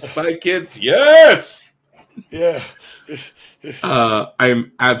better than Spy Kids? Yes. Yeah.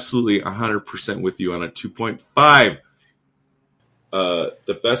 I'm absolutely 100% with you on a 2.5.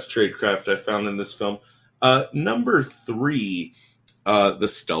 The best tradecraft I found in this film. Number 3, the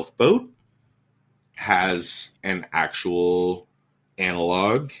stealth boat has an actual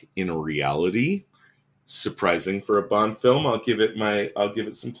analog in reality. Surprising for a Bond film. I'll give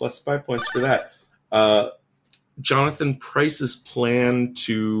it some plus 5 points for that. Jonathan Pryce's plan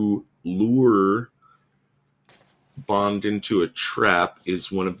to lure Bond into a trap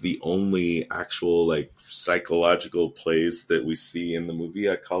is one of the only actual like psychological plays that we see in the movie.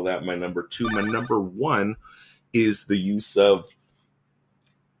 I call that my number 2. My number 1 is the use of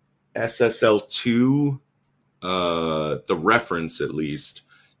SSL2, the reference at least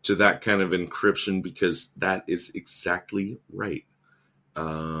to that kind of encryption, because that is exactly right.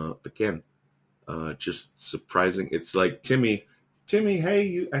 Again, just surprising. It's like, Timmy,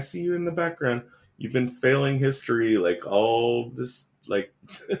 hey, I see you in the background. You've been failing history like all this like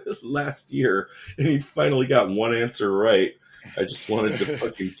last year, and you finally got one answer right. I just wanted to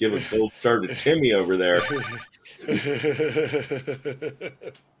fucking give a gold star to Timmy over there.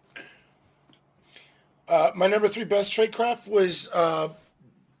 My number 3 best tradecraft was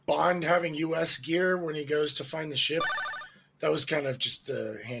Bond having U.S. gear when he goes to find the ship. That was kind of just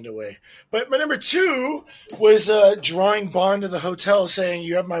a hand away. But my number 2 was drawing Bond to the hotel, saying,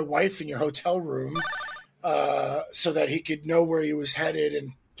 "You have my wife in your hotel room," so that he could know where he was headed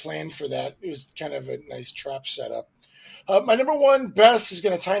and plan for that. It was kind of a nice trap setup. My number 1 best is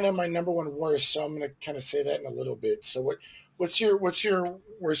going to tie into my number 1 worst, so I'm going to kind of say that in a little bit. So what's your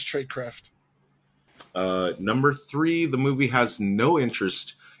worst tradecraft? Number 3, the movie has no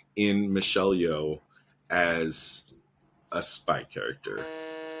interest in Michelle Yeoh as a spy character,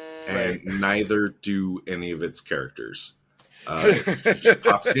 and neither do any of its characters. She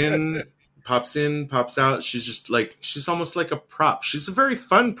pops in, pops out. She's almost like a prop. She's a very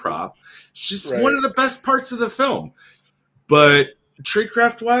fun prop. She's one of the best parts of the film. But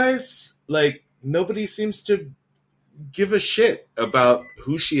tradecraft wise, like, nobody seems to give a shit about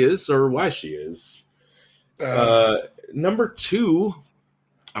who she is or why she is. Number 2,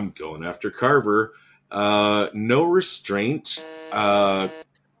 I'm going after Carver. No Restraint.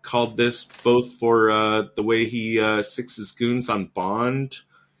 Called this both for the way he sicks his goons on Bond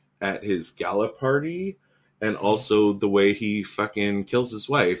at his gala party, and also the way he fucking kills his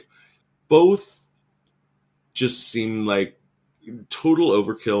wife. Both just seem like total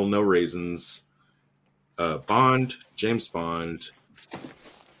overkill, no raisins. Bond, James Bond,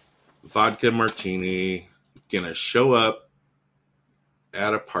 vodka martini, gonna show up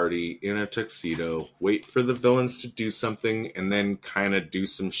at a party in a tuxedo, wait for the villains to do something, and then kind of do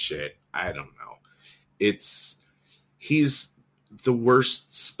some shit. I don't know. He's the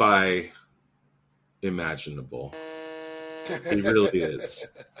worst spy imaginable. He really is.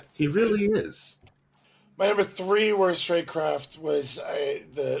 He really is. My number 3 worst tradecraft was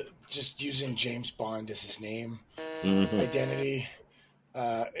just using James Bond as his name, identity.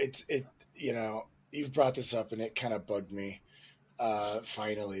 You've brought this up and it kind of bugged me.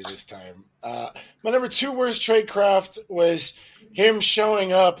 Finally this time. My number 2 worst tradecraft was him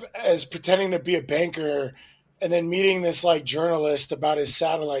showing up as pretending to be a banker and then meeting this like journalist about his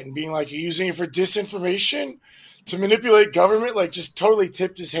satellite and being like, "You're using it for disinformation to manipulate government?" Like, just totally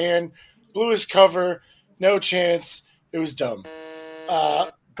tipped his hand, blew his cover, no chance. It was dumb.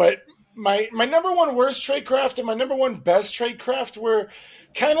 But my number 1 worst tradecraft and my number 1 best tradecraft were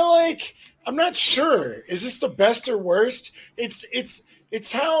kind of like, I'm not sure. Is this the best or worst? It's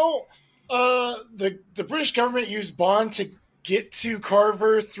how the British government used Bond to get to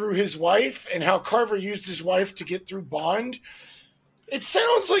Carver through his wife, and how Carver used his wife to get through Bond. It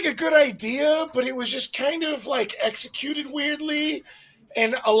sounds like a good idea, but it was just kind of like executed weirdly,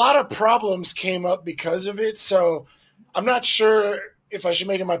 and a lot of problems came up because of it. So I'm not sure if I should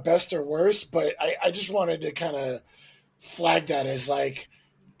make it my best or worst, but I just wanted to kind of flag that as like,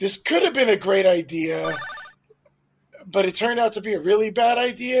 this could have been a great idea, but it turned out to be a really bad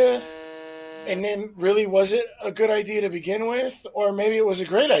idea. And then really, was it a good idea to begin with? Or maybe it was a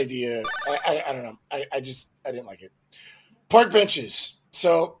great idea. I don't know. I didn't like it. Park benches.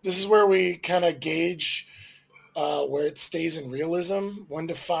 So this is where we kind of gauge where it stays in realism, 1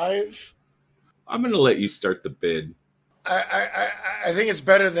 to 5. I'm going to let you start the bid. I think it's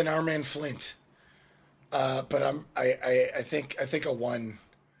better than Our Man Flint. But I think a 1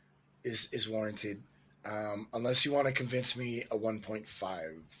 is warranted. Unless you want to convince me a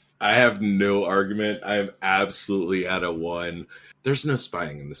 1.5. I have no argument. I am absolutely at a 1. There's no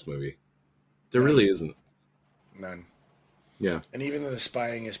spying in this movie. There really isn't. None. Yeah. And even the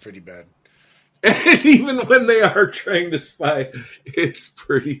spying is pretty bad. And even when they are trying to spy, it's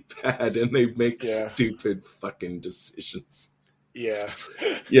pretty bad, and they make stupid fucking decisions. Yeah.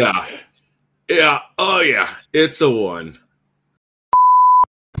 Yeah. Yeah. Oh, yeah. It's a 1.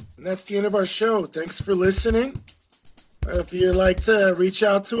 And that's the end of our show. Thanks for listening. If you'd like to reach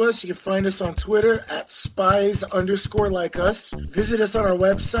out to us, you can find us on Twitter at spies_like_us. Visit us on our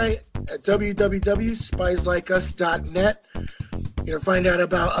website at www.spieslikeus.net. You can find out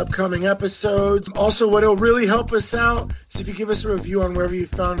about upcoming episodes. Also, what will really help us out is if you give us a review on wherever you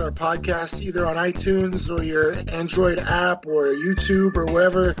found our podcast, either on iTunes or your Android app or YouTube or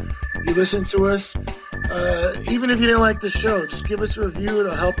wherever you listen to us. Even if you didn't like the show, just give us a review.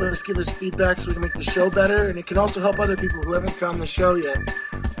 It'll help us, give us feedback so we can make the show better. And it can also help other people who haven't found the show yet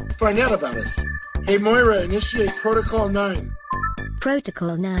find out about us. Hey, Moira, initiate Protocol 9.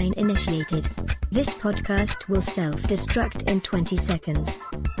 Protocol 9 initiated. This podcast will self-destruct in 20 seconds.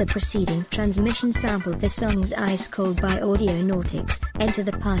 The preceding transmission sampled the songs Ice Cold by Audionautics, Enter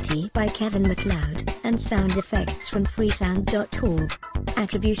the Party by Kevin MacLeod, and sound effects from freesound.org.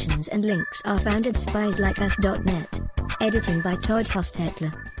 Attributions and links are found at spieslikeus.net. Editing by Todd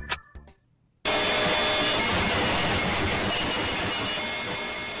Hostetler.